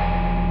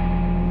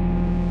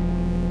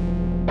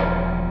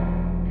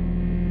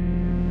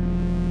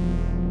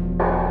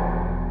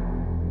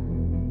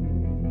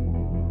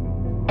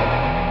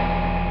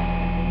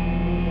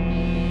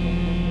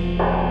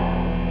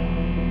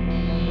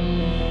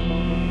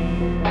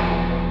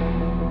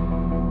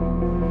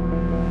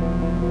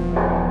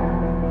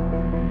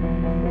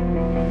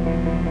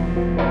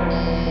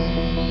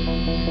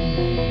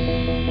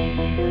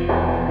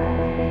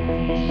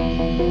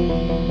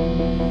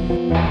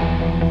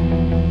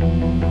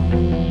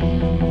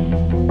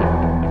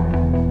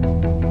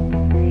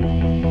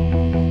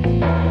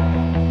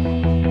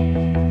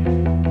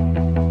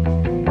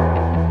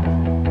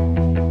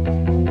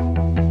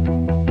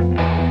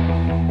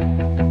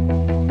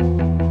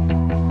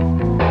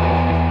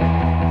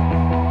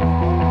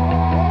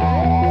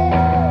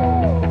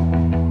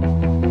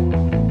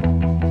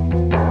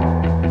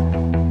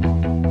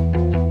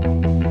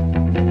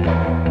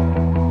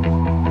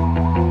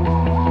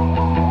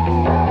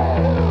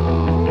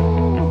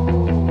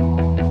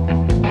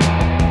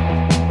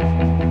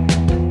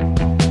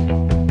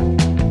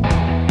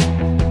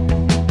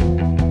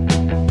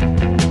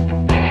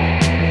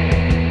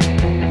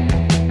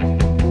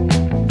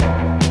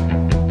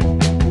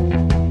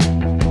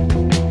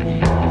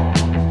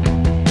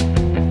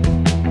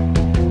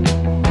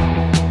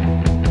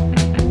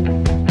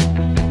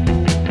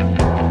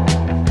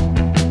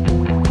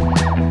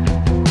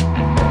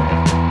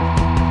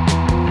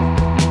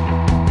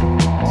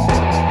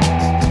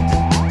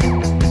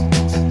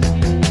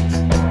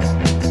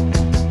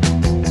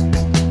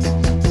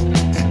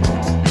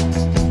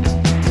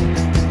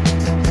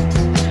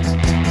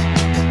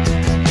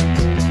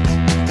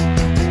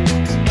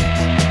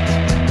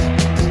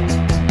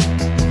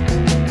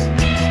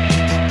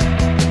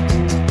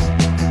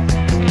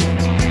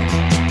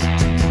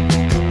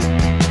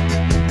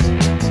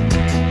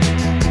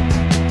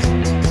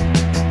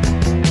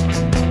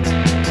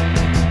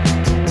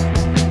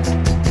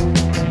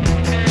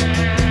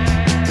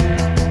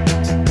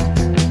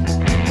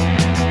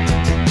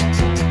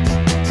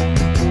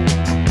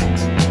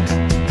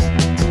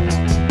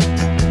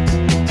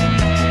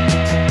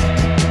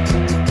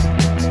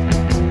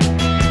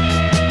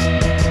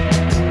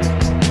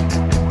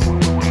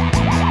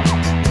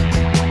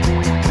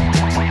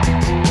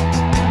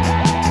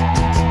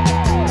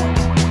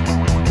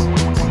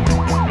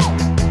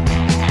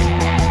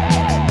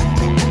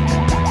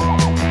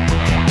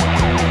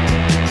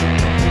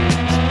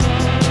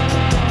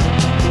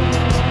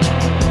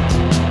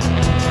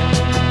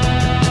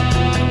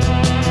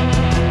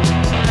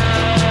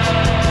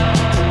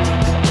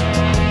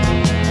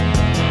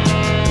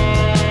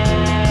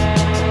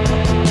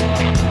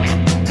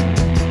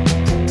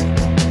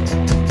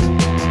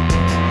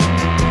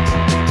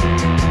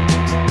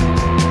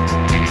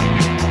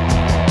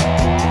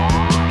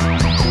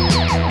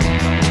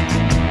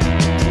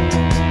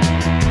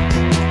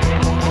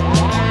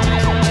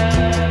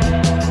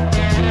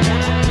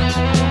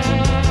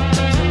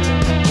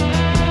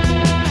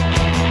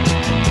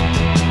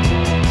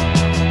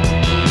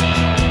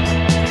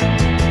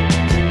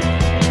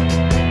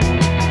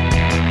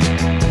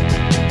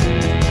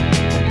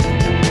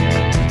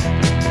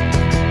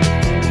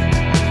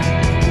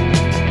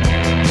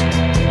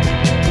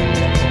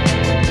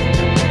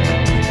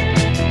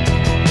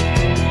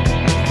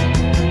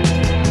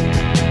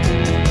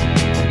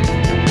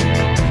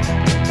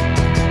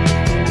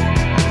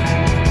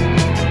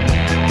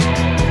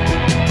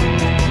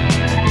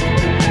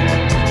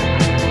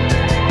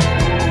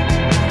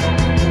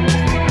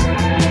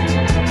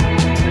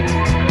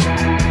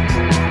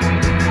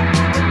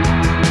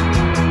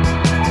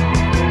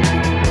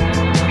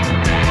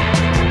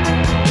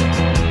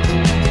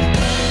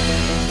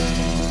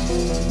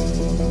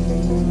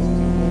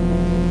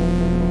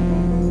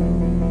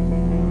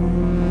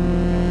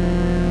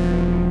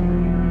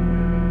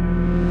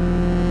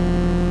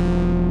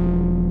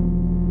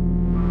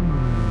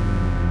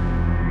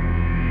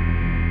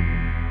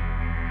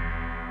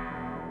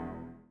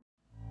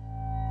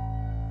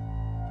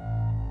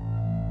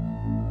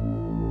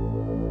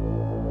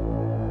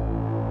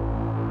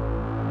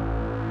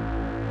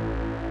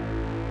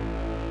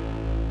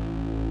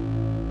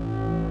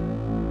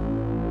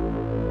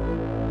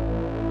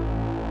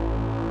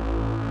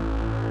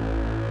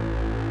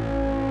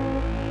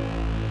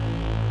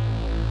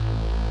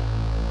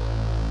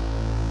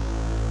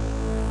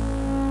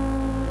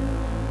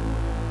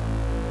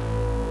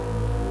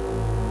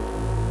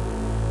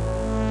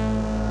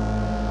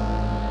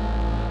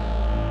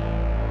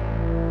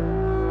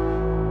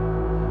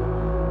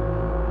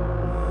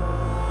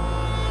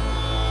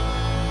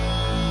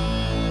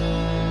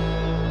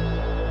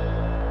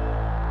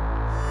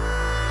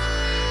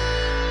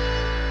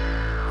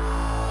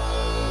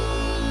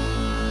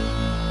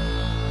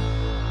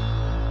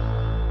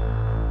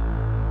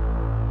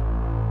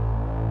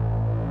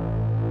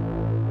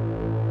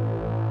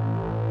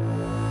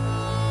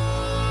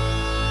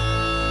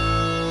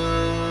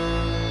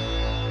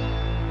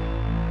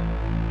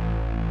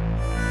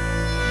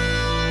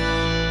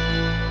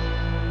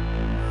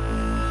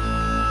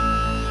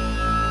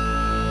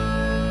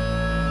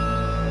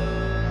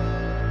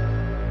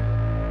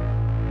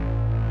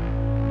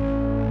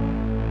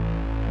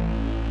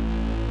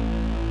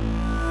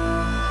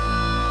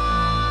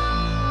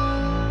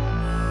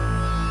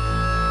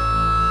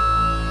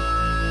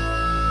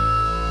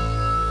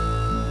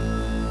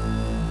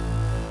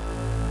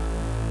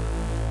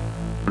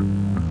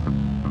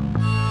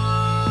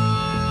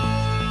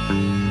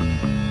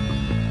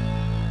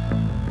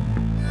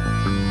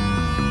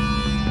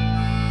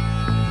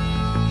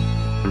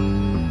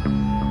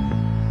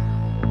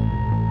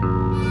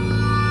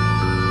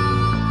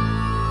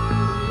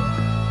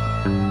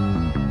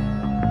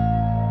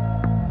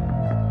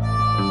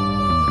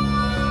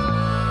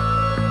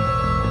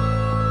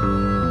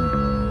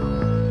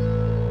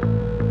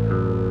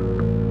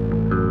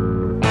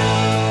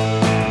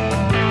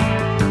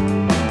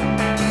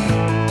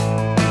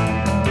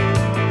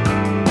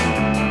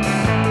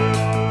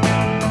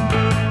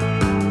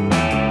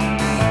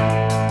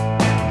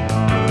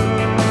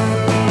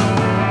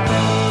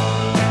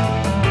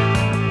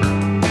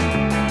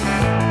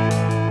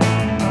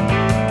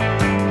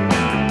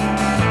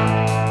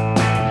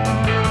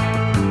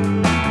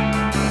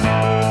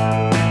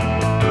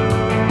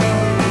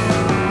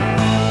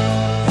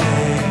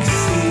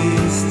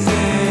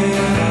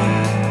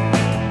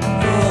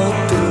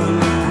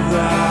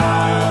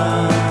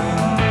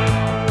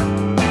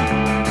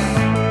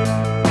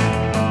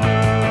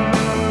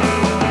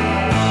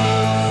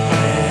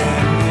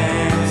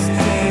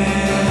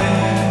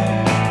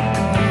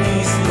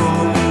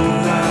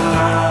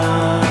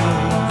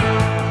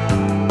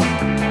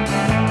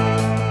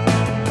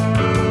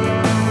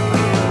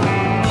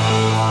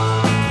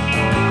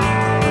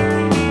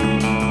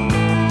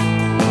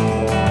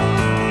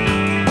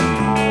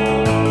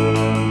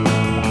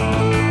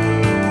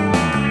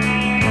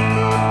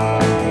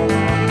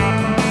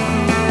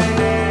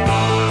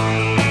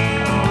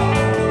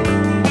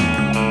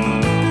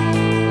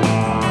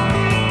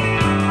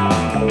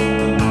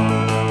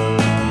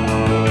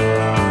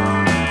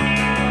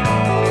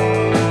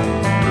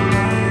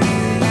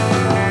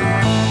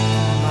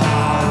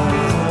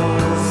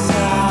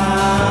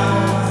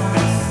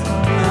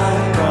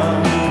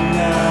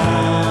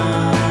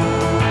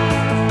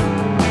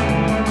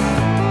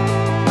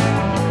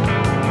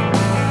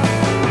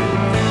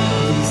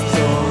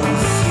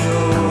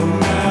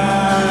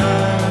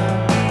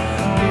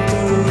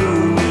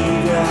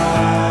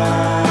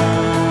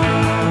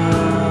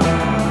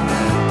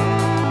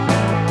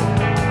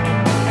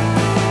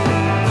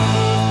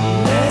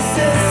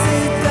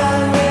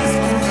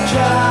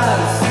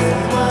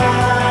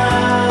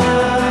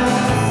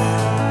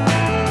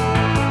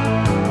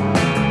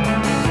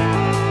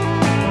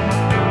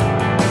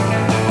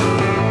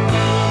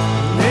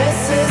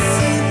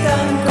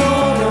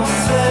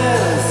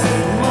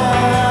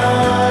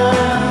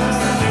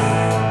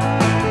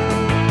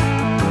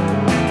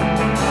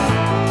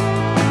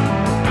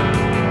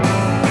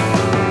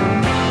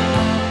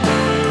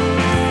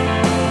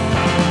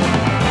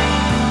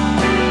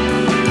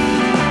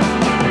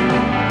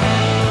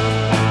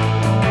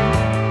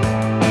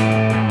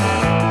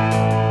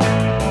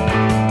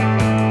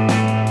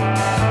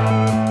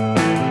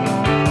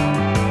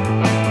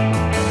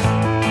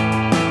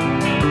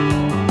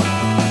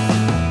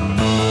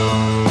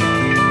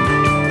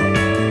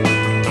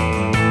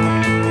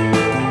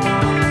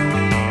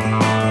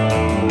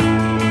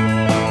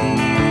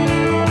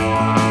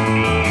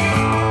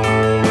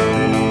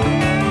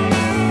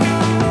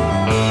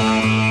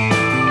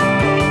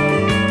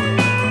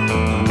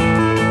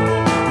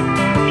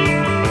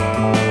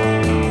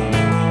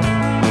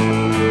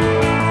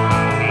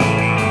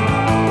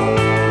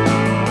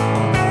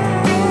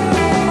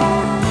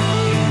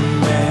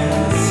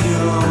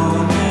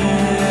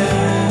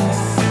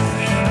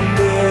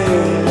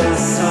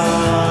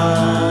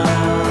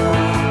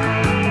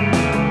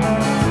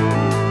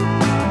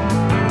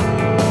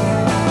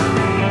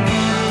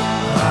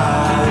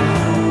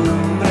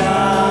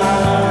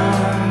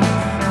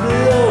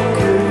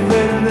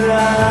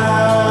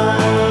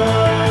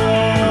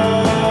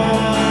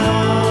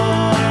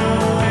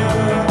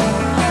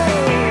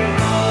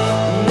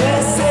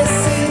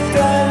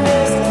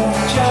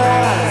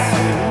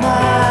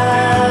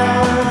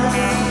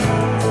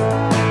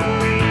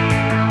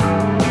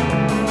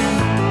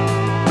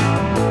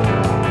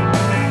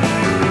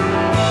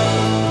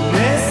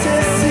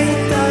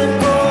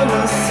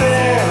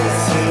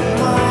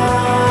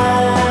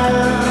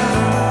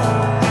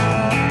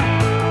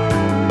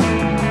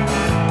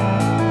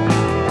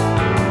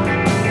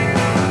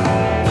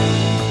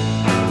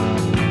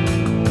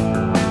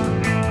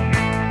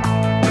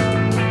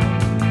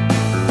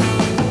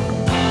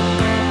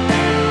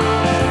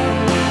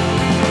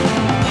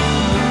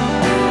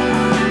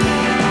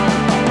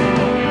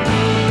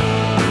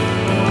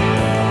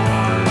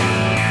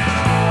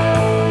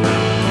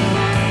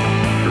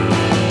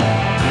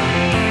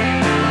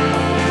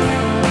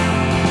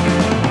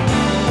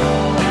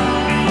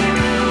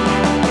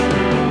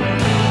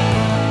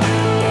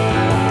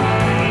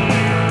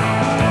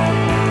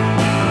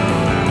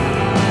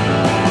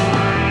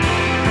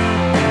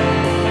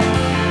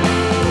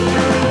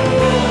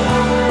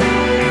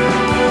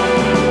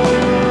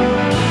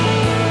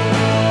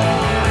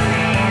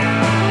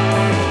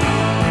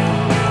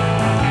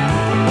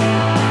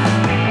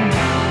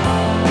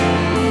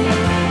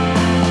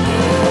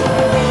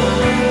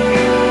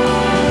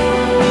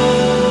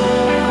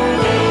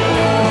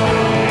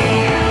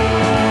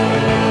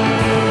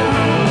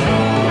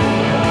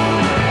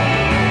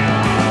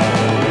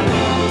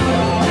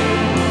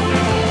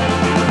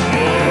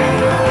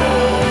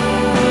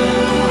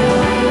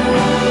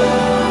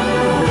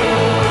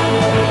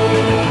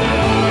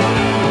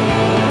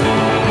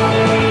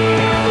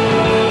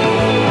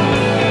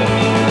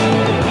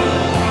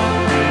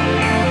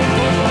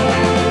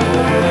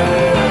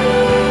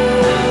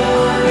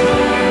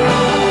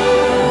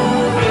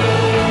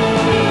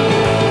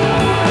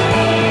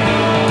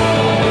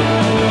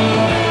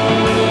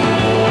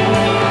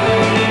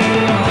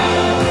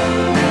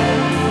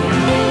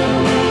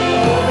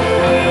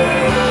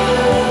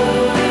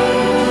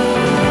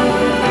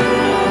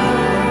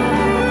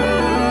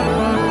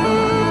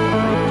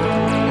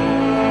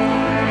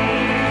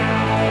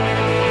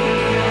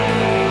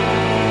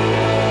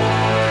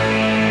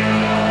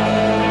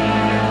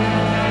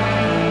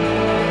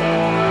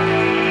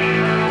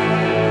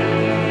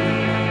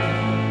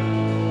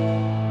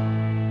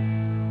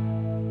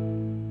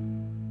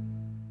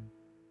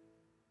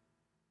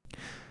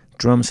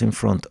 Drums in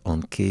front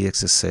on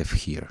KXSF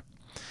here.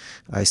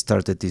 I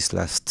started this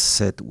last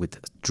set with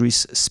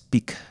Tris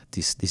Speak.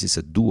 This is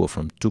a duo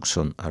from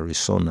Tucson,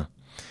 Arizona.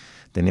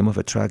 The name of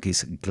the track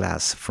is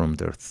Glass from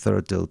their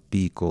third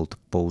LP called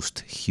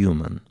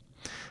Post-Human.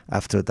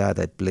 After that,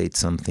 I played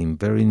something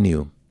very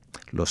new,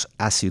 Los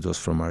Ácidos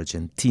from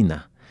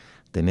Argentina.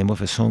 The name of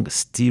the song,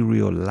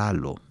 Stereo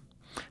Lalo.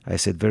 I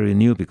said very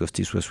new because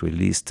this was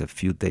released a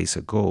few days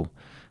ago.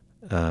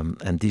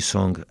 And this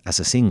song, as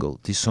a single,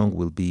 this song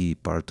will be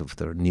part of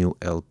their new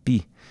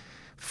LP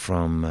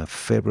from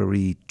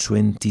February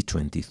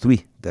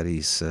 2023. That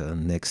is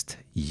next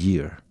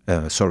year.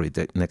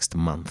 Next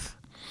month.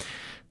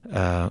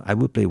 I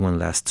will play one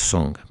last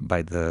song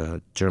by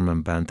the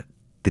German band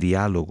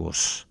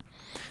Triálogos.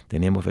 The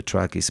name of the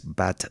track is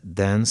Bat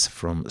Dance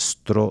from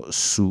Stro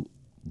Su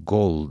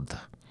Gold.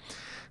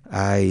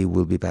 I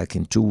will be back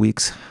in 2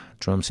 weeks.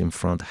 Drums in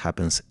Front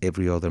happens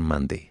every other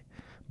Monday.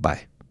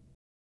 Bye.